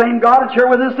earth, the same God is here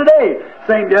with us today.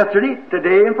 Same yesterday,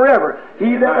 today, and forever.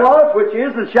 He that was, which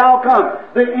is, and shall come.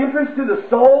 The entrance to the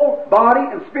soul, body,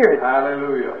 and spirit.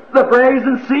 Hallelujah. The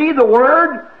brazen sea, the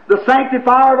Word, the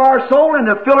sanctifier of our soul, and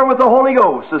the filler with the Holy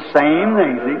Ghost. The same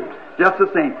thing, see? Just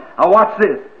the same. Now watch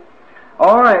this.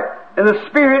 All right. And the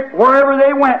Spirit, wherever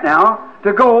they went now,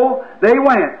 to go, they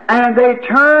went. And they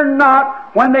turned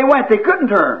not when they went. They couldn't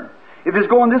turn. If it's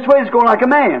going this way, it's going like a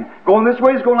man. Going this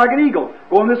way, it's going like an eagle.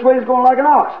 Going this way, it's going like an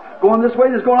ox. Going this way,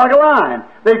 it's going like a lion.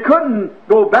 They couldn't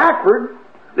go backward.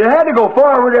 They had to go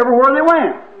forward everywhere they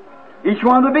went. Each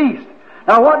one of the beasts.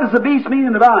 Now, what does the beast mean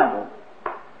in the Bible?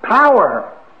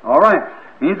 Power. All right.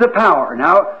 Means the power.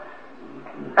 Now,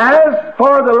 as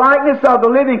for the likeness of the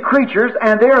living creatures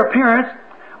and their appearance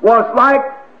was like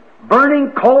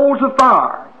burning coals of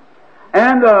fire,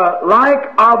 and the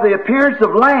like of the appearance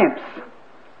of lamps.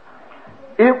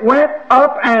 It went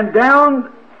up and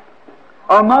down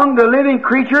among the living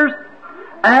creatures,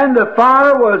 and the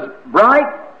fire was bright,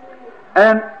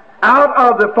 and out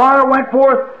of the fire went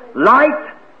forth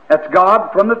light. That's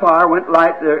God. From the fire went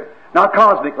light, not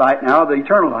cosmic light now, the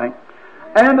eternal light.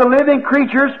 And the living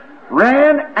creatures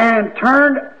ran and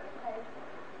turned,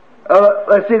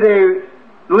 the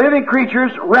living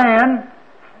creatures ran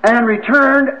and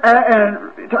returned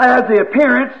as the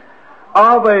appearance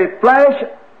of a flash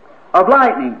of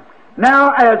lightning.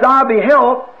 Now as I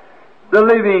beheld the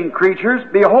living creatures,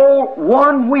 behold,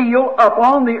 one wheel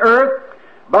upon the earth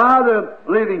by the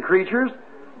living creatures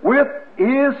with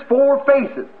his four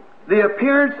faces. The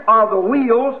appearance of the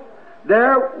wheels,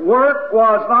 their work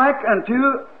was like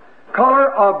unto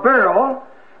color of beryl,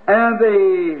 and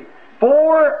the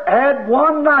four had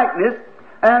one likeness,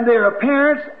 and their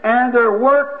appearance and their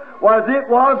work was it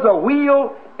was a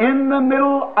wheel in the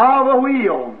middle of a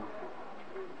wheel.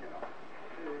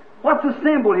 What's the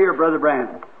symbol here, Brother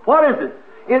Branham? What is it?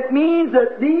 It means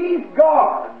that these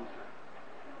guards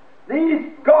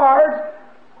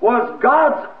was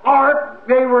God's ark.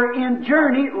 They were in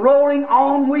journey rolling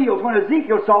on wheels when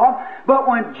Ezekiel saw them, but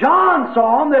when John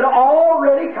saw them, they'd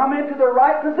already come into the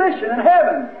right position in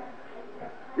heaven.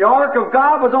 The ark of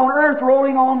God was on earth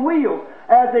rolling on wheels.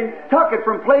 As they took it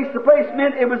from place to place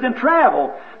meant it was in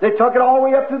travel. They took it all the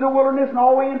way up through the wilderness and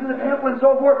all the way into the temple and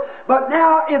so forth. But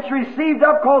now it's received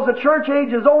up because the church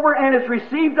age is over, and it's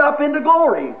received up into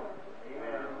glory.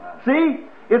 See?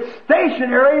 It's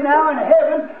stationary now in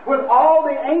heaven with all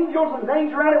the angels and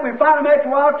things around it. We find them after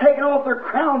a while taking off their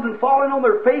crowns and falling on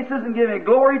their faces and giving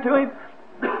glory to Him.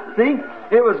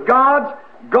 See? It was God's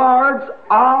guards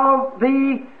of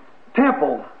the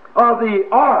temple, of the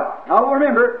ark. Now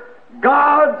remember,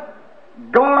 God's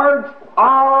guards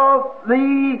of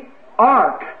the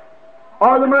ark,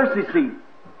 or the mercy seat.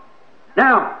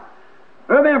 Now,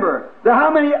 remember, how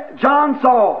many John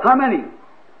saw? How many?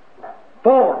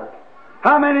 4.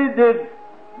 How many did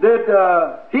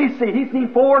he see? He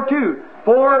seen 4 too.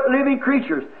 4 living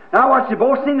creatures. Now watch, they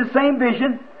both seen the same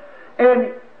vision.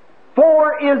 And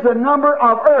 4 is the number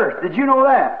of earth. Did you know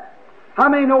that? How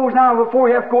many knows now before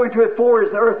you have to go into it, 4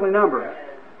 is the earthly number?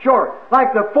 Sure.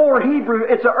 Like the 4 Hebrew,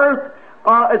 it's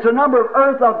it's a number of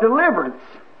earth of deliverance.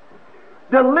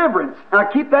 Deliverance. Now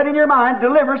keep that in your mind,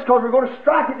 deliverance, because we're going to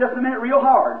strike it just a minute real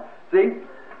hard. See?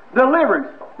 Deliverance.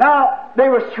 Now,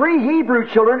 there was 3 Hebrew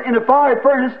children in the fiery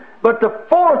furnace, but the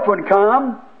 4th one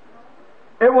come,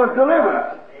 it was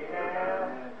deliverance.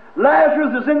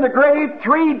 Lazarus was in the grave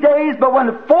 3 days, but when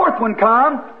the 4th one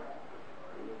come,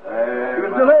 he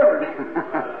was delivered.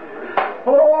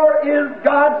 4 is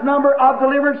God's number of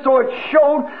deliverance, so it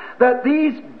showed that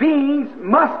these beings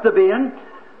must have been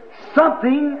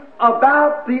something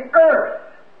about the earth.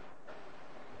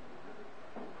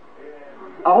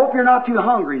 I hope you're not too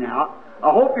hungry now. I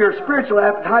hope your spiritual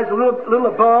appetite is a little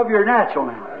above your natural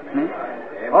now.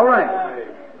 All right.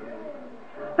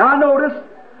 Now notice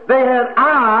they had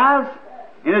eyes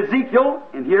in Ezekiel,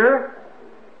 in here,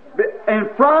 in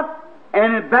front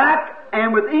and in back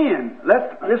and within.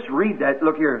 Let's read that.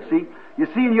 Look here. See? You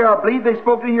see in here, I believe they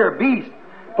spoke in here, a beast.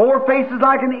 4 faces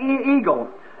like an eagle,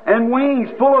 and wings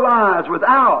full of eyes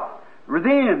without,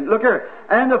 within. Look here.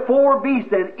 And the 4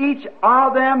 beasts, and each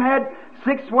of them had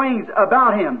 6 wings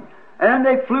about him. And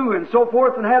they flew and so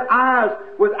forth, and had eyes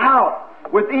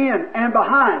without, within, and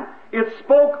behind. It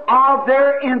spoke of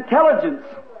their intelligence.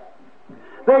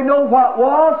 They know what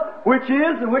was, which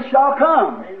is, and which shall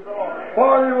come.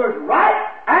 For they was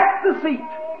right at the seat.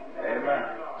 Amen.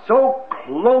 So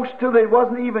close to they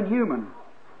wasn't even human.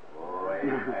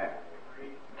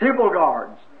 Temple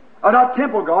guards. Not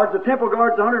temple guards. The temple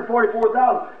guards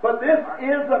 144,000. But this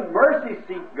is the mercy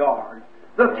seat guard.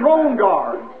 The throne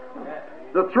guards.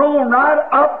 The throne right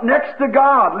up next to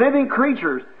God. Living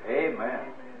creatures. Amen.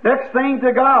 Next thing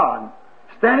to God.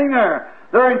 Standing there.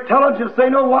 Their intelligence, they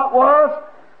know what was,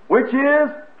 which is,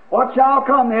 what shall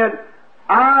come. They had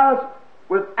eyes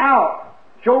without.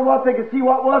 Showed what they could see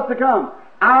what was to come.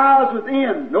 Eyes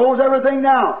within. Knows everything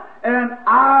now. And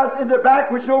eyes in the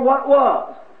back which know what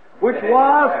was. Which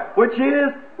was, which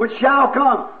is, which shall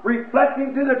come.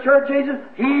 Reflecting to the church ages,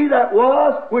 He that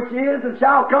was, which is, and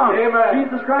shall come. Amen.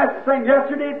 Jesus Christ the same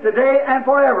yesterday, today, and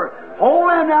forever. Hold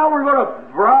on now, we're going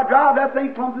to drive that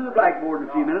thing plumb through the blackboard in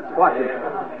a few minutes. Watch it.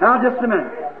 Now just a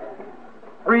minute.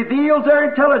 Reveals their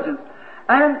intelligence.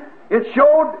 And it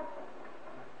showed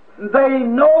they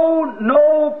know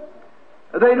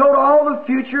all the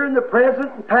future and the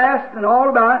present and past and all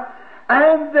about it.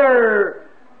 And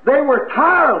they were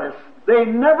tireless. They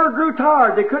never grew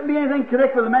tired. They couldn't be anything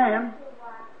connected with a man.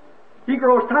 He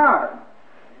grows tired.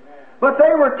 But they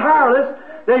were tireless.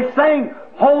 They sang,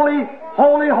 Holy,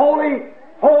 holy, holy,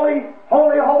 holy,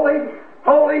 holy, holy,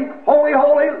 holy, holy,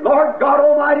 holy, Lord God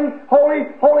Almighty, holy,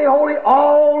 holy, holy,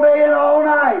 all day and all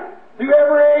night, through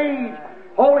every age.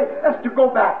 Holy. Let's go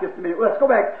back just a minute. Let's go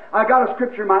back. I got a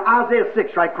scripture in my Isaiah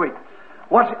 6 right quick.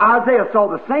 Watch, Isaiah saw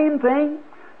the same thing.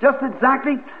 Just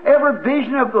exactly every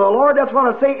vision of the Lord. That's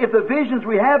what I say. If the visions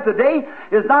we have today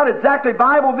is not exactly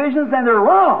Bible visions, then they're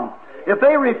wrong. If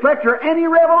they reflect or any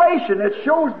revelation that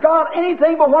shows God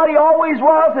anything but what He always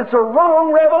was, it's a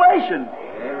wrong revelation.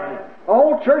 Amen. The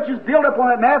whole church is built up on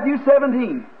that. Matthew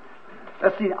 17.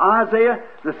 Let's see, Isaiah,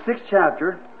 the 6th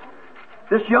chapter.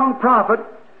 This young prophet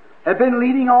had been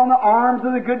leaning on the arms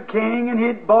of the good king, and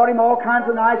he'd bought him all kinds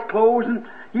of nice clothes, and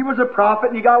he was a prophet,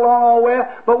 and he got along all well.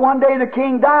 But one day the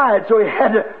king died, so he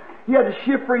had to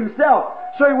shift for himself.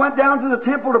 So he went down to the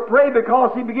temple to pray,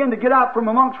 because he began to get out from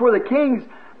amongst where the king's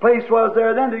place was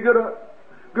there. Then the good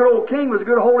old king was a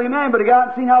good holy man, but he got out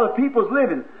and seen how the people's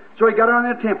living. So he got on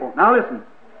in the temple. Now listen.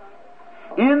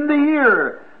 In the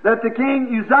year that the king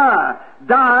Uzziah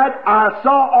died, I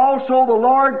saw also the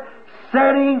Lord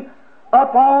setting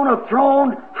up on a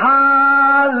throne,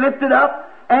 high lifted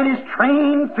up, and His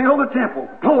train filled the temple.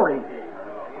 Glory.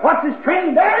 What's His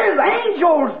train? There is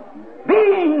angels,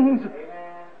 beings.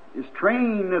 His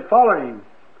train that followed Him.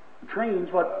 The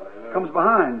train's what comes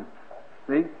behind.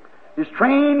 See? His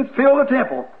train filled the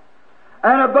temple.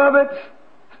 And above it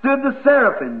stood the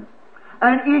seraphims.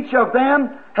 And each of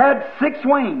them had 6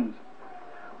 wings.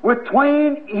 With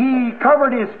twain He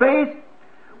covered His face.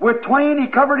 With twain He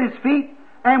covered His feet.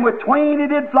 And with twain He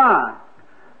did fly.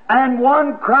 And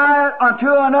one cried unto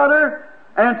another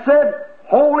and said,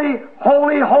 Holy,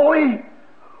 holy, holy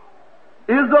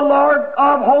is the Lord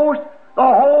of hosts. The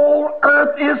whole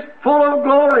earth is full of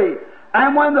glory.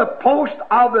 And when the post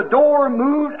of the door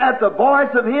moved at the voice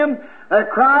of Him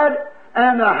that cried,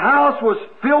 and the house was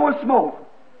filled with smoke.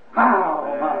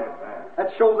 Wow, my.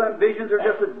 That shows them visions are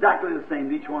just exactly the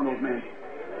same, each one of those men.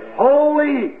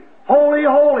 Holy, holy,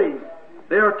 holy.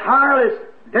 They are tireless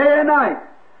day and night.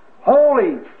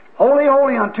 Holy, holy,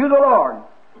 holy unto the Lord.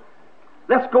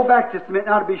 let's go back just a minute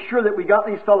now to be sure that we got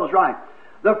these fellows right.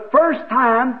 The first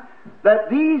time that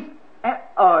these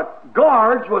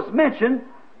guards was mentioned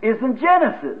is in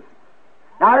Genesis.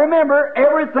 Now remember,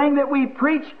 everything that we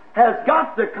preach has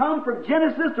got to come from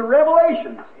Genesis to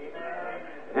Revelation.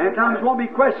 And times won't be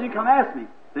questioned, you come ask me.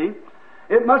 See?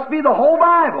 It must be the whole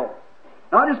Bible.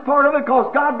 Not just part of it,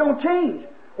 because God don't change.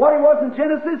 What He was in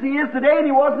Genesis, He is today, and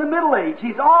He was in the Middle Age.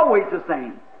 He's always the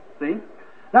same. See?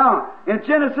 Now, in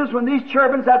Genesis, when these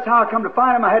cherubims, that's how I come to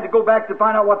find them. I had to go back to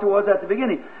find out what there was at the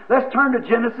beginning. Let's turn to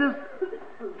Genesis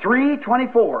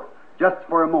 3:24, just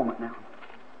for a moment now.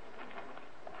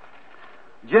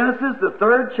 Genesis, the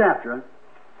 3rd chapter,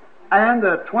 and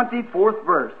the 24th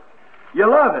verse. You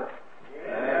love it?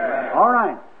 Yeah. All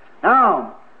right.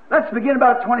 Now, let's begin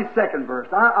about 22nd verse.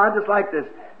 I just like this.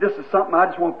 This is something I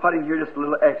just want to put in here just a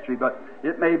little extra, but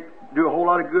it may do a whole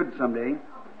lot of good someday.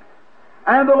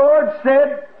 And the Lord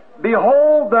said,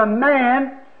 Behold, the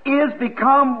man is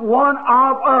become one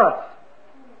of us.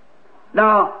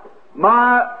 Now,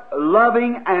 my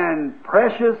loving and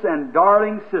precious and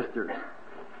darling sisters,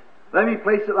 let me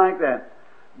place it like that.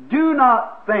 Do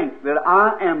not think that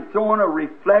I am throwing a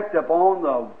reflect upon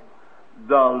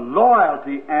the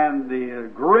loyalty and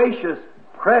the gracious,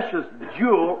 precious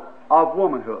jewel of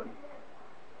womanhood.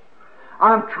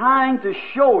 I'm trying to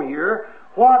show here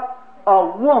what a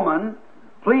woman,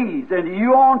 please, and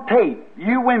you on tape,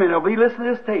 you women will be listening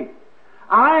to this tape.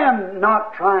 I am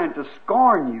not trying to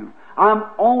scorn you. I'm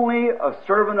only a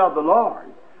servant of the Lord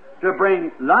to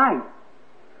bring light.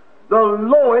 The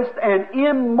lowest and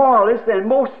immoralest and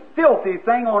most filthy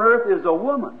thing on earth is a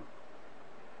woman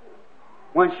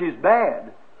when she's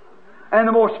bad. And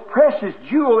the most precious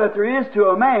jewel that there is to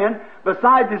a man,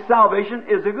 besides his salvation,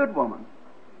 is a good woman.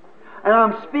 And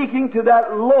I'm speaking to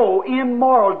that low,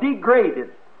 immoral, degraded.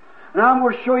 And I'm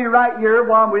going to show you right here,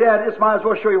 while we're at this, might as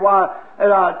well show you why.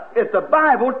 If the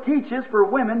Bible teaches for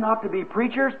women not to be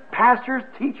preachers, pastors,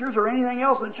 teachers, or anything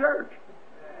else in the church.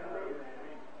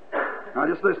 Now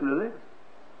just listen to this.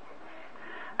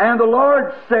 And the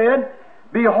Lord said,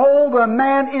 Behold, the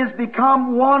man is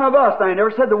become one of us. Now, He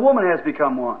never said the woman has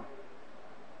become one.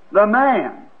 The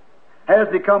man has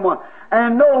become one.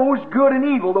 And knows good and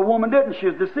evil. The woman didn't. She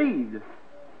was deceived.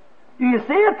 Do you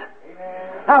see it? Amen.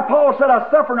 Now, Paul said, I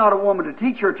suffer not a woman to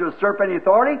teach her to usurp any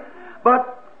authority.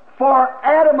 But for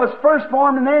Adam was first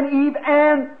formed, and then Eve,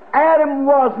 and Adam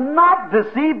was not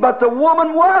deceived, but the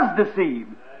woman was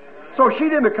deceived. So she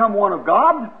didn't become one of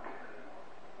God.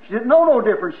 She didn't know no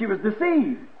difference. She was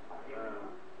deceived.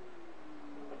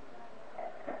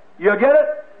 You get it?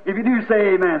 If you do,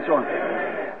 say amen. So on.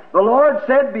 The Lord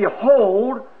said,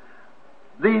 Behold,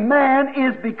 the man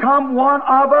is become one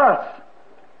of us,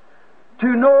 to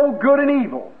know good and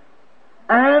evil.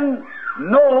 And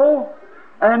know,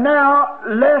 and now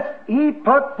lest he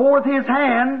put forth his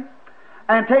hand,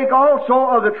 and take also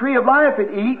of the tree of life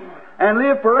and eat, and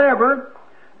live forever.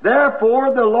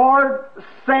 Therefore the Lord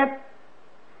sent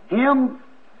him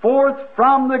forth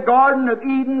from the Garden of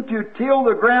Eden to till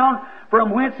the ground from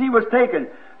whence he was taken.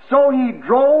 So He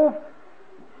drove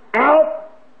out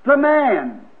the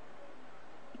man,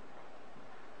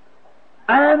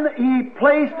 and He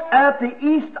placed at the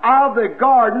east of the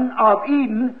Garden of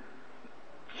Eden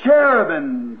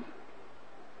cherubims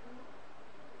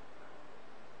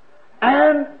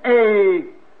and a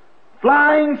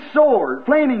flaming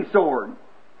sword,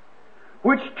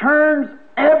 which turns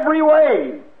every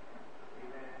way.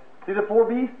 See the 4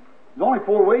 beasts? There's only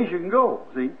 4 ways you can go,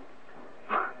 see?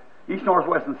 East, north,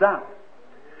 west, and south.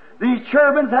 These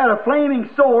cherubims had a flaming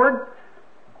sword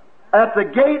at the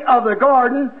gate of the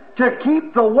garden to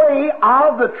keep the way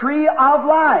of the tree of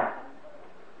life.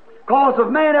 Because if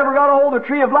man ever got a hold of the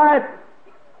tree of life,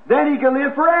 then he can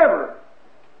live forever.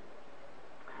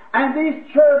 And these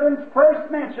cherubims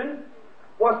first mentioned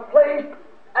was placed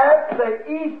at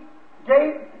the east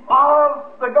gate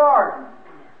of the garden,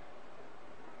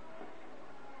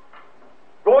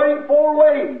 going 4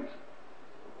 ways.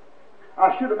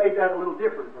 I should have made that a little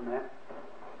different from that.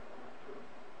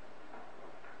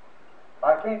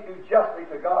 I can't do justice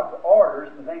to God's orders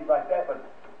and things like that, but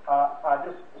I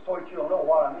just so that you'll know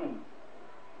what I mean.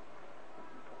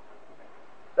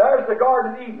 There's the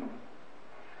Garden of Eden.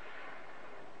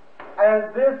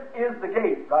 And this is the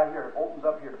gate right here. It opens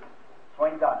up here.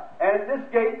 Swings out. And at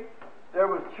this gate, there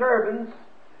was cherubims.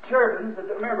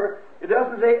 Remember, it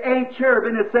doesn't say a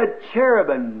cherubim, it said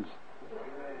cherubims.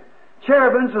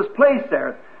 Cherubims was placed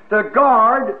there to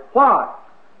guard what?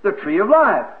 The tree of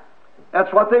life.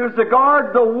 That's what they was to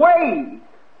guard, the way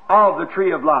of the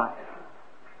tree of life.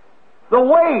 The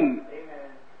way. Amen.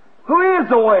 Who is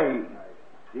the way?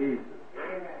 Jesus.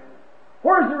 Amen.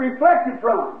 Where's the reflected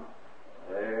from?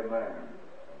 Amen.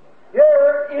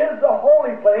 Here is the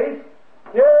holy place.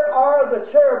 Here are the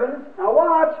cherubims. Now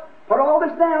watch. Put all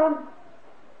this down.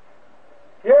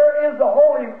 Here is the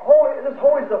this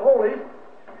holy is the holies.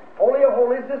 Holy of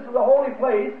holies. This is the holy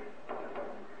place.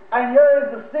 And here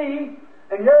is the sea.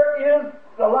 And here is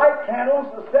the light candles,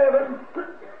 the seven.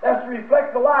 That's to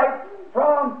reflect the light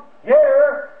from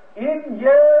here, in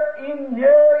here, in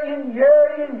here, in here,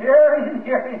 in here, in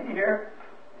here, in here.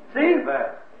 See?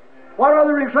 What are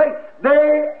they reflecting?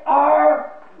 They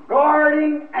are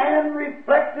guarding and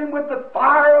reflecting with the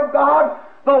fire of God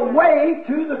the way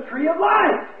to the tree of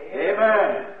life.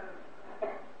 Amen.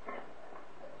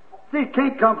 See, it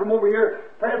can't come from over here,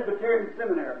 Presbyterian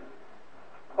Seminary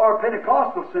or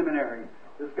Pentecostal Seminary.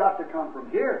 It's got to come from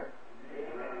here,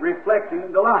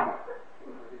 reflecting the light.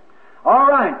 All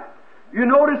right. You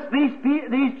notice these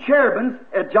cherubims,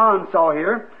 as John saw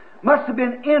here, must have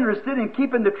been interested in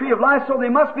keeping the tree of life, so they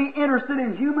must be interested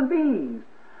in human beings.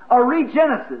 Or read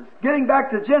Genesis, getting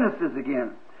back to Genesis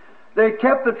again. They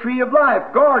kept the tree of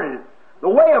life, guarded it, the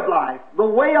way of life, the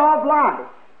way of life.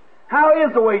 How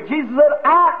is the way? Jesus said,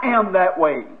 I am that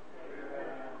way.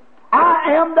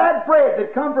 I am that bread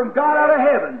that come from God out of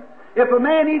heaven. If a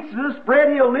man eats this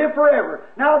bread, he'll live forever.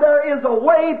 Now there is a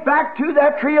way back to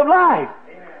that tree of life.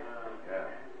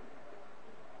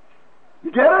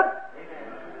 You get it?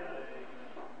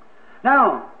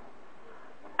 Now,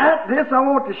 at this I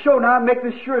want to show now, make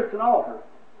this sure it's an altar.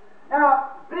 Now,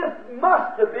 this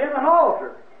must have been an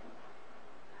altar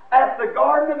at the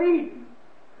Garden of Eden.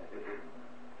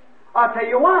 I'll tell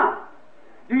you why.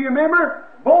 Do you remember?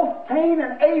 Both Cain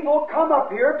and Abel come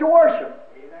up here to worship.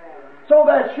 So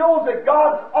that shows that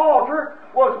God's altar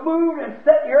was moved and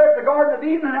set here at the Garden of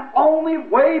Eden, and the only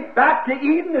way back to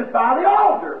Eden is by the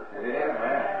altar.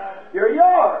 Amen. Here you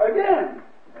are again.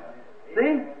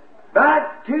 See?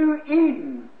 Back to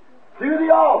Eden through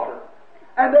the altar.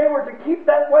 And they were to keep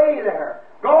that way there,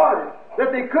 guarded,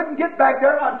 that they couldn't get back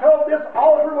there until this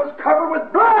altar was covered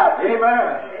with blood.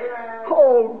 Amen.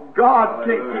 Oh, God,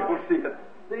 can't people see it?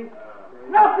 See?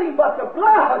 Nothing but the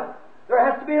blood. There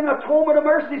has to be an atonement, a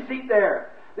mercy seat there.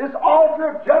 This altar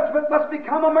of judgment must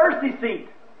become a mercy seat.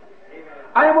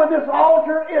 And when this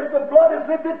altar is, the blood is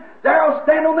lifted, there will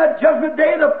stand on that judgment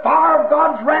day the fire of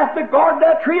God's wrath to guard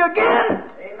that tree again.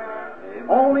 Amen.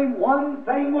 Only one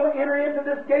thing will enter into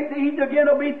this gate to Eden again.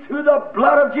 It'll be through the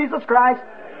blood of Jesus Christ.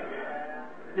 Amen.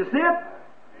 You see it?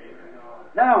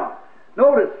 Now,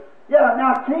 notice. Yeah,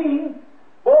 now Cain.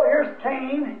 Well, here's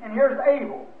Cain and here's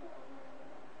Abel.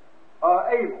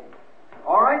 Abel.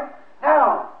 All right?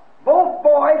 Now, both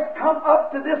boys come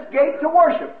up to this gate to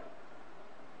worship.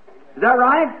 Is that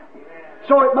right?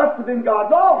 So it must have been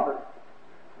God's altar.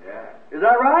 Yeah. Is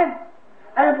that right?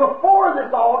 And before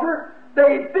this altar,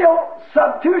 they built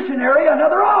substitutionary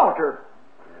another altar.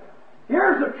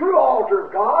 Here's the true altar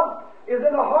of God, is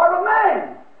in the heart of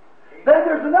man. Then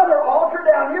there's another altar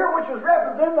down here which was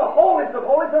representing the holiest of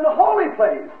holies in the holy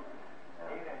place.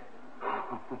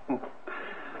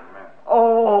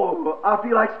 Oh, I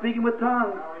feel like speaking with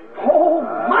tongues. Oh,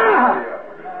 my!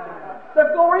 The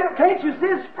glory of, can't you see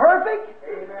it's perfect?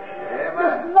 Amen.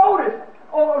 Just notice.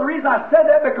 Oh, the reason I said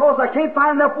that because I can't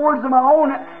find enough words in my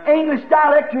own English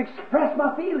dialect to express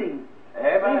my feelings.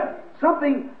 Amen.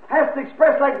 Something has to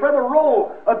express, like Brother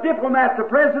Rowe, a diplomat, the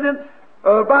president,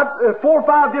 about 4 or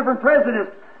 5 different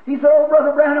presidents. He said, oh,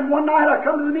 Brother Branham, one night I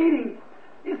come to the meeting.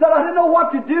 He said, I didn't know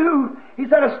what to do. He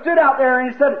said, I stood out there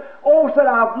and he said,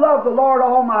 I've loved the Lord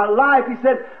all my life. He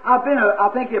said, I've been I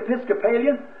think,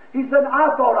 Episcopalian. He said,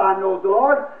 I thought I know the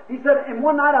Lord. He said, and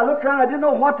one night I looked around, I didn't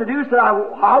know what to do. He said,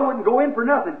 I wouldn't go in for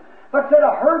nothing. But said,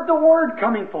 I heard the word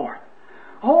coming forth.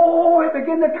 Oh, it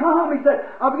began to come. He said,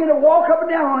 I began to walk up and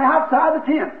down on the outside of the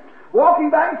tent,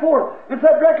 walking back and forth. And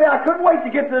said, directly, I couldn't wait to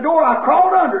get to the door. I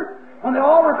crawled under it. When the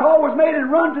altar call was made, and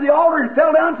run to the altar and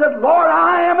fell down and said, Lord,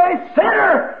 I am a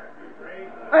sinner.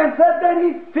 And said, then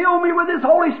he filled me with his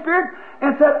Holy Spirit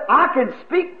and said, I can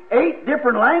speak 8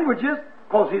 different languages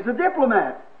because he's a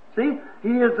diplomat. See,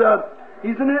 he's a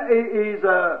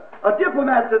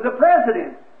diplomat to the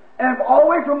president, and all the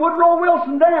way from Woodrow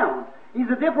Wilson down. He's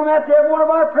a diplomat to every one of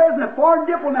our presidents, foreign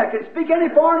diplomat, can speak any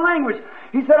foreign language.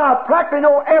 He said, I practically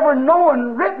know every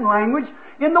known written language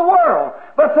in the world.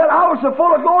 But said, I was so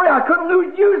full of glory, I couldn't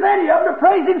use any of them to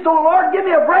praise Him, so the Lord give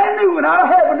me a brand new one out of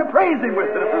heaven to praise Him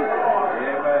with.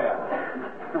 Amen.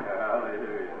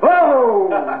 Hallelujah. Whoa!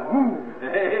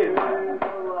 Amen.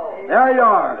 There you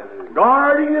are.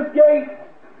 Guarding this gate.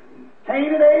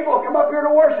 Cain and Abel come up here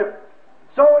to worship.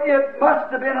 So it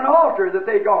must have been an altar that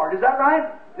they guard. Is that right?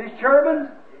 These cherubims?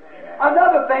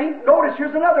 Another thing, notice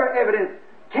here's another evidence.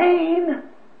 Cain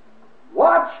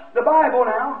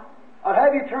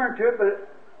into it,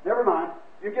 but never mind.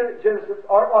 You get it, Genesis.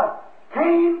 All right, what?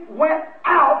 Cain went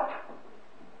out.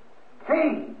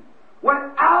 Cain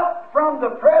went out from the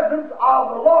presence of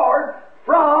the Lord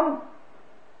from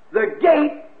the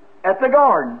gate at the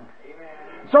garden.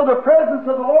 Amen. So the presence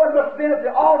of the Lord must have been at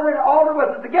the altar, and the altar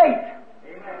was at the gate.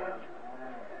 Amen.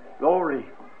 Glory.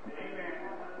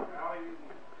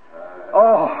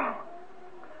 Oh.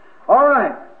 All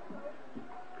right.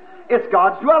 It's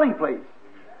God's dwelling place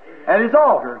at His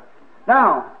altar.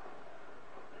 Now,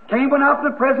 Cain went out to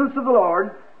the presence of the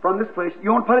Lord from this place.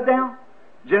 You want to put it down?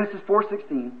 Genesis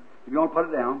 4:16. If you want to put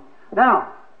it down.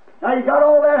 Now you got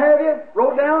all that, have you?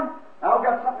 Wrote down? Now I've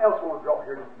got something else I want to draw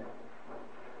here just a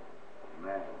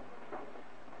minute.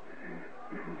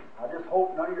 I just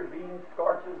hope none of your bean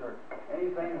scorches or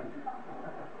anything.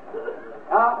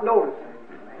 Now, notice.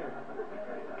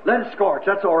 Let it scorch.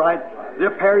 That's all right.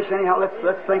 They'll perish anyhow.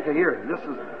 Let's think of here.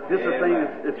 This is a thing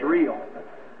that's real.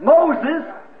 Moses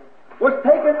was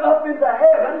taken up into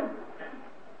heaven.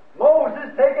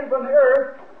 Moses taken from the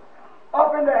earth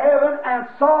up into heaven and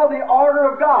saw the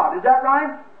order of God. Is that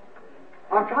right?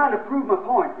 I'm trying to prove my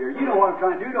point here. You know what I'm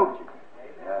trying to do, don't you?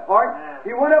 All right.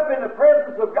 He went up in the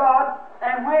presence of God,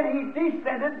 and when he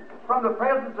descended from the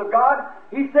presence of God,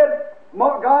 he said,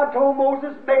 God told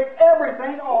Moses, make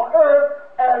everything on earth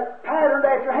as patterned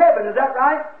after heaven. Is that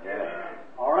right? Yeah.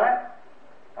 All right.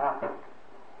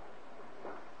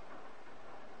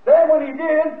 Then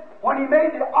when he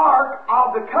made the ark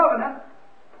of the covenant,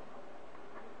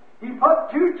 he put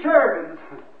two cherubims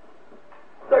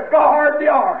to guard the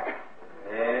ark.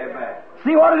 Amen.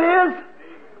 See what it is?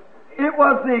 It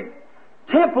was the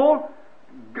temple,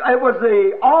 it was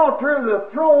the altar,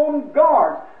 the throne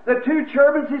guards. The two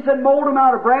cherubims, he said, mold them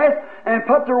out of brass and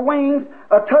put their wings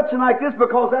touching like this,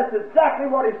 because that's exactly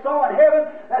what he saw in heaven.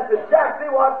 That's exactly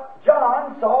what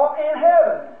John saw in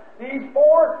heaven. These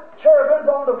four cherubims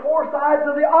on the four sides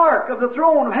of the ark of the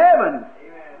throne of heaven.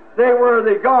 They were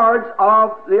the guards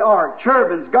of the ark.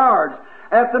 Cherubims, guards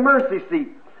at the mercy seat.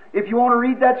 If you want to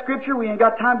read that scripture, we ain't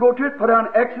got time to go to it. Put on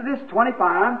Exodus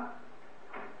 25,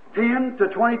 10 to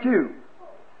 22.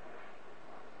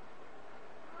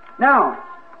 Now,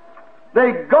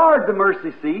 they guard the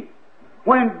mercy seat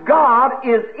when God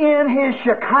is in His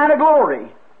Shekinah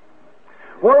glory.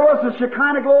 Where was the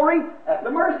Shekinah glory? At the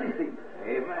mercy seat.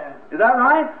 Amen. Is that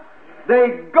right?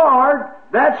 They guard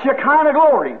that Shekinah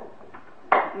glory.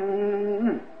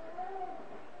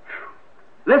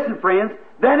 Listen, friends,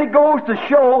 then it goes to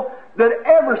show that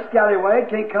every scallywag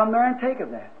can't come there and take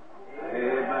of that.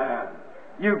 Amen.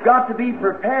 You've got to be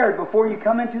prepared before you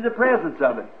come into the presence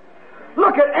of it.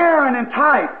 Look at Aaron and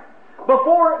type.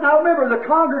 Now remember, the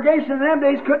congregation in them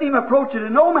days couldn't even approach it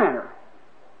in no manner.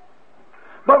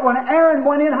 But when Aaron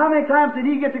went in, how many times did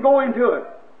he get to go into it?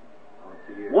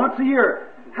 Once a year.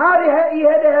 He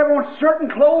had to have on certain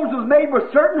clothes that was made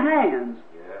with certain hands.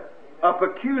 A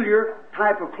peculiar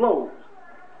type of clothes.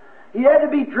 He had to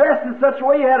be dressed in such a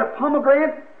way he had a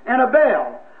pomegranate and a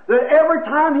bell, that every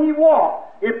time he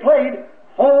walked, it played,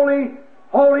 Holy,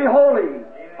 Holy, Holy,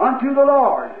 unto the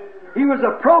Lord. He was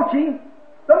approaching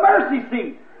the mercy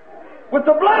seat with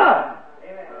the blood.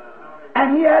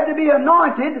 And he had to be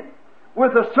anointed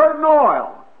with a certain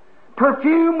oil,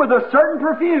 perfume with a certain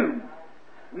perfume,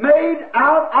 made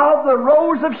out of the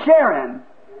rose of Sharon.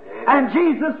 And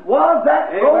Jesus was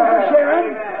that rose of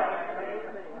Sharon.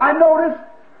 I notice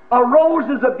a rose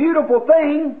is a beautiful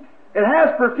thing. It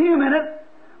has perfume in it.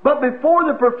 But before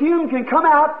the perfume can come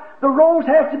out, the rose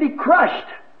has to be crushed.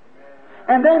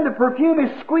 And then the perfume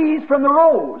is squeezed from the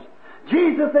rose.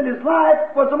 Jesus in His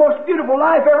life was the most beautiful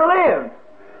life ever lived.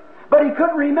 But He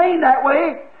couldn't remain that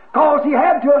way, because He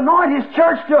had to anoint His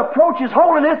church to approach His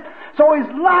holiness. So His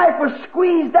life was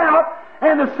squeezed out,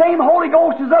 and the same Holy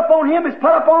Ghost is up on Him, is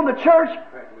put up on the church.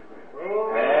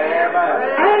 Amen.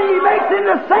 And He makes Him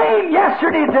the same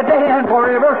yesterday, today, and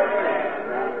forever.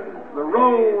 The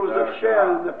rose of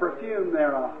Sharon, the perfume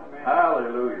thereof.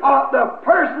 Hallelujah. The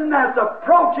person that's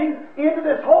approaching into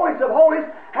this holiest of holies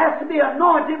has to be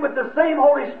anointed with the same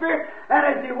Holy Spirit, and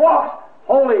as he walks,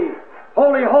 holy,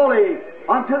 holy, holy,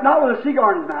 until, not with a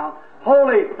cigar in his mouth,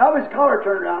 holy, not with his collar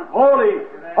turned around, holy,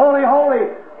 holy,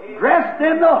 holy, dressed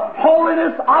in the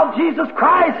holiness of Jesus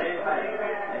Christ.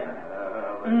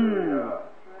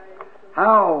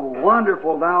 How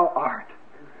wonderful thou art.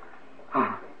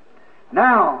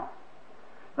 Now,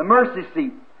 the mercy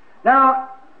seat. Now,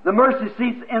 the mercy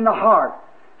seat's in the heart.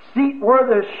 Seat where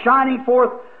the shining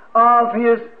forth of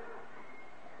His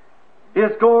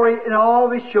glory in all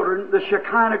of His children, the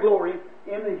Shekinah glory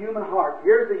in the human heart.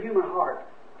 Here's the human heart.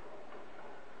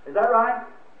 Is that right?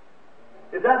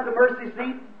 Is that the mercy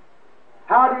seat?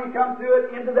 How did he come through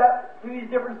it, into that, through these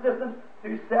different systems?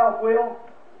 Through self-will.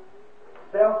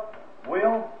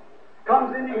 Self-will.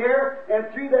 Comes into here,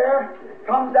 and through there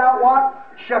comes out what?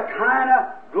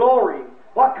 Shekinah glory.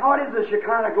 What is the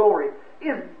Shekinah glory?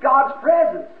 Is God's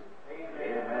presence.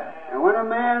 Amen. And when a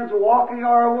man's walking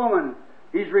or a woman,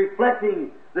 he's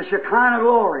reflecting the Shekinah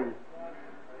glory.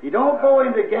 You don't go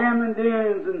into gambling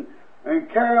dens and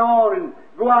carry on and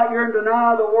go out here and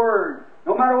deny the Word.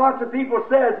 No matter what the people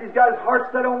says, he's got his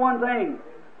heart set on one thing,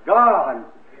 God.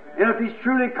 And if he's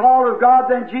truly called of God,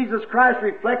 then Jesus Christ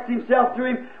reflects himself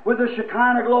through him with the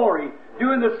Shekinah glory,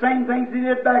 doing the same things he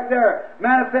did back there,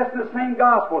 manifesting the same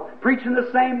gospel, preaching the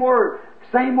same word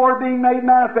being made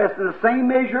manifest in the same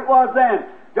measure it was then,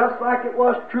 just like it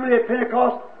was truly at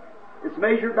Pentecost. It's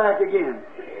measured back again.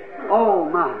 Oh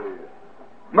my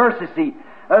mercy seat.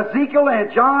 Ezekiel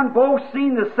and John both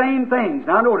seen the same things.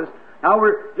 Now notice, now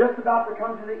we're just about to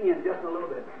come to the end, just a little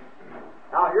bit.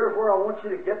 Now here's where I want you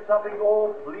to get something.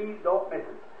 Oh, please don't miss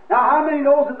it. Now how many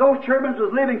knows that those cherubims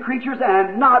was living creatures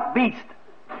and not beasts?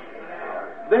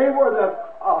 They were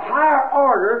a higher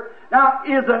order. Now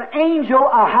is an angel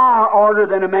a higher order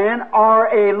than a man or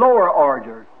a lower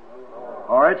order?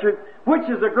 All right, sir. Which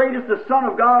is the greatest, the Son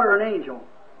of God or an angel?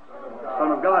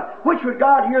 Son of God. Which would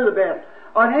God hear the best?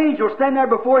 An angel standing there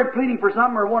before him pleading for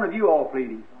something, or one of you all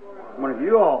pleading? One of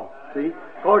you all. See?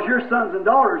 Because your sons and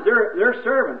daughters, they're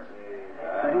servants.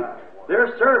 See?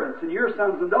 They're servants, and your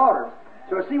sons and daughters.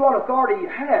 So see what authority you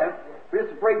have, but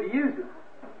it's afraid to use it.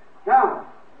 Now,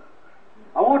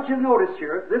 I want you to notice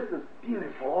here, this is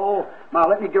beautiful. Oh, now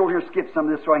let me get over here and skip some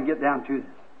of this so I can get down to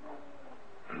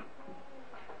this.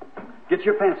 Get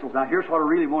your pencils. Now, here's what I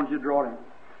really wanted you to draw down.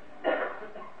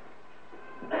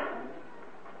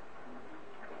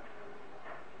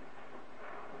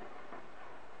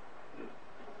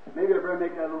 Maybe I better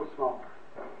make that a little smaller.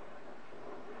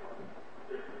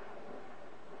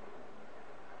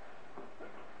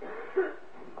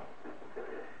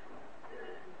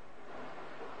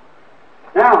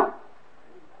 Now,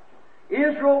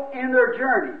 Israel in their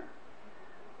journey,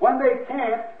 when they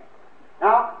camped,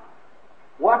 now,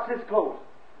 watch this close.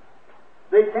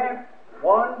 They camped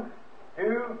 1,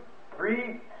 2,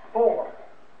 3, 4.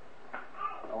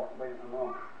 Oh, wait a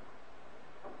moment.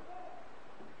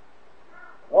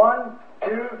 1,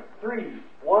 2, 3.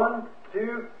 1,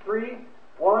 2, 3.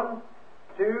 1,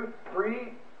 2,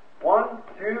 3. 1,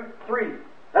 2, 3.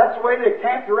 That's the way they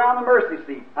camped around the mercy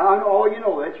seat. Oh, you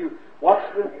know that. You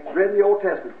read the Old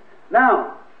Testament.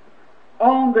 Now,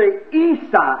 on the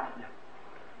east side,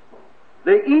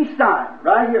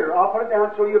 right here, I'll put it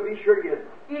down so you'll be sure to get it.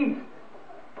 East.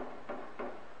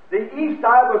 The east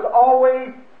side was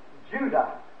always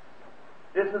Judah.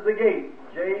 This is the gate.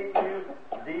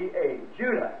 J-U-D-A.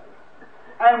 Judah.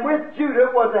 And with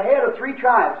Judah was the head of 3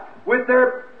 tribes with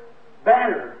their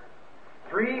banner.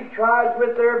 3 tribes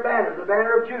with their banner, the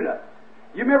banner of Judah.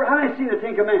 You remember, how many seen the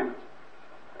 10 Commandments?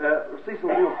 Cecil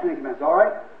Neal's 10 Commandments, all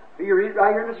right? You read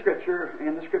right here in the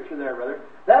Scripture there, brother.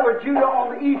 That was Judah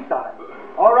on the east side.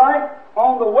 All right?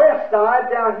 On the west side,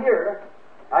 down here,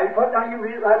 you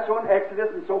read it right so in Exodus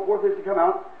and so forth as you come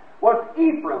out, was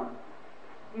Ephraim.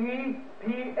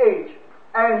 E-P-H.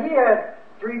 And he had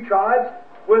 3 tribes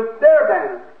with their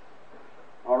banner.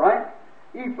 All right?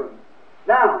 Ephraim.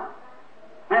 Now,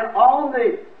 and on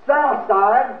the south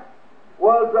side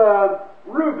was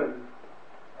Reuben.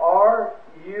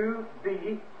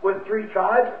 R-U-B, with 3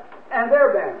 tribes and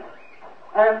their banner.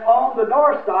 And on the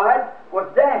north side was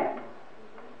Dan.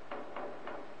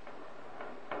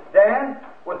 Dan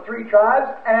with 3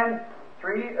 tribes and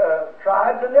 3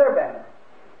 tribes and their banner.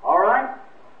 All right?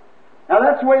 Now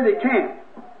that's the way they camped.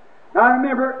 Now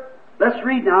remember, let's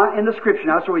read now in the Scripture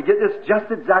now so we get this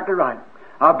just exactly right.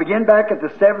 I'll begin back at the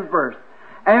 7th verse.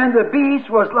 And the beast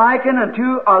was likened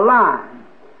unto a lion,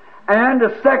 and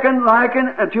the second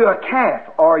likened unto a calf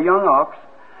or a young ox,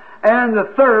 and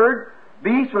the third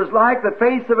beast was like the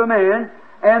face of a man,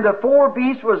 and the fourth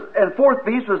beast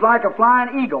was like a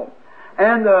flying eagle,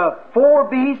 and the 4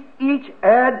 beasts each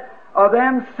had of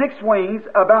them 6 wings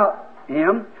about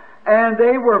him, and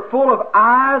they were full of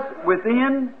eyes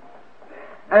within,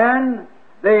 and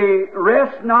they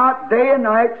rest not day and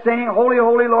night, saying, Holy,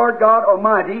 holy Lord God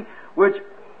Almighty, which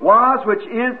was, which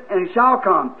is, and shall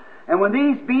come. And when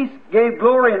these beasts gave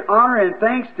glory and honor and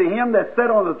thanks to him that sat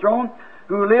on the throne,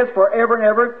 who lives forever and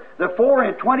ever, the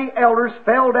 24 elders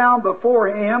fell down before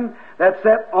him that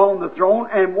sat on the throne,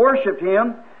 and worshipped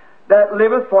him that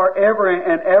liveth forever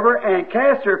and ever, and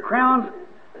cast their crowns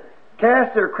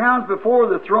before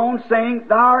the throne, saying,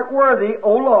 Thou art worthy,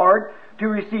 O Lord, to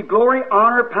receive glory,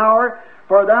 honor, power,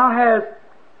 for thou hast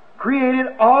created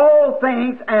all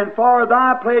things, and for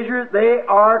thy pleasure they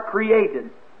are created.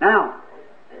 Now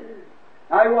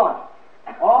you watch.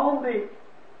 On the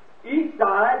east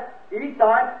side, he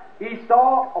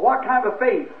saw what kind of a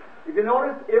face? If you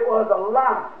notice, it was a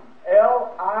lion.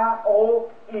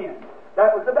 Lion.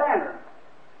 That was the banner.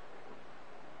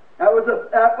 That was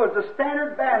the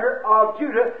standard banner of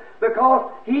Judah,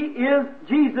 because he is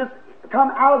Jesus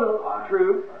come out of the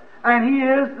truth, and he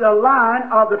is the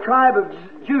Lion of the tribe of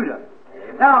Judah.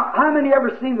 Now, how many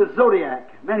ever seen the zodiac?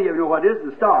 Many of you know what it is,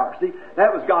 the star. See,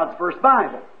 that was God's first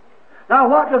Bible. Now,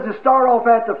 what does it start off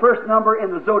at? The first number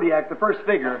in the zodiac, the first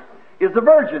figure, is the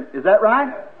Virgin. Is that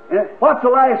right? And what's the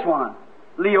last one?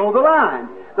 Leo the Lion.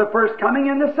 The first coming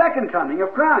and the second coming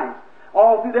of Christ.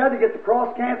 All through there, they get the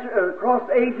cross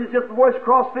age is just the voice of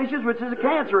cross fishes, which is a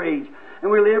cancer age.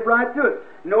 And we live right through it.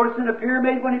 Notice in the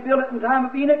pyramid, when he built it in the time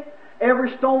of Enoch,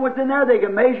 every stone was in there. They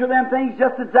can measure them things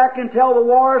just exactly and tell the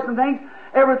wars and things.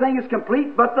 Everything is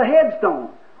complete but the headstone.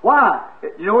 Why?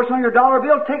 You notice on your dollar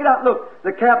bill, take it out. Look,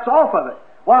 the cap's off of it.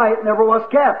 Why? It never was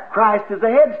capped. Christ is a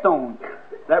headstone.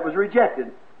 That was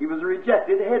rejected. He was a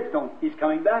rejected headstone. He's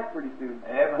coming back pretty soon.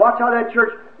 Amen. Watch how that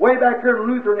church, way back here in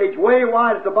the Lutheran age, way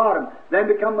wide at the bottom, then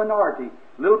become minority.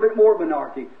 A little bit more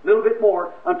minority. A little bit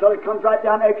more, until it comes right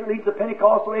down after it leaves the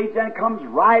Pentecostal age, and it comes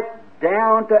right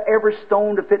down to every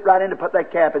stone to fit right in to put that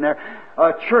cap in there.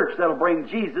 A church that'll bring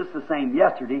Jesus the same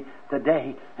yesterday,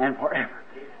 today, and forever.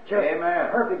 Just Amen.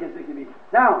 perfect as it can be.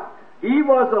 Now, he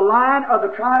was the Lion of the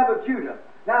tribe of Judah.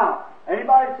 Now,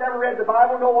 anybody that's ever read the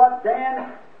Bible know what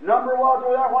Dan number was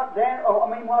over there? What Dan?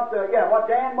 What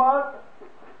Dan was?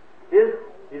 His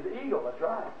eagle. That's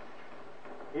right.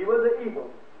 He was the eagle.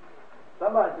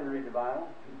 Somebody didn't read the Bible.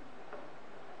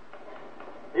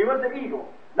 He was the eagle.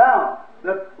 Now,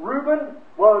 the Reuben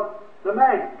was the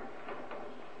man.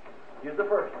 He was the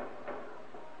first one.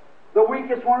 The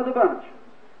weakest one of the bunch.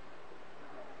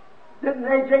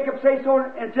 Didn't Jacob say so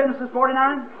in Genesis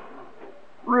 49?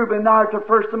 Reuben, thou art the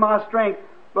first of my strength,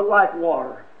 but like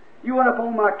water. You went up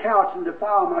on my couch and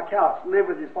defiled my couch, live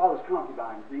with his father's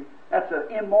concubine. See, that's the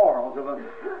immorals of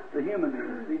the human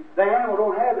being. See, the animal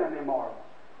don't have them immorals.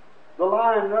 The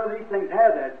lion, none of these things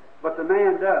have that, but the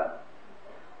man does.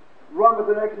 Run with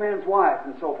the next man's wife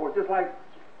and so forth, just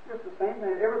the same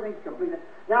man. Everything's complete.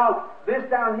 Now, this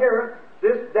down here,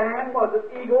 this Dan was an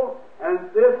eagle,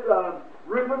 and this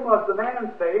Reuben was the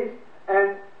man's face,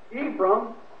 and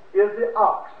Ephraim is the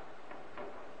ox.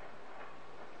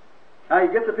 Now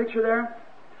you get the picture there?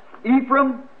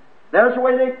 Ephraim, there's the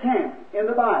way they camp in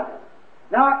the Bible.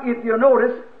 Now, if you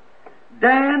notice,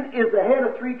 Dan is the head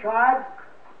of 3 tribes,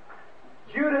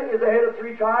 Judah is the head of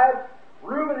 3 tribes,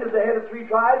 Reuben is the head of 3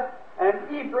 tribes, and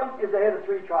Ephraim is the head of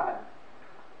 3 tribes.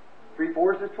 3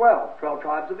 fourths is 12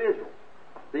 tribes of Israel.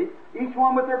 See? Each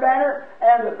one with their banner,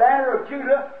 and the banner of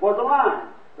Judah was a lion.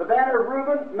 The banner of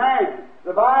Reuben, man.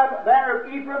 The banner of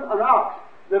Ephraim, an ox.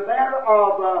 The banner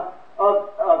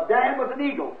of Dan was an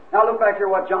eagle. Now look back here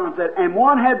what John said. And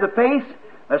one had the face,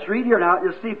 let's read here now,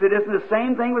 just see if it isn't the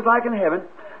same thing was like in heaven.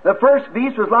 The first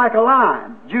beast was like a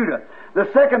lion, Judah. The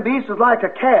second beast was like a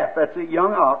calf, that's a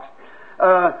young ox.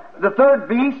 The third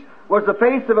beast was the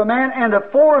face of a man, and the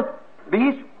fourth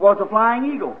beast was a flying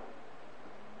eagle.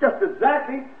 Just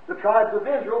exactly the tribes of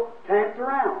Israel camped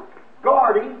around,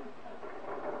 guarding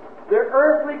their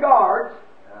earthly guards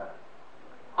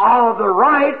of the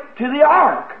right to the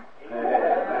ark.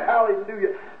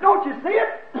 Hallelujah. Don't you see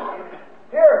it?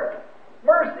 Here,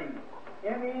 mercy.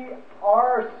 M-E-R-C-Y-S-E-A-T.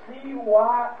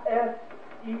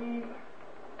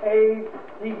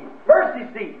 Mercy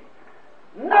seat.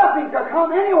 Nothing could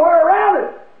come anywhere around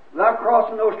it without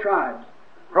crossing those tribes.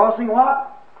 Crossing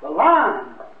what? The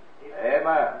line.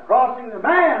 Amen. Crossing the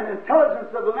man, the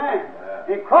intelligence of the man.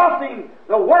 And crossing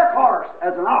the workhorse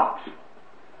as an ox.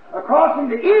 Crossing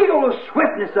the eagle, the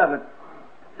swiftness of it.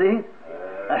 See?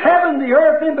 The heaven, the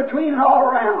earth in between and all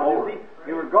around. You see?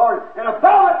 You were guarded. And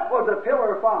above it was a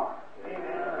pillar of fire.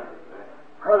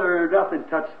 Brother, nothing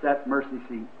touched that mercy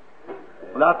seat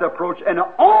without the approach. And the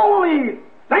only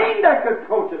thing that could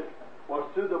approach it was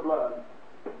through the blood.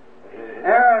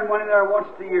 Aaron went in there once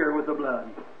a year with the blood.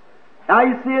 Now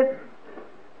you see it?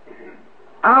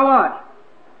 Now watch.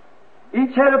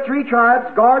 Each head of 3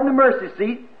 tribes guarding the mercy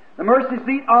seat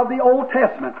of the Old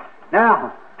Testament.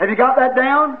 Now, have you got that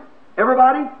down,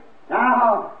 everybody?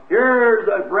 Now, here's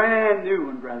a brand new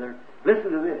one, brother.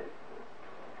 Listen to this.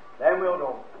 Then we'll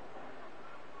know.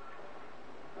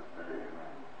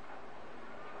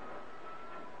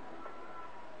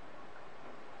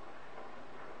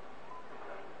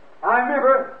 I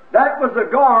remember that was the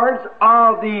guards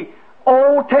of the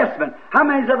Old Testament. How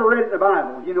many's ever read it in the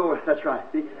Bible? You know that's right.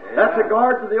 See? That's the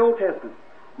guards of the Old Testament.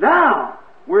 Now,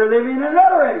 we're living in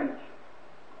another age.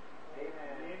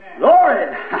 Amen.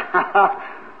 Glory!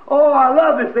 Oh, I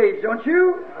love this age, don't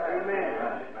you?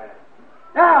 Amen.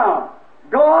 Now,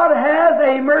 God has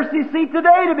a mercy seat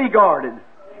today to be guarded.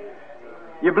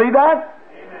 You believe that?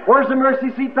 Where's the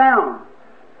mercy seat found?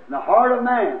 In the heart of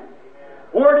man.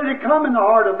 Where did it come in the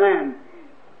heart of man?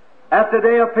 At the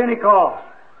day of Pentecost.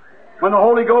 When the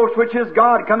Holy Ghost, which is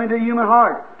God, come into the human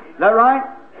heart. Is that right?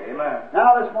 Amen.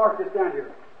 Now let's mark this down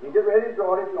here. You get ready to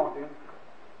draw it if you want to.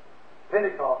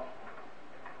 Pentecost.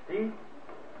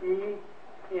 P-E-N-T.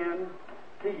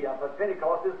 I put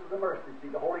Pentecost. This is the mercy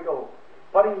seat, the Holy Ghost.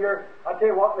 Put in here, I'll tell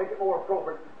you what, make it more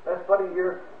appropriate. Let's put in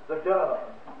here the dove,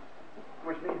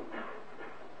 which means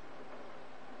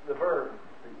the verb.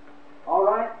 All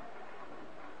right?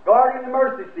 Guarding the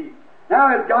mercy seat. Now,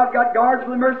 has God got guards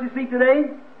for the mercy seat today?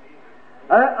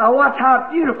 I watch how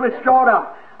beautiful it's drawn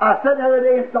up. I sat the other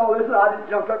day and saw this, and I just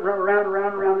jumped up and ran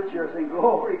around the chair saying,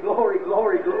 glory, glory,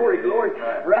 glory, glory, glory.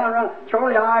 Round.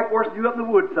 Charlie, I, of course, do up in the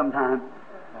woods sometime.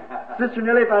 Sister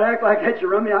Nellie, if I'd act like that, you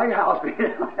run me out of your house.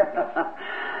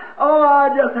 Oh, I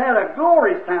just had a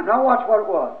glorious time. Now watch what it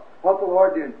was, what the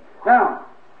Lord did. Now,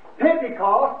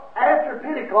 Pentecost, after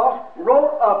Pentecost,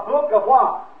 wrote a book of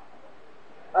what?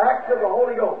 Acts of the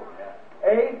Holy Ghost.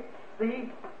 A-C-T-S.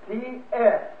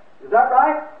 Is that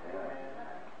right?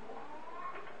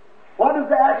 What does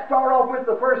the Acts start off with,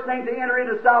 the first thing to enter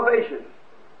into salvation?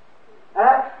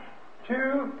 Acts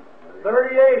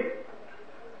 2:38.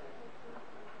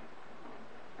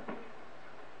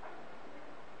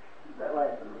 That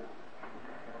last one.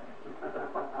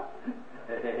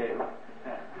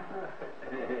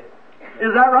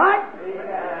 Is that right?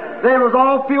 They was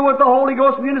all filled with the Holy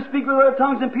Ghost, began to speak with other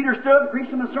tongues, and Peter stood up and preached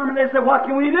them a sermon. They said, what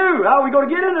can we do? How are we going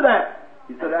to get into that?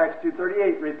 He said, Acts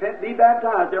 2:38, repent, be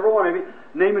baptized, every one of you,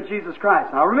 in the name of Jesus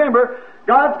Christ. Now remember,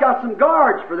 God's got some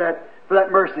guards for that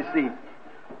mercy seat.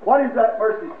 What is that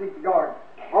mercy seat to guard?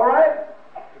 All right?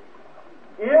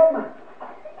 M-A-T-H,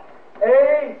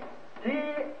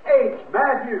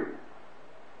 Matthew,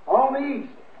 on the east.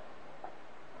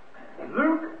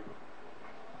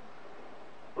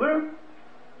 Luke,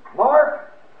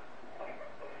 Mark,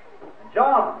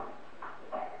 John.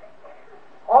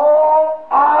 All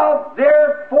of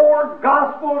their four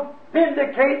Gospels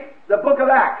vindicate the book of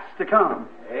Acts to come.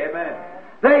 Amen.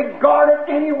 They guard it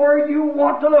anywhere you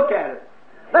want to look at it.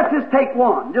 Let's just take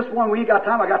one. Just one. We ain't got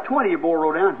time. I got 20 more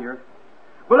wrote down here.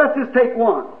 But let's just take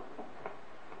one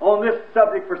on this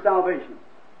subject for salvation.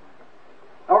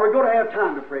 Now we're going to have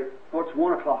time to pray. Oh, it's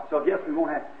 1 o'clock, so I guess we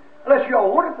won't have. Unless you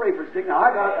all want to pray for sick. Now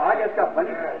I guess got plenty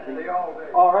of prayer.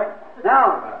 All right.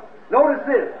 Now notice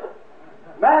this.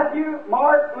 Matthew,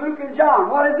 Mark, Luke, and John.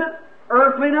 What is it?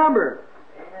 Earthly number.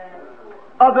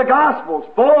 Of the Gospels,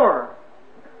 4.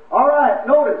 All right,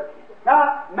 notice.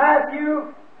 Now,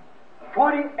 Matthew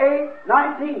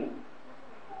 28:19.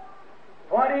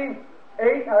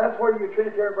 28, now that's where your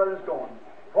Trinitarian brother's going.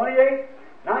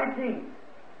 28:19.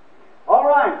 All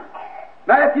right.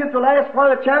 Matthew, at the last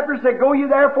part of the chapter, said, go ye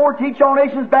therefore, teach all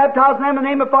nations, baptizing them in the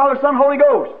name of the Father, Son, Holy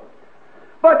Ghost.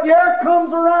 But here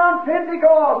comes around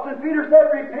Pentecost, and Peter said,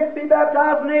 repent, be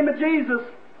baptized in the name of Jesus.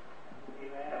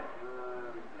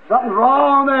 Something's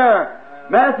wrong there.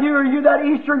 Matthew, are you that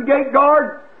eastern gate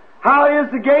guard? How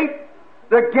is the gate?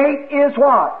 The gate is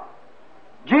what?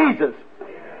 Jesus.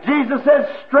 Jesus says,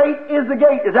 straight is the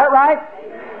gate. Is that right?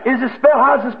 Is it spelled?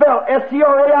 How is it spelled?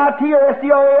 S-T-R-A-I-T or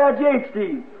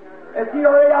S-T-R-A-I-G-H-T?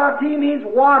 S-T-R-A-I-T means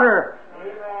water.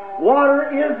 Water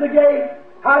is the gate.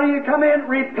 How do you come in?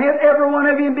 Repent, every one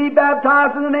of you, and be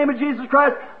baptized in the name of Jesus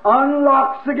Christ.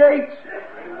 Unlocks the gates.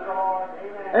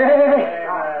 Amen.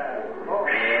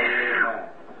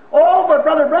 Oh, but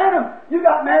Brother Branham, you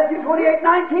got Matthew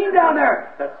 28:19 down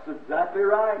there. That's exactly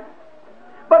right.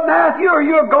 But Matthew, are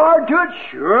you a guard to it?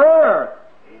 Sure.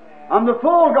 I'm the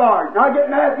full guard. Now get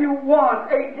Matthew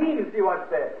 1:18 and see what it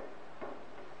says.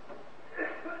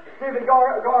 See if it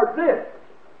guards this.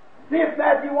 See if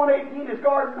Matthew 1:18 is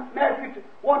guarding Matthew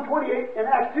 1:28 and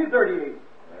Acts 2:38.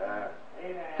 Yeah.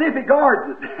 See if it guards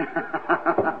it.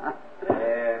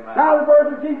 Now the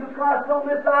birth of Jesus Christ on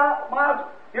this side.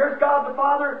 Here's God the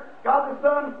Father, God the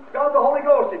Son, God the Holy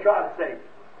Ghost, they try to say.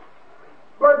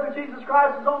 Birth of Jesus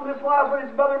Christ is on this wise when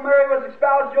his mother Mary was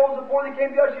espoused Joseph before they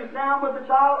came to us. She was now with the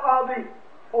child of the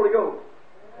Holy Ghost.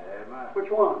 Amen.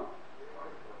 Which one?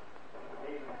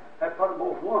 That's put them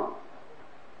both one.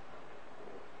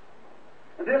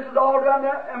 And this is all done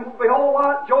there, and behold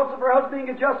what? Joseph, her husband,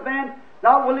 being a just man,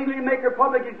 not willingly to make her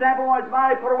public example on his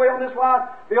mind, put her away on this wise.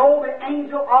 Behold, the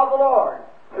angel of the Lord.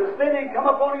 The sin ain't come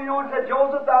upon you, and said,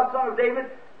 Joseph, thou son of David,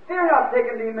 fear not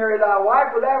taking thee, Mary thy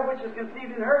wife, for that which is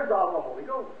conceived in her is of the Holy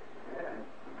Ghost.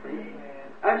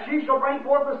 And she shall bring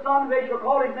forth a son, and they shall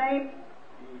call his name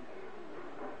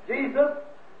Jesus.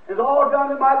 Is all done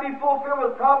that might be fulfilled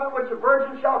with prophet which a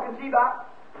virgin shall conceive.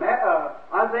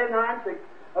 Isaiah 9:6.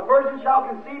 A virgin shall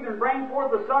conceive and bring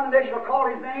forth a son, and they shall call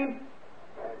his name.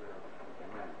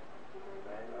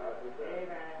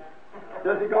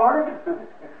 Does he guard it?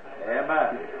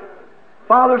 Amen.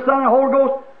 Father, Son, and Holy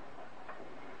Ghost.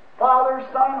 Father,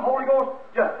 Son, and Holy Ghost.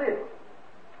 Just this.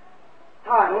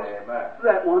 Titles to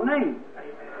that one name.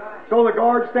 So the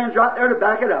guard stands right there to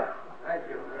back it up.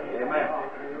 Amen.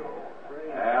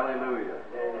 Hallelujah.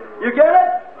 You get it?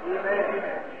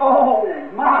 Oh,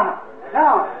 my.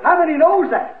 Now, how many knows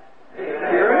that?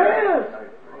 Here it is.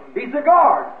 He's the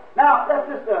guard. Now, that's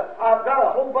just I've got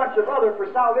a whole bunch of other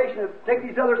for salvation to take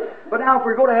these others. But now, if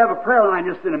we're going to have a prayer line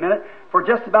just in a minute, for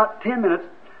just about 10 minutes,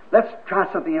 let's try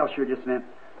something else here just a minute.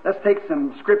 Let's take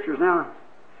some scriptures now.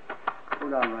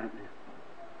 Hold on right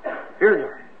now. Here they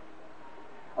are.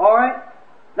 All right.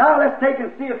 Now, let's take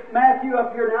and see if Matthew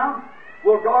up here now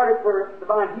will guard it for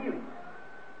divine healing.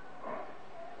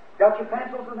 Got your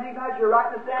pencils and things like you're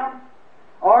writing this down?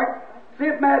 All right. See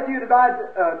if Matthew will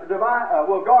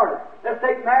guard it. Let's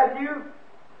take Matthew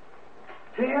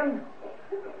 10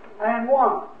 and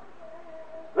 1.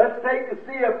 Let's take and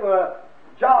see if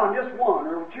John, just 1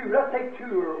 or 2. Let's take 2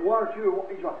 or 1 or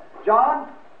 2 each one. John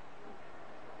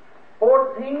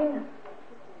 14,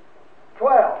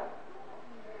 12,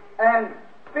 and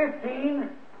 15,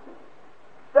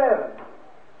 7.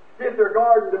 See if they're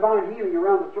guarding divine healing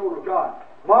around the throne of God.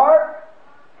 Mark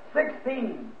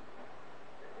 16.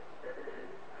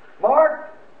 Mark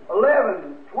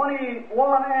 11,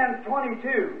 21 and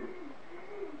 22.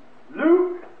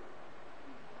 Luke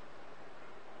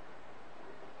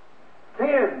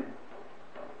 10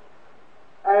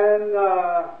 and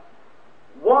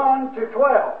 1 to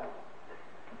 12.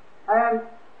 And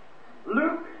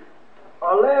Luke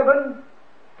 11,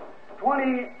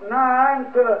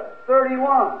 29 to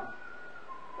 31.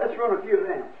 Let's run a few of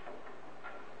them.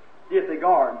 See if they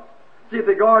guard. See if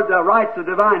they guard the rights of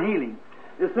divine healing.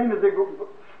 The same as they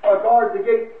guard the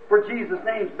gate for Jesus'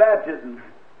 name's baptism.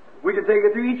 We can take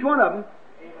it through each one of them.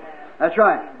 Amen. That's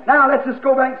right. Now let's just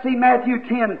go back and see Matthew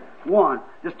 10:1.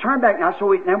 Just turn back now,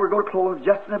 then we're going to close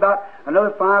just in about another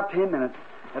 5-10 minutes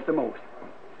at the most.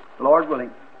 The Lord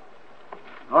willing.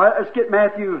 All right, let's get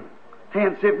Matthew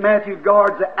 10. See if Matthew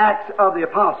guards the Acts of the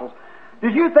Apostles.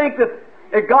 Did you think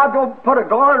that God will put a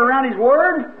guard around His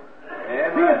Word?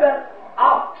 Amen. See if that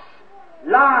ox,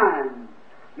 lion,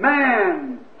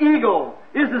 man, eagle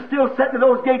isn't still sitting at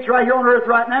those gates right here on earth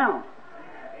right now.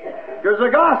 There's the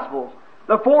Gospels,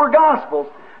 the 4 Gospels.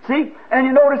 See, and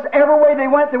you notice every way they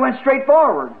went straight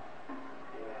forward.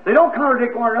 They don't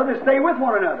contradict one another, they stay with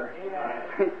one another.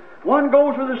 One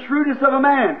goes with the shrewdness of a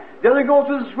man, the other goes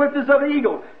with the swiftness of an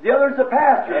eagle, the other's a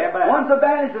pastor. Amen. One's a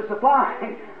bandage to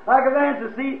supply, like a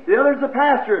bandage, see, the other's a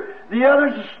pastor, the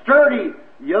other's sturdy,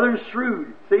 the other's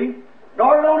shrewd. See,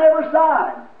 guarded on every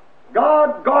side.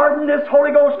 God guarding this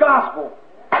Holy Ghost gospel.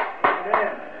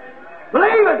 Amen.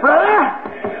 Believe it, brother.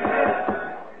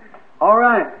 Amen. All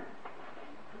right.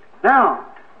 Now,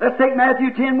 let's take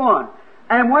Matthew 10:1.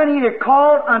 And when He had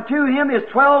called unto Him His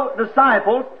 12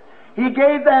 disciples, He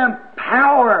gave them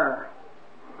power.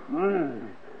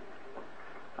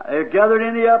 They gathered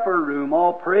in the upper room,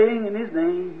 all praying in His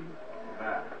name.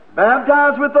 Amen.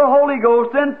 Baptized with the Holy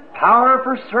Ghost, and power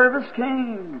for service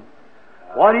came.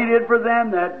 What He did for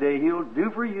them that day, He'll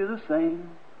do for you the same.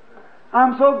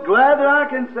 I'm so glad that I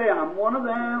can say I'm one of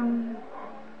them.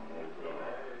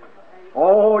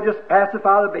 Oh, just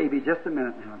pacify the baby just a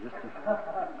minute now.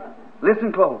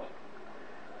 Listen close.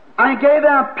 I gave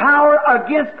them power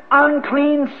against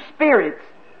unclean spirits.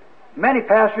 Many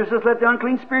pastors just let the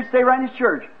unclean spirits stay right in His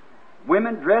church.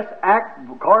 Women dress, act,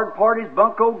 card parties,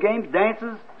 bunco games,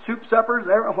 dances, soup suppers,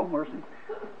 oh mercy.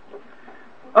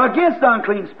 Against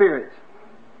unclean spirits.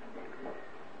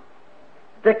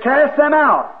 To cast them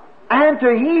out, and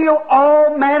to heal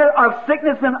all manner of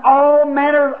sickness and all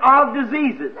manner of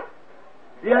diseases.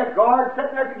 See that guard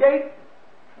sitting there at the gate?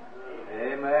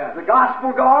 Amen. The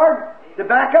gospel guard to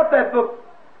back up that book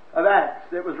of Acts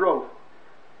that was wrote.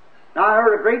 Now I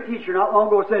heard a great teacher not long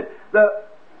ago said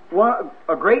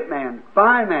a great man,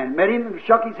 fine man, met him and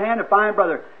shook his hand, a fine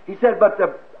brother. He said, but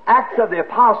the Acts of the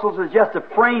Apostles is just a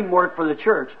framework for the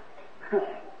church.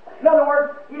 In other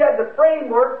words, he had the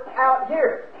framework out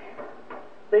here.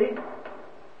 See?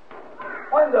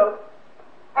 When the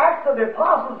Acts of the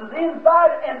Apostles is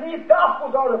inside, and these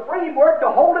Gospels are the framework to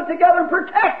hold it together and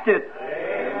protect it.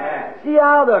 Amen. See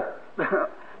how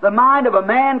the mind of a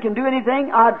man can do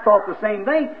anything? I'd thought the same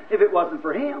thing if it wasn't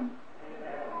for him.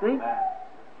 See?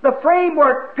 The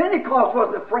framework, Pentecost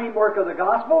was the framework of the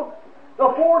gospel.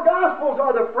 The four gospels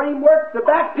are the framework to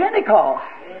back Pentecost.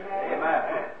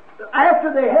 Amen.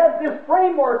 After they had this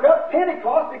framework up,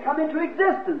 Pentecost had come into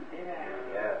existence.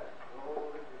 Yes.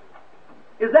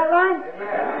 Is that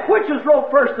right? Which was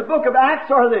wrote first, the book of Acts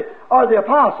or the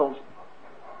apostles?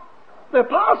 The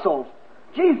apostles.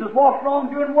 Jesus walked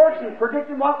along doing works and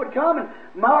predicting what would come, and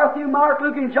Matthew, Mark,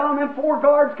 Luke, and John, them four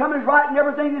guards coming writing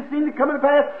everything that seemed to come to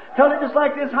pass, telling it just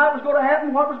like this, how it was going to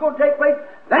happen, what was going to take place.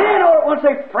 Then all at once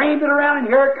they framed it around, and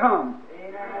here it comes.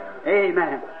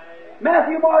 Amen.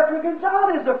 Matthew, Mark, Luke, and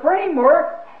John is the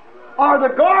framework, or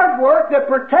the guard work that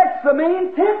protects the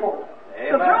main temple,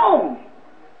 the throne.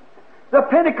 The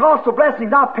Pentecostal blessing,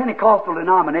 not Pentecostal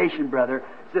denomination, brother,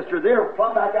 sister. They're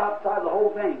plumb back outside the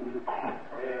whole thing.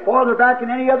 Farther back than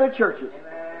any other churches.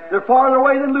 They're farther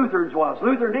away than Lutherans was.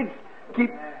 Lutherans did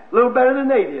keep a little better than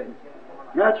they did.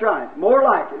 That's right. More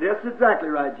like it. That's exactly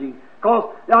right, Gene.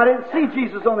 Because I didn't see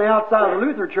Jesus on the outside of the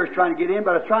Lutheran church trying to get in,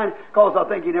 but I was trying, because I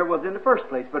think he never was in the first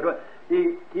place. But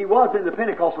he was in the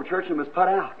Pentecostal church and was put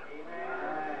out.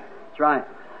 That's right.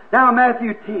 Now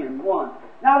Matthew 10:1.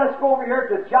 Now let's go over here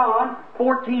to John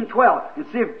 14:12 and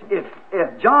see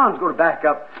if John's going to back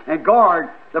up and guard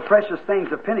the precious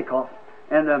things of Pentecost.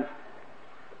 And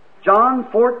John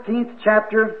 14th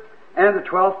chapter and the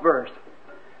 12th verse.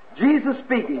 Jesus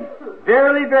speaking,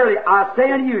 Verily, verily, I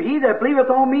say unto you, he that believeth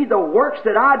on me, the works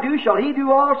that I do shall he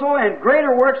do also, and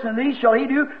greater works than these shall he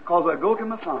do, because I go to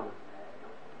my Father.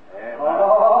 Amen.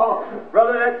 Oh,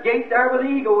 brother, that gate there with the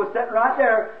eagle was sitting right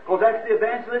there, because that's the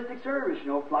evangelistic service, you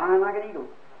know, flying like an eagle.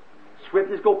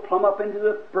 Swiftness go plumb up into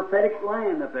the prophetic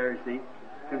land up there, you see.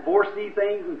 Can foresee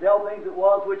things and tell things that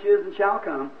was, which is, and shall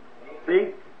come. See?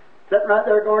 Sitting right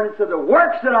there guarding, said, the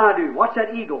works that I do. Watch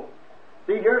that eagle.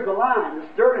 See, here's the line, the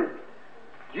stirring.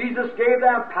 Jesus gave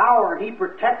them power, and He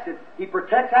protects it. He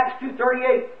protects Acts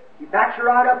 2:38. He backs you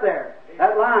right up there.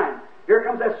 That line. Here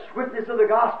comes that swiftness of the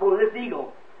gospel and this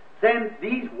eagle, saying,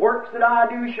 these works that I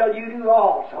do shall you do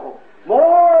also.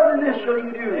 More than this shall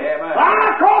you do.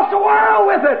 Fly across the world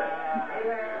with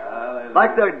it.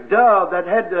 Like the dove that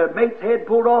had the mate's head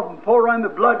pulled off and poured around the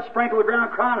blood, sprinkled the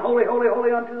ground, crying, Holy, holy,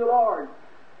 holy unto the Lord.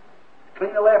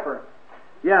 Clean the leper.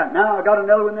 Yeah, now I got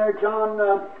another one there, John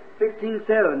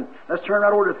 15:7. Let's turn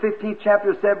right over to the 15th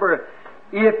chapter, 7 verse.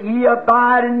 If ye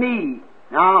abide in me,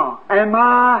 now, and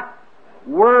my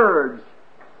words,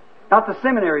 not the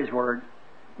seminary's words,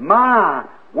 my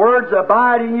words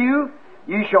abide in you,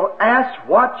 you shall ask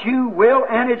what you will,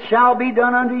 and it shall be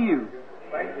done unto you.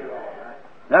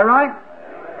 Is that right?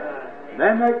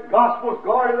 Then the gospel's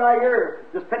guarded right here.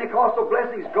 This Pentecostal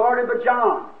blessing is guarded by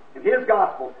John and his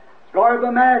gospel. It's guarded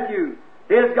by Matthew,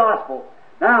 his gospel.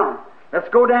 Now, let's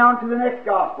go down to the next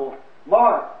gospel.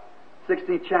 Mark,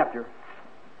 16th chapter.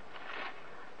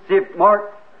 See if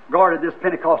Mark guarded this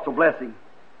Pentecostal blessing.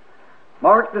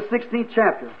 Mark, the 16th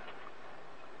chapter.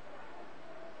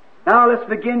 Now let's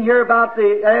begin here about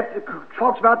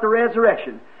talks about the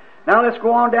resurrection. Now let's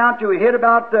go on down to, we hit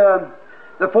about the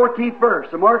 14th verse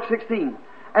of Mark 16.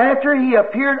 After he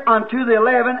appeared unto the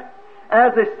 11,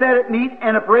 as they sat at meat,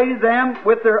 and upbraided them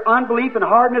with their unbelief and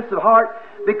hardness of heart,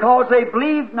 because they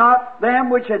believed not them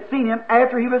which had seen him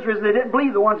after he was risen. They didn't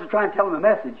believe the ones that try and tell them the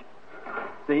message.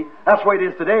 See, that's the way it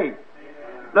is today.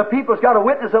 The people's got a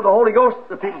witness of the Holy Ghost.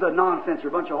 The people said, nonsense, they're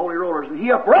a bunch of holy rollers. And he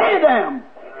upbraided them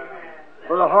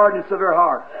for the hardness of their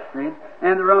heart, see,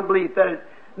 and their unbelief that had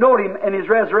known him in his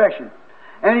resurrection.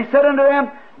 And he said unto them,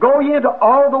 Go ye into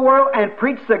all the world and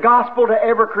preach the gospel to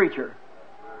every creature.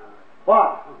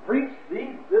 What? Preach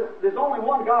there's only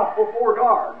one gospel, four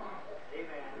guards.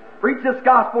 Preach this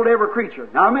gospel to every creature.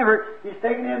 Now remember, he's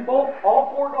taken in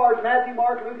all four guards, Matthew,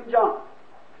 Mark, Luke, and John.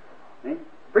 See?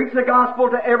 Preach the gospel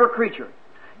to every creature.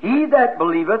 He that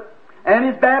believeth and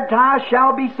is baptized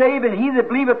shall be saved, and he that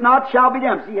believeth not shall be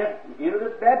damned. See, enter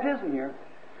this baptism here.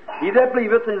 He that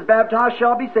believeth and is baptized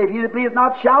shall be saved. He that believeth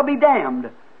not shall be damned.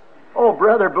 Oh,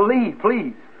 brother, believe,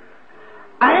 please.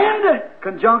 And,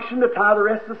 conjunction to tie the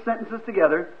rest of the sentences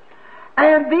together,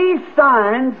 and these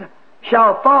signs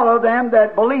shall follow them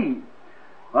that believe.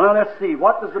 Well, now let's see.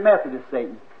 What does the Methodist say?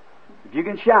 If you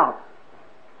can shout,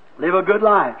 live a good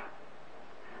life.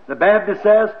 The Baptist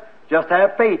says, just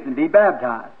have faith and be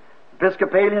baptized.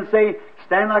 Episcopalians say,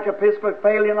 stand like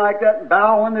Episcopalian like that and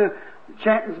bow when the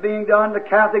chanting's being done. The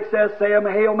Catholic says, say a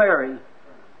Hail Mary.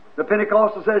 The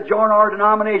Pentecostal says, join our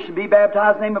denomination, be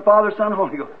baptized in the name of the Father, Son, and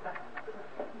Holy Ghost.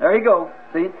 There you go.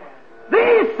 See?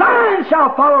 These signs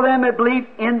shall follow them that believe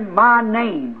in my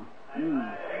name.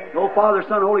 No Father,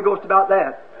 Son, Holy Ghost about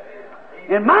that.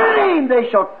 In my name they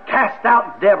shall cast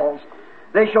out devils.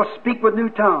 They shall speak with new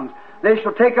tongues. They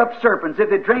shall take up serpents. If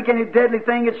they drink any deadly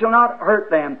thing, it shall not hurt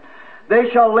them. They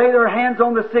shall lay their hands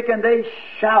on the sick, and they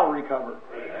shall recover.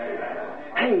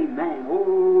 Amen.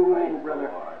 Oh,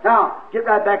 brother. Now, get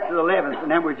right back to the 11th,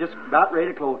 and then we're just about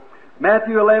ready to close.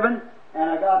 Matthew 11, and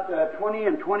I got 20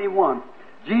 and 21.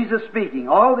 Jesus speaking.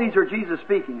 All these are Jesus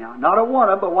speaking now. Not a one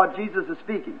of them, but what Jesus is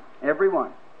speaking. Every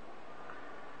one.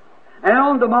 And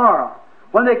on the morrow,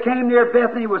 when they came near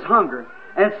Bethany, was hunger.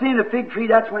 And seeing a fig tree,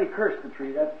 that's when he cursed the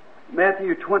tree. That's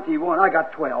Matthew 21. I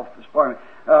got 12. Pardon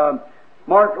me.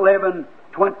 Mark 11,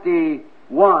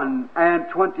 21 and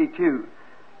 22.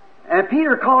 And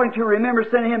Peter, calling to remember,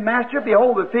 said to him, Master,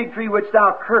 behold the fig tree which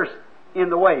thou cursed in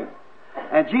the way.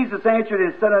 And Jesus answered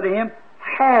and said unto him,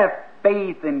 Have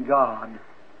faith in God.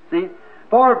 See?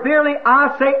 For verily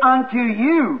I say unto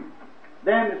you,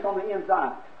 then it's on the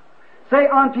inside, say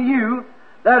unto you,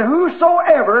 that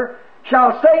whosoever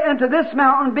shall say unto this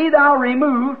mountain, Be thou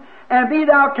removed, and be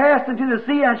thou cast into the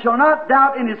sea, and shall not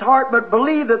doubt in his heart, but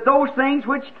believe that those things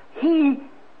which he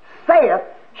saith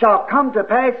shall come to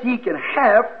pass, he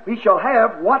shall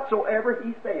have whatsoever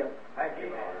he saith.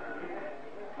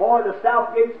 Boy, the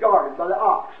south gate's guarded by the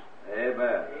ox.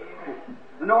 Amen.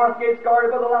 The north gate's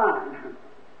guarded by the lion.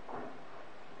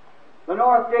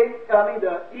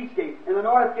 The east gate. And the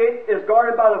north gate is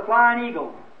guarded by the flying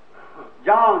eagle.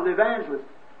 John, the evangelist.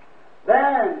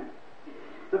 Then,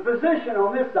 the physician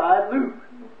on this side, Luke.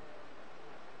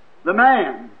 The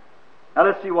man. Now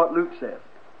let's see what Luke says.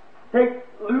 Take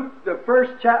Luke, the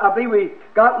first chapter. I believe we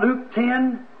got Luke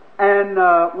 10 and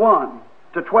 1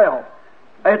 to 12.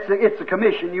 It's a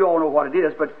commission. You all know what it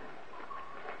is. But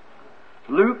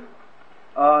Luke,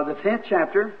 the 10th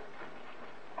chapter,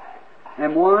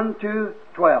 and 1 to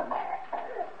 12.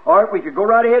 All right, we could go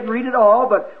right ahead and read it all,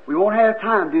 but we won't have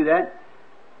time to do that.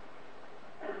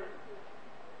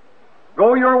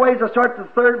 Go your ways. I'll start the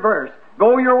 3rd verse.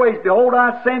 Go your ways. Behold,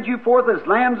 I send you forth as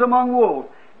lambs among wolves.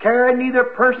 Carry neither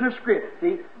person or scrip.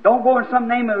 See? Don't go in some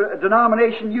name of a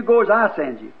denomination. You go as I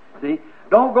send you. See?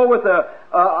 Don't go with a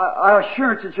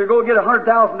assurance that you're going to get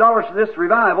 $100,000 for this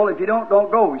revival. If you don't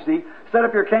go. You see? Set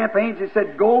up your campaigns. He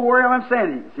said, Go where I'm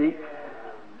sending you. See?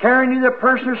 Carry neither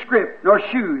person or scrip, nor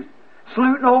shoes.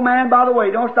 Salute no man by the way.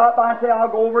 Don't stop by and say, I'll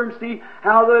go over and see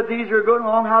how these are going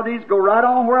along, how these go right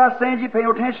on where I send you. Pay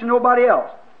no attention to nobody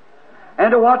else.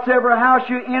 And to whatsoever house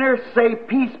you enter, say,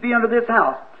 Peace be unto this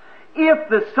house. If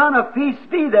the Son of Peace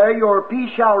be there, your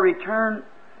peace shall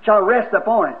rest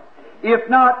upon it. If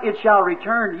not, it shall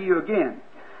return to you again.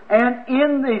 And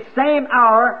in the same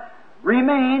hour,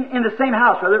 remain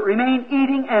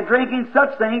eating and drinking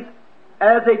such things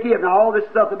as they give. Now, all this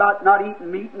stuff about not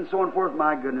eating meat and so on and forth,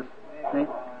 my goodness. See?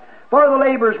 For the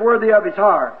labor is worthy of his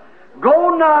hire.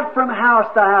 Go not from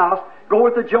house to house. Go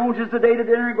with the Joneses the day to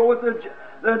dinner, go with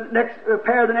the next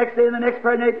pair the next day, and the next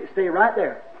pair the next day. Stay right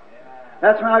there.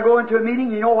 That's when I go into a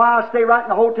meeting. You know why I stay right in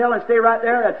the hotel and stay right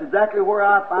there? That's exactly where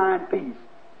I find peace.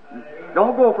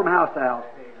 Don't go from house to house.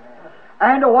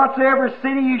 And to whatsoever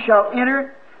city you shall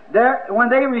enter, there, when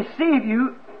they receive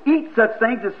you, eat such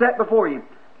things as set before you.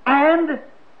 And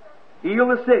heal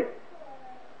the sick.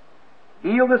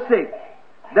 Heal the sick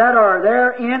that are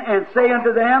therein, and say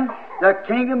unto them, The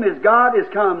kingdom of God is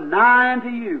come nigh unto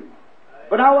you.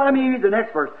 But now let me read the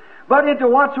next verse. But into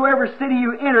whatsoever city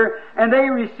you enter, and they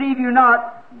receive you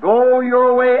not, go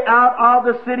your way out of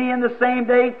the city in the same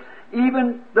day,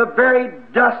 even the very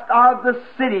dust of the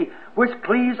city, which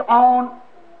cleaves on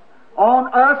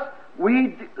us.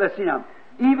 Let's see now.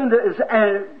 Even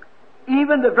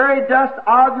the very dust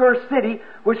of your city,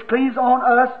 which cleaves on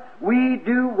us, we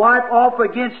do wipe off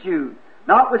against you.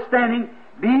 Notwithstanding,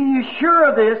 be ye sure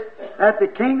of this, that the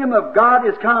kingdom of God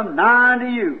is come nigh unto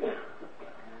you.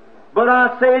 But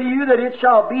I say to you that it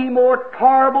shall be more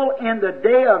tolerable in the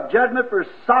day of judgment for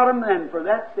Sodom than for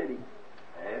that city.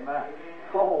 Amen.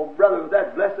 Oh, brother, with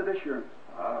that blessed assurance.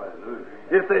 Hallelujah.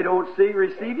 If they don't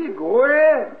receive you, go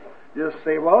ahead. Just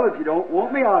say, well, if you don't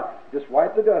want me, I'll just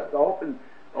wipe the dust off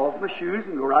my shoes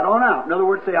and go right on out. In other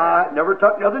words, say, I never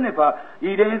took nothing. If I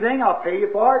eat anything, I'll pay you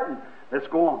for it, and let's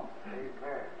go on.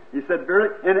 He said,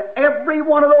 in every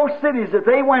one of those cities that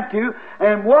they went to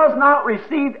and was not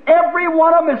received, every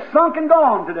one of them is sunk and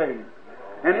gone today.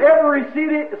 And every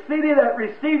city that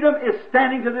received them is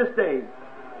standing to this day.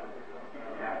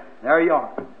 There you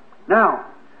are. Now,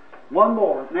 one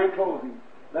more, and then closing.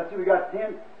 Let's see, we got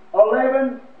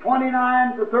 11,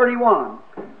 29 to 31.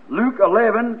 Luke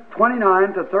 11,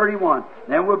 29 to 31.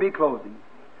 Then we'll be closing.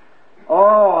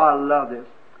 Oh, I love this.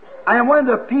 And when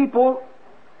the people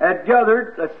had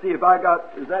gathered, let's see if I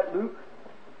got, is that Luke?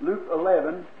 Luke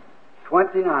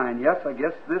 11:29. Yes, I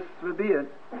guess this would be it.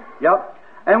 Yep.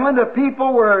 And when the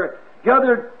people were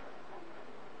gathered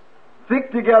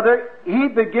thick together, he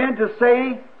began to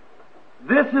say,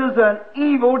 "This is an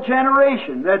evil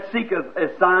generation that seeketh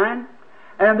a sign,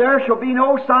 and there shall be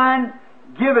no sign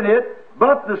given it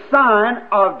but the sign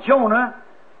of Jonah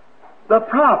the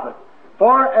prophet.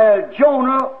 For as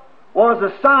Jonah was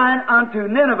a sign unto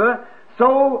Nineveh,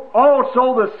 so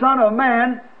also the Son of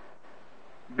Man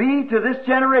be to this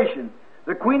generation.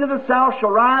 The Queen of the South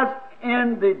shall rise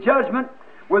in the judgment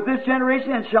with this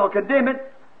generation, and shall condemn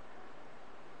it.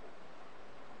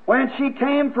 When she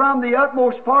came from the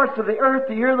utmost parts of the earth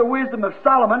to hear the wisdom of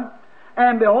Solomon,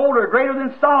 and behold, her greater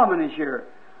than Solomon is here.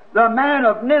 The man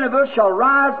of Nineveh shall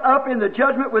rise up in the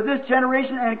judgment with this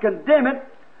generation and condemn it,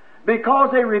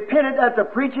 because they repented at the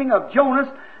preaching of Jonas,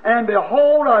 and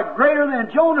behold, a greater than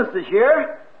Jonas is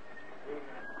here."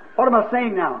 What am I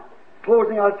saying now?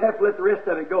 Closing, I'll just have to let the rest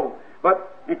of it go.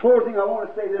 But in closing, I want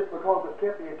to say this because it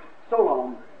kept me so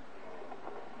long.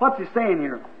 What's he saying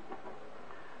here?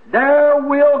 There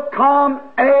will come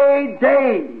a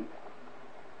day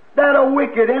that a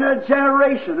wicked in a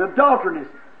generation, adulterous,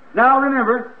 now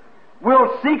remember,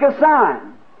 will seek a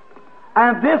sign.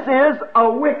 And this is a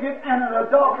wicked and an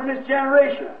adulterous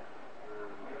generation.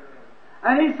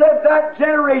 And he said that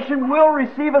generation will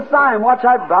receive a sign. Watch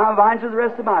out, vines of the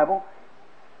rest of the Bible.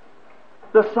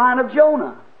 The sign of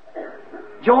Jonah.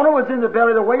 Jonah was in the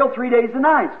belly of the whale 3 days and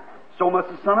nights. So must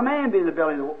the Son of Man be in the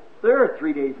belly of the earth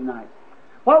 3 days and nights.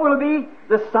 What will it be?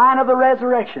 The sign of the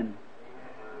resurrection.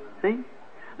 See?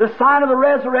 The sign of the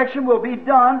resurrection will be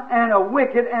done in a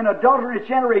wicked and adulterous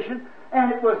generation,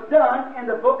 and it was done in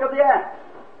the book of the Acts.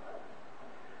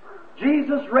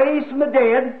 Jesus raised from the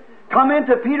dead, come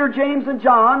into Peter, James, and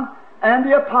John, and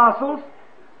the apostles,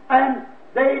 and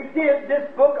they did this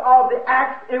book of the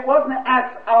Acts. It wasn't the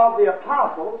Acts of the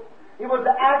apostles, it was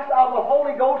the Acts of the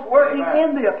Holy Ghost working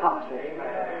in the apostles.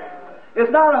 It's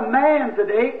not a man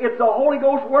today, it's the Holy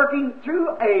Ghost working through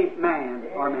a man,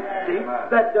 or man, see,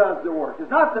 that does the work. It's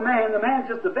not the man's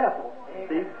just a vessel,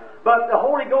 see. But the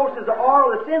Holy Ghost is the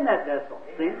oil that's in that vessel,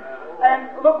 see. And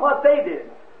look what they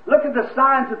did. Look at the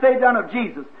signs that they done of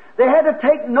Jesus. They had to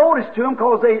take notice to him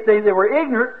because they were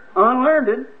ignorant,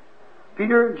 unlearned,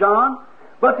 Peter and John,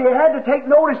 but they had to take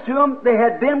notice to him. They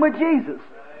had been with Jesus.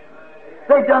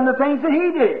 They'd done the things that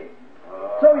he did.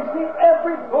 So you see,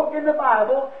 every book in the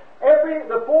Bible,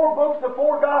 the 4 books, the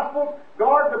 4 Gospels,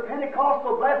 guard the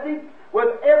Pentecostal blessing with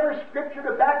every Scripture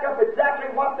to back up exactly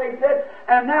what they said.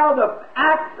 And now the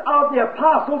Acts of the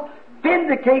Apostles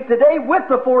vindicate today with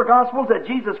the 4 Gospels that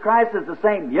Jesus Christ is the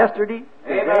same yesterday,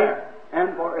 today,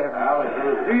 and forever.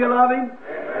 Hallelujah. Do you love Him?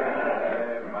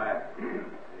 Amen.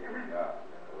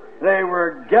 They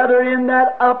were gathered in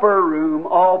that upper room,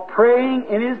 all praying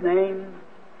in His name,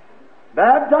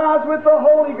 baptized with the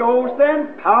Holy Ghost,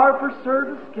 and power for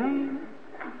service came.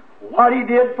 What He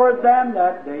did for them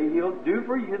that day, He'll do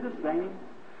for you the same.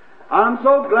 I'm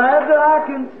so glad that I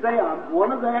can say I'm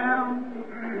one of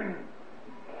them.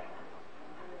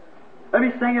 Let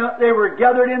me sing it. They were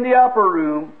gathered in the upper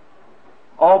room,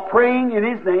 all praying in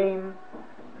His name,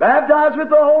 baptized with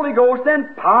the Holy Ghost,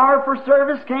 and power for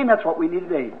service came. That's what we need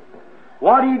today.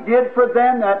 What He did for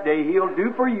them that day, He'll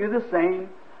do for you the same.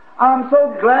 I'm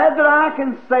so glad that I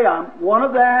can say I'm one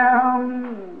of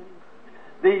them.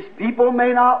 These people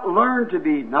may not learn to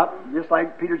be, not just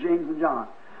like Peter, James, and John,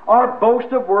 or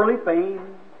boast of worldly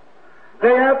fame.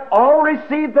 They have all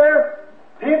received their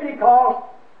Pentecost,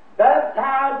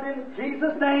 baptized in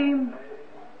Jesus' name,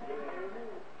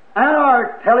 and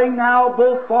are telling now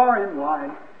both far and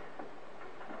wide,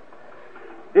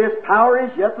 His power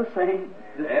is yet the same.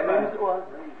 The same as it was.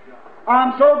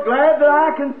 I'm so glad that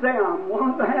I can say I'm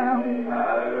one of them.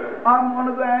 I'm one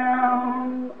of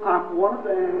them. I'm one of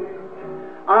them.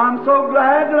 I'm so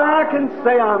glad that I can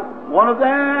say I'm one of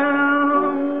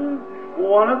them.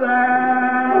 One of them.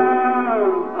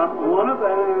 I'm one of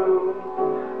them.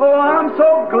 Oh, I'm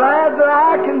so glad that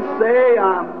I can say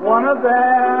I'm one of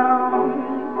them.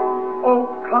 Oh,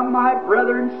 come, my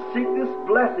brethren, seek this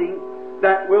blessing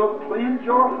that will cleanse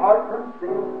your heart from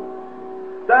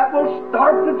sin, that will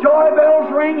start the joy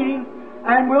bells ringing,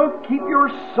 and will keep your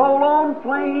soul on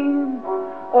flame.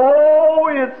 Oh,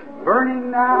 it's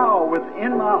burning now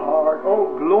within my heart.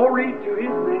 Oh, glory to His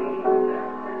name.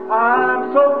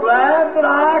 I'm so glad that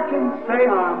I can say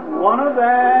I'm one of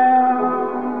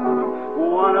them.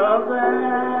 One of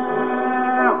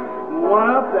them. One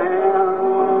of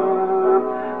them.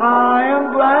 I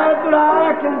am glad that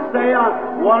I can say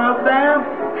I'm one of them.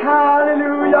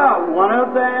 Hallelujah. One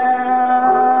of them.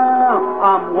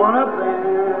 I'm one of them.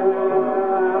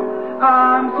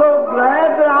 I'm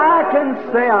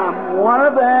say, I'm one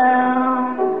of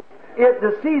them. It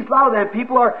deceives a lot of them.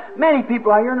 Many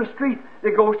people out here in the street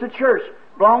that goes to church,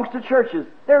 belongs to churches,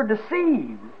 they're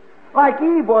deceived. Like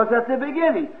Eve was at the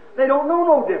beginning. They don't know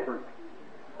no difference.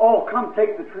 Oh, come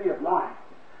take the tree of life.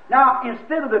 Now,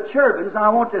 instead of the cherubims, I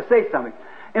want to say something.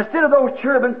 Instead of those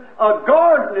cherubims, a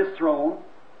guard is thrown.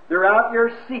 They're out there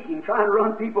seeking, trying to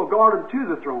run people, guard them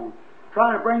to the throne,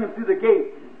 trying to bring them through the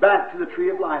gate back to the tree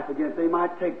of life again, if they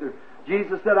might take their...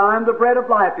 Jesus said, I am the bread of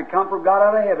life that come from God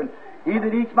out of heaven. He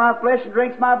that eats my flesh and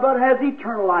drinks my blood has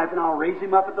eternal life, and I'll raise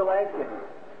him up at the last day.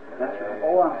 That's right.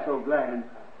 Oh, I'm so glad.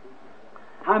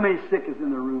 How many sick is in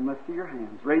the room? Let's see your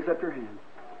hands. Raise up your hands.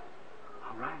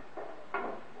 All right.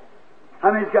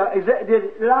 How many's got...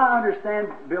 Did I understand,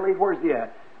 Billy? Where's he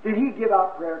at? Did he give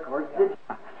out prayer cards? Did you?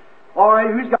 All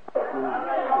right, who's got...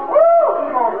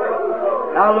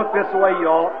 Now look this way,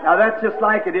 y'all. Now that's just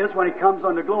like it is when he comes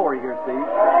unto glory here, see?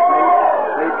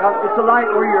 It's a light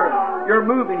where you're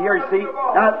moving here, you see.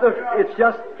 Now look, it's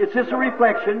just a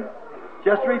reflection.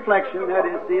 Just a reflection, that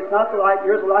is. See, it's not the light.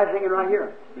 Here's the light hanging right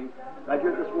here. See? Right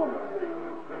here, this woman.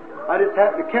 I just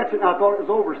happened to catch it and I thought it was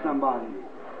over somebody.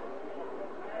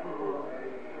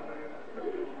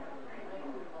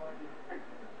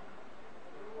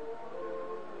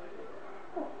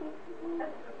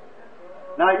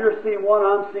 Now you're seeing one,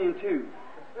 I'm seeing two.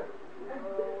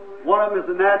 One of them is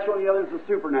the natural, and the other is the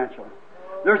supernatural.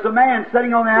 There's a man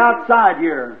sitting on the outside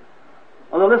here,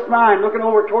 on the list line, looking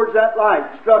over towards that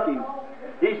light, struck him.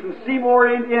 He's from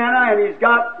Seymour, Indiana, and he's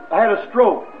had a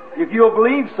stroke. If you'll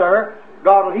believe, sir,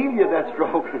 God will heal you of that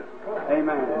stroke.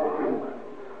 Amen.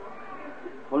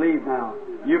 Believe now.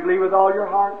 You believe with all your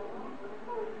heart?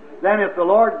 Then if the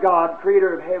Lord God,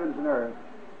 creator of heavens and earth,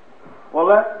 well,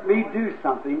 let me do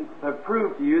something to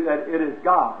prove to you that it is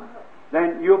God.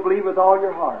 Then you'll believe with all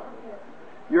your heart.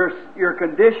 Your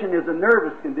condition is a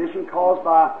nervous condition caused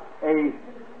by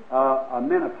a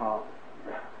menopause.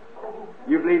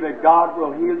 You believe that God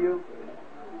will heal you?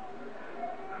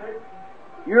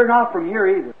 You're not from here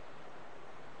either.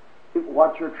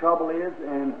 What your trouble is,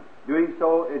 and doing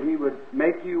so, that He would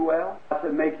make you well. I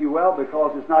said make you well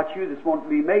because it's not you that's wanting to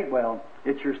be made well.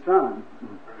 It's your son.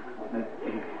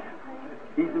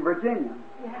 He's in Virginia.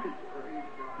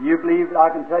 You believe that I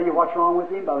can tell you what's wrong with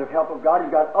him? By the help of God,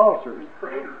 he's got ulcers.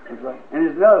 That's right. And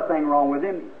there's another thing wrong with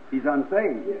him. He's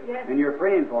unsaved. And you're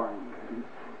praying for him.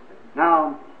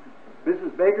 Now,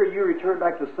 Mrs. Baker, you return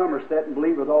back to Somerset and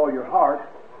believe with all your heart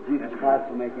Jesus Christ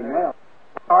will make him well.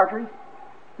 Arteries,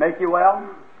 make you well.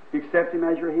 You accept him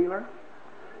as your healer.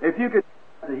 If you could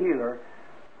the healer,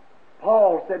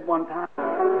 Paul said one time,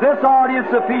 this audience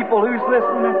of people who's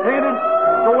listening and tuning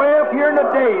the way up here in the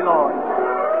day, Lord.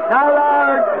 Now,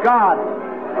 Lord God,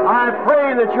 I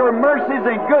pray that your mercies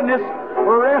and goodness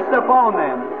will rest upon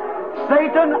them.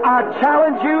 Satan, I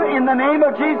challenge you in the name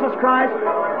of Jesus Christ,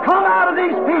 come out of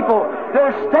these people.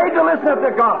 They're stayed to listen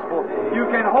to the gospel. You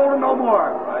can hold them no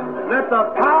more. Let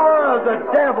the power of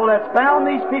the devil that's bound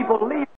these people leave.